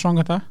 Why? What's wrong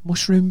with that?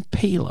 Mushroom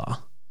pilau?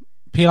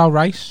 Pilau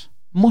rice?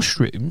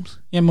 Mushrooms?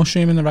 Yeah,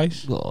 mushroom in the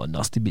rice. Oh,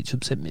 nasty bitch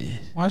upset me.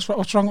 What's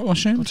wrong with I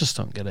mushrooms? just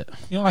don't get it.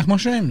 You don't like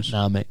mushrooms?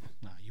 Nah, mate.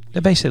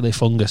 They're basically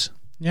fungus.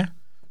 Yeah.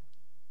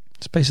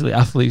 It's basically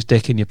athlete's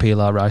dick in your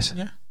pilau rice.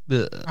 Yeah.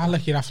 Ugh. I'll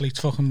lick your athlete's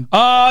fucking...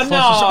 Oh,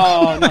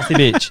 no! Nasty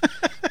bitch.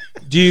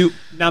 Do you...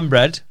 Naan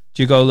bread?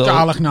 Do you go a little...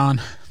 Garlic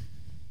naan.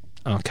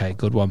 Okay,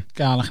 good one.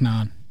 Garlic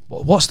naan.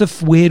 What's the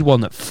weird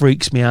one that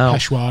freaks me out?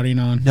 Peshwari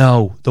naan.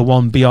 No, the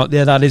one beyond...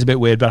 Yeah, that is a bit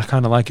weird, but I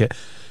kind of like it.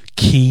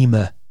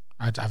 Keema.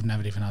 I've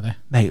never even had it.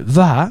 Mate,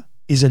 that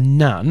is a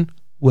naan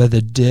where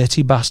the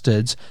dirty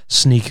bastards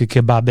sneak a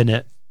kebab in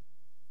it.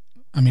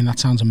 I mean, that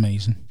sounds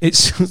amazing.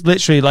 It's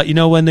literally like, you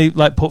know when they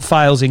like put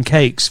files in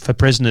cakes for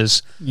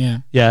prisoners? Yeah.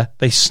 Yeah,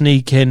 they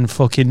sneak in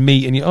fucking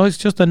meat and it's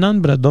just a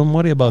naan, but don't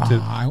worry about it.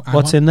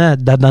 What's in there?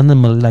 That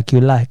animal like you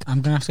like.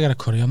 I'm going to have to get a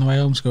curry on the way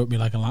home to go with me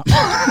like a lamb.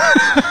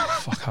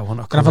 Fuck, I want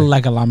a curry. Have a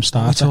leg of lamb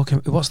starter.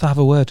 What's the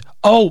other word?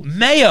 Oh,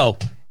 mayo!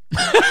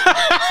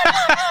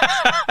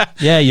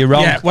 Yeah, you're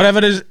wrong. Yeah, whatever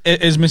it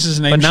is Mrs.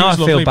 Name. But now I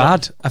She's feel lovely,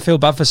 bad. I feel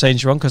bad for saying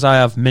she's wrong because I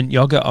have mint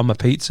yogurt on my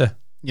pizza.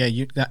 Yeah,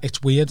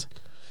 it's weird.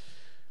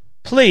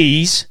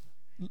 Please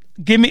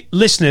give me,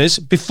 listeners,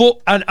 before,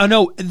 and I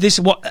know this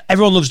is what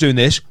everyone loves doing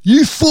this.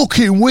 You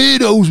fucking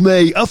weirdos,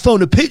 mate. I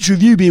found a picture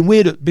of you being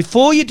weird.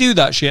 Before you do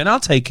that shit, and I'll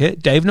take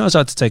it. Dave knows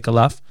how to take a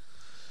laugh.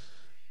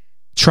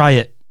 Try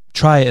it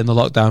in the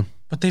lockdown.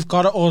 But they've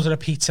got to order a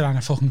pizza and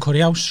a fucking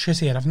curry house shit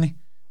here, haven't they?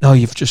 No,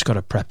 you've just got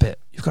to prep it.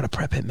 You've got to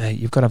prep it, mate.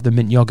 You've got to have the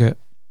mint yogurt.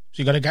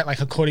 So you got to get like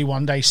a curry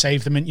one day,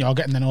 save the mint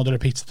yogurt, and then order a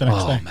pizza the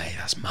next day. Oh, mate,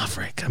 that's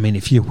maverick. I mean,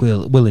 if you're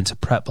willing to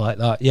prep like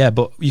that, yeah.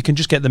 But you can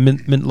just get the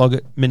mint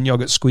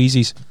yogurt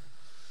squeezies.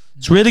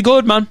 It's really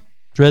good, man.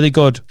 It's really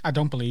good. I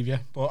don't believe you,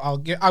 but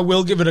I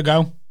will give it a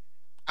go.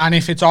 And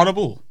if it's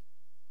horrible,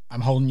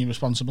 I'm holding you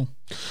responsible.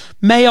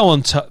 Mayo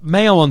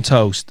on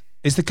toast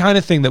is the kind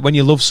of thing that when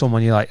you love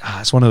someone, you're like,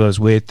 it's one of those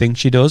weird things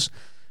she does.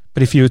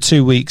 But if you were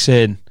 2 weeks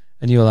in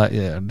and you were like,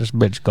 yeah, this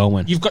bitch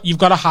going, you've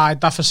got to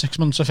hide that for 6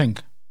 months, I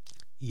think.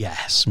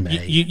 Yes,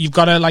 mate. You've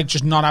got to like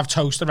just not have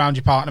toast around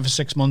your partner for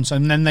 6 months,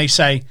 and then they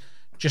say,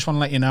 just want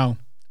to let you know,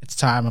 it's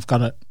time. I've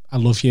got it. I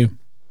love you.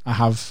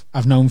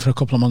 I've known for a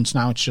couple of months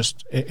now. It's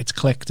just it's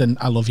clicked, and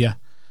I love you.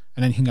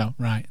 And then you can go,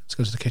 right, let's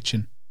go to the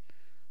kitchen.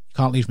 You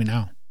can't leave me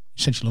now.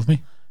 You said you love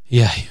me.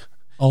 Yeah.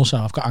 Also,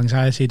 I've got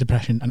anxiety,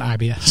 depression, and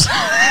IBS.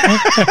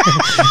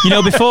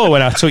 Before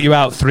when I took you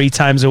out 3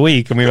 times a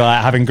week and we were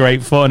like having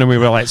great fun and we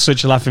were like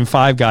such a laughing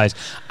five guys,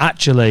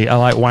 actually I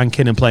like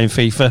wanking and playing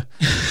FIFA.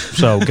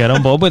 So get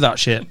on board with that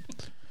shit.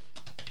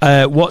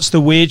 What's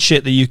the weird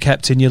shit that you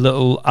kept in your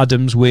little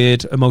Adam's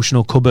weird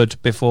emotional cupboard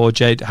before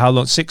Jade? How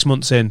long? 6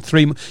 months in,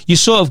 3 months. You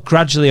sort of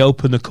gradually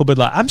open the cupboard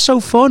like, I'm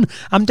so fun.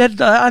 I'm dead.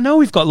 I know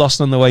we've got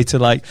lost on the way to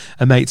like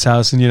a mate's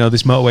house and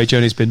this motorway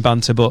journey's been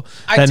banter, but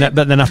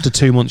then after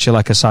 2 months you're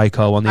like a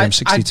psycho on the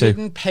M62. I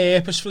didn't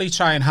purposefully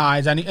try and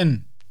hide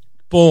anything,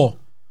 but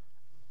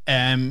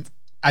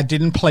I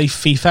didn't play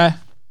FIFA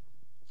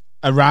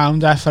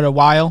around her for a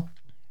while,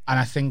 and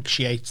I think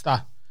she hates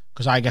that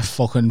because I get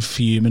fucking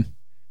fuming.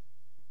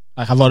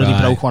 Like, I've already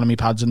broke one of my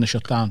pads in the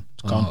shutdown.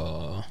 It's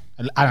gone.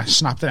 And I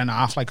snapped it in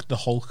half like the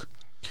Hulk.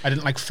 I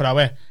didn't like throw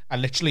it. I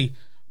literally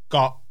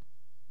got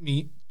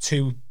me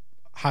 2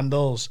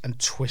 handles and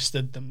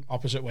twisted them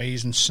opposite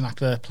ways and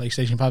snapped the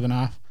PlayStation pad in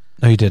half.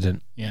 No, you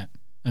didn't. Yeah,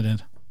 I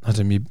did.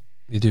 Adam,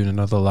 you're doing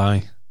another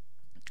lie.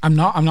 I'm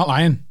not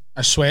lying.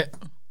 I swear.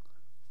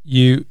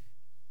 You...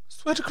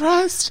 Swear to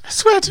Christ. I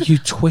swear to... You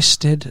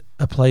twisted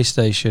a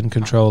PlayStation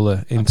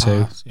controller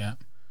into... Yeah.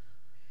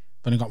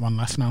 I've only got one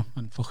left now,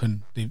 and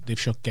fucking they've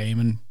shut Game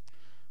and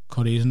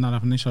Curry's and that,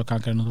 haven't they? So I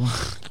can't get another one.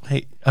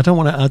 Hey, I don't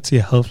want to add to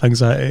your health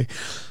anxiety,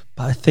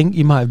 but I think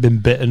you might have been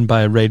bitten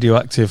by a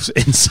radioactive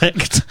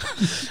insect.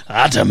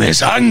 Adam is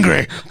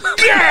hungry.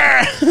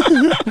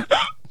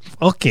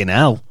 Fucking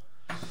hell.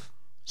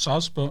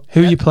 Soz, but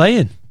who are you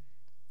playing?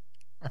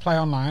 I play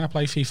online. I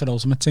play FIFA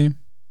Ultimate Team.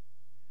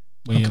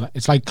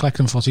 It's like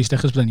collecting footy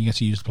stickers, but then you get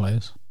to use the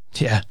players.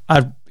 Yeah,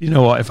 you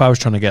know what? If I was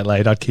trying to get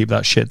laid, I'd keep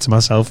that shit to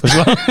myself as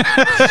well.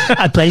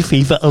 I'd play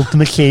FIFA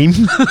Ultimate Team.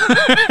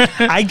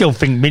 I don't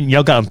think mint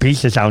yogurt on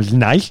pizza sounds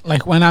nice.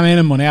 Like, when I'm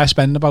earning money, I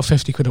spend about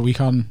 50 quid a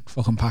week on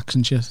fucking packs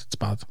and shit. It's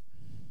bad.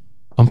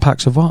 On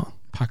packs of what?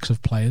 Packs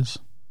of players.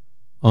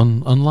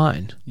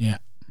 Online? Yeah.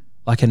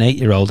 Like an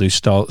 8-year-old who's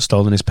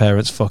stolen his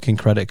parents' fucking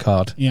credit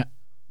card? Yeah.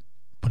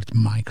 But it's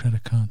my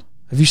credit card.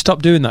 Have you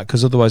stopped doing that?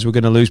 Because otherwise we're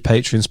going to lose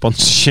Patreon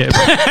sponsorship.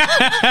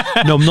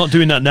 No, I'm not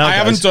doing that now, I guys.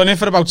 haven't done it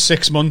for about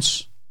 6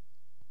 months.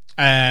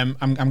 I'm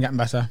getting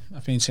better.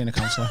 I've been seeing a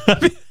counsellor.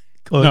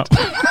 No.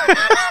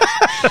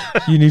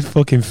 You need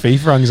fucking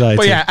FIFA anxiety.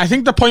 But yeah, I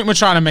think the point we're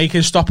trying to make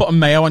is stop putting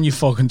mayo on your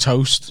fucking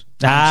toast.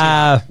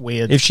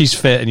 Weird. If she's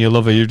fit and you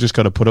love her, you've just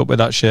got to put up with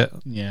that shit.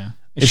 Yeah.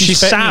 If she's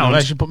sound, I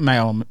should put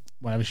mayo on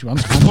whatever she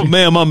wants. Put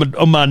mayo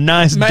on my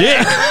nice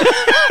dick.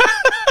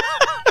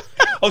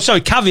 Oh,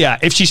 sorry,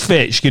 caveat. If she's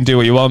fit, she can do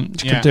what you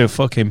want. She can do a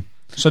fucking...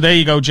 So there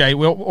you go, Jay.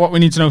 What we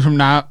need to know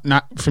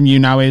from you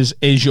now is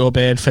your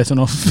beard fit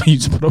enough for you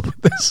to put up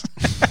with this?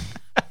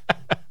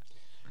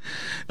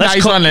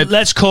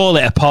 Let's call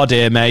it a pod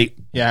here, mate.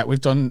 Yeah,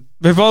 we've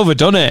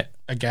overdone it.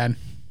 Again.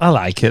 I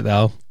like it,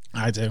 though.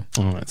 I do.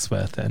 Oh, it's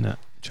worth it, isn't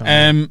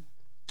it?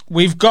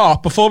 We've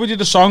got, before we do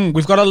the song,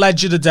 we've got a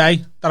ledge of the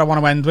day that I want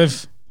to end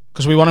with,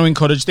 because we want to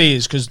encourage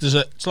these, because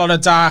it's a lot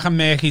of dark and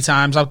murky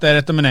times out there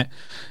at the minute.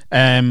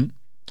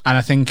 And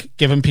I think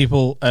giving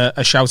people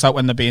a shout out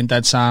when they're being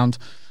dead sound.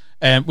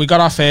 We got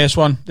our first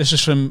one. This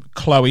is from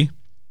Chloe.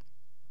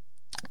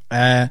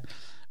 And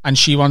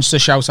she wants to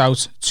shout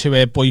out to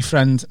her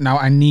boyfriend. Now,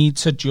 I need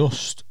to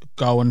just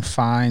go and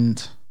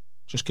find...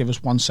 Just give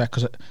us 1 sec,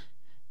 because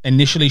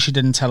initially she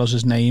didn't tell us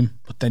his name,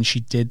 but then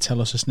she did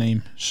tell us his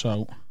name.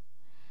 So,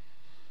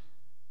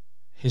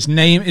 his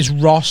name is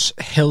Ross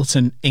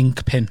Hilton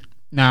Inkpin.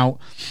 Now...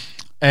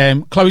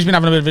 Chloe's been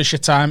having a bit of a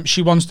shit time.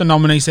 She wants to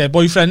nominate her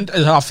boyfriend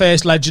as our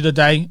first ledge of the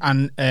day,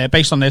 and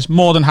based on this,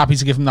 more than happy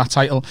to give him that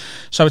title.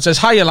 So it says,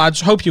 hiya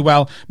lads, hope you're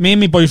well. Me and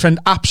my boyfriend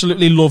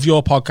absolutely love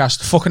your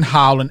podcast, fucking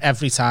howling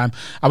every time.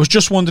 I was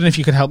just wondering if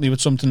you could help me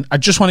with something. I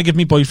just want to give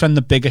my boyfriend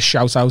the biggest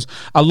shout out.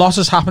 A lot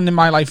has happened in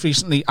my life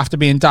recently after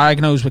being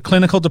diagnosed with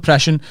clinical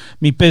depression,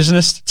 me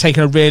business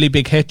taking a really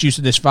big hit due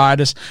to this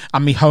virus,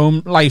 and me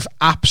home life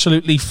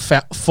absolutely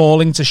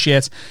falling to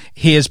shit.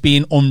 He has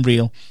been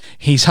unreal.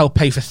 He's helped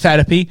pay for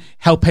therapy,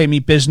 helped pay me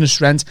business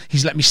rent.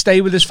 He's let me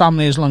stay with his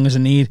family as long as I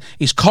need.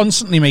 He's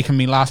constantly making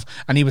me laugh,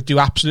 and he would do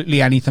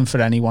absolutely anything for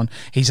anyone.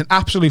 He's an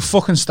absolute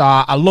fucking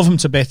star. I love him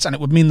to bits, and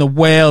it would mean the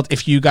world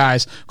if you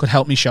guys could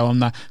help me show him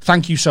that.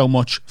 Thank you so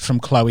much, from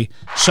Chloe.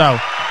 So,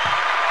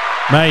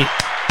 mate,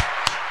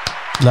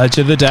 ledge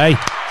of the day.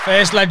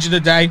 First ledge of the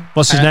day.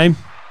 What's his name?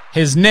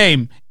 His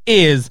name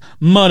is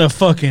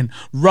motherfucking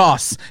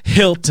Ross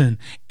Hilton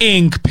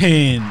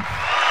Inkpin.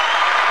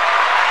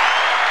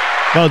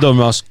 Well done,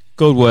 Ross.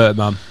 Good work,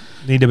 man.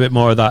 Need a bit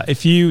more of that.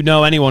 If you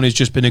know anyone who's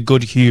just been a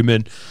good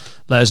human,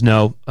 let us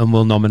know, and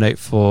we'll nominate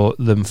for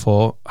them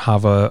for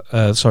Have a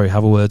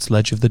Words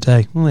Ledge of the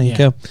Day. Well, there you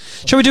go.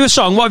 Shall we do a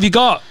song? What have you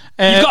got?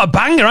 You've got a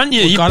banger, haven't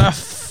you? You've got a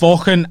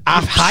fucking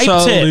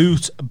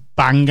absolute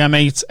banger,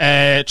 mate.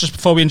 Just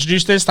before we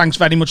introduce this, thanks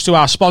very much to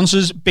our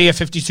sponsors,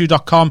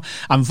 beer52.com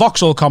and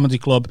Vauxhall Comedy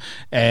Club.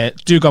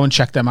 Do go and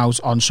check them out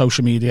on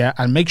social media,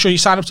 and make sure you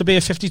sign up to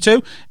Beer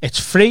 52. It's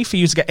free for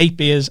you to get 8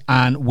 beers,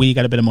 and we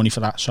get a bit of money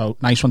for that. So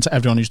nice one to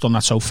everyone who's done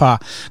that so far.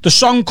 The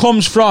song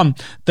comes from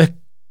the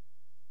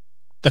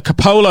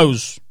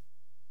Capolos.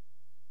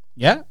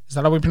 Yeah? Is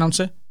that how we pronounce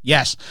it?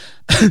 Yes.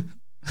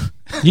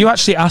 You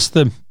actually asked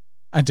them.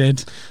 I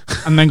did.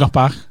 And then got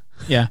back.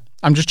 Yeah.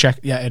 I'm just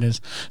checking. Yeah, it is.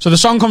 So the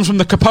song comes from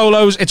the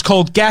Capolos. It's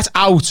called Get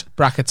Out,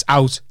 brackets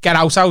out. Get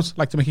out,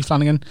 like the Mickey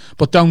Flanagan.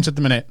 But don't at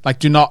the minute. Like,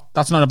 do not.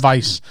 That's not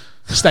advice.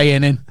 Stay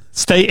in.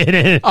 Stay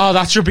in. Oh,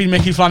 that should be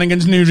Mickey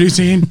Flanagan's new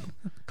routine.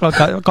 Got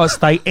to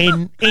stay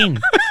in.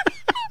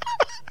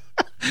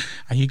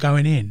 Are you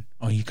going in?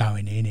 Or are you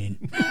going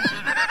in?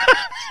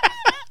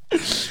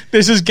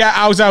 This is Get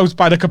Out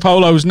by the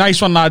Capolos.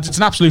 Nice one, lads. It's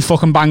an absolute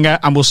fucking banger,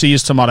 and we'll see you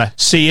tomorrow.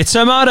 See you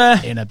tomorrow.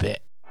 In a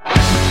bit.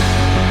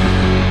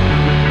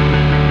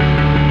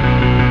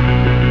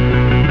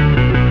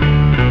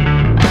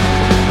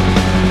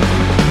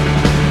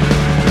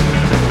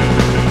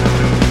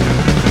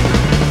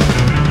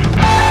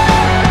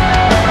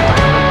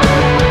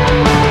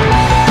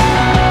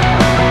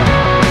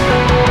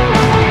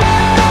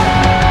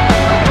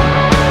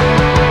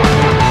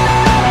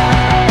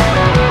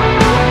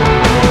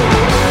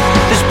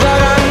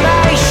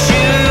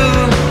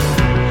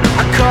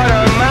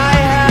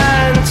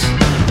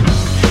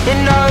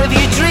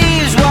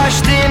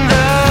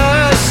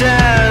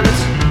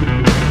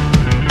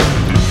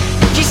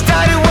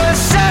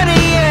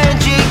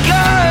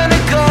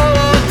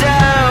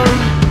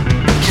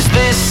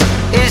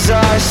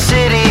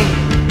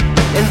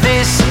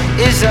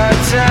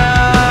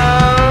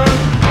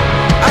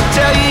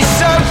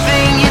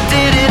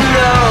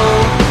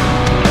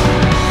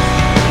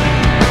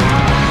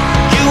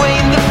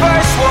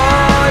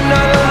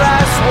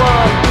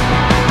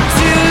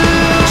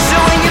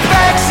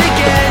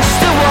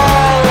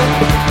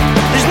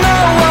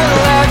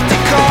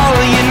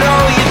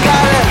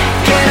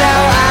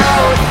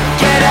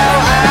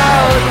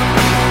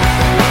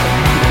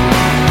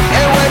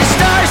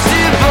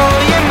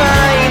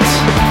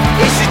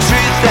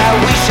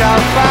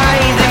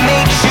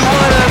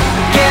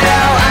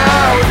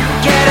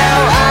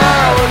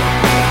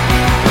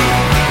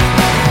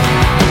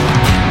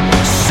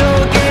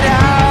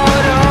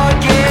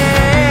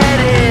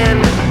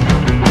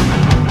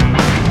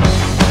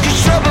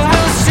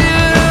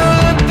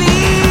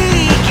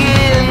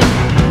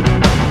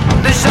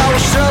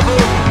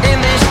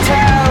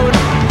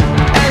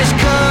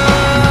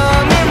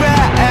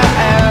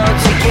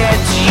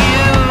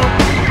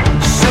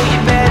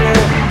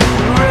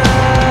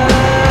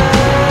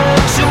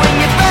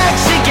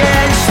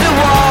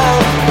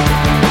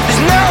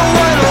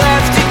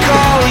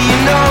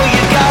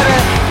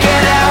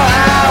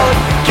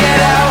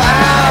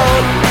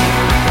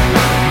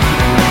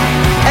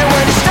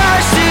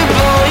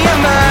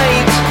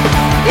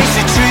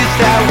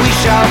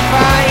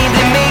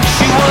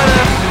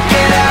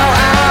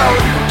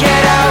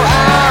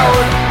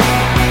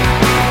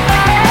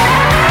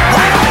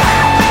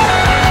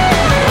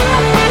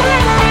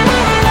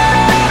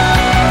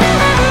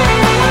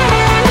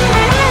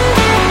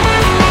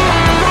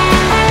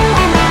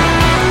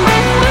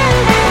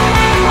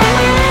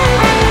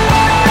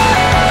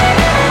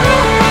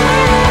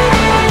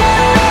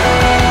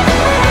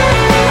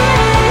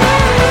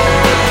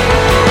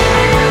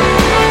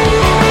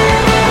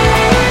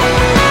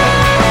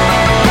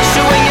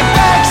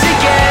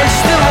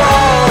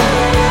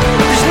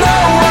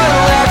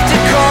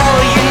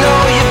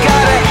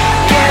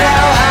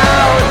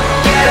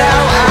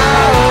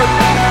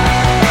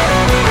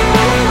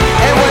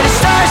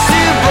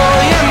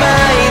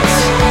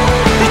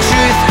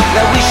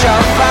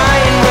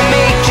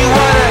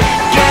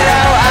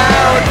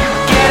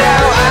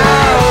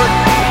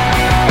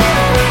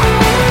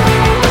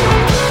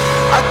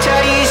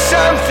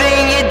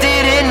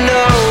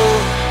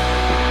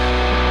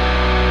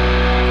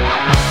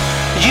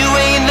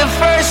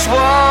 First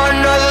one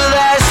or the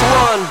last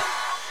one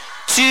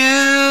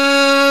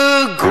to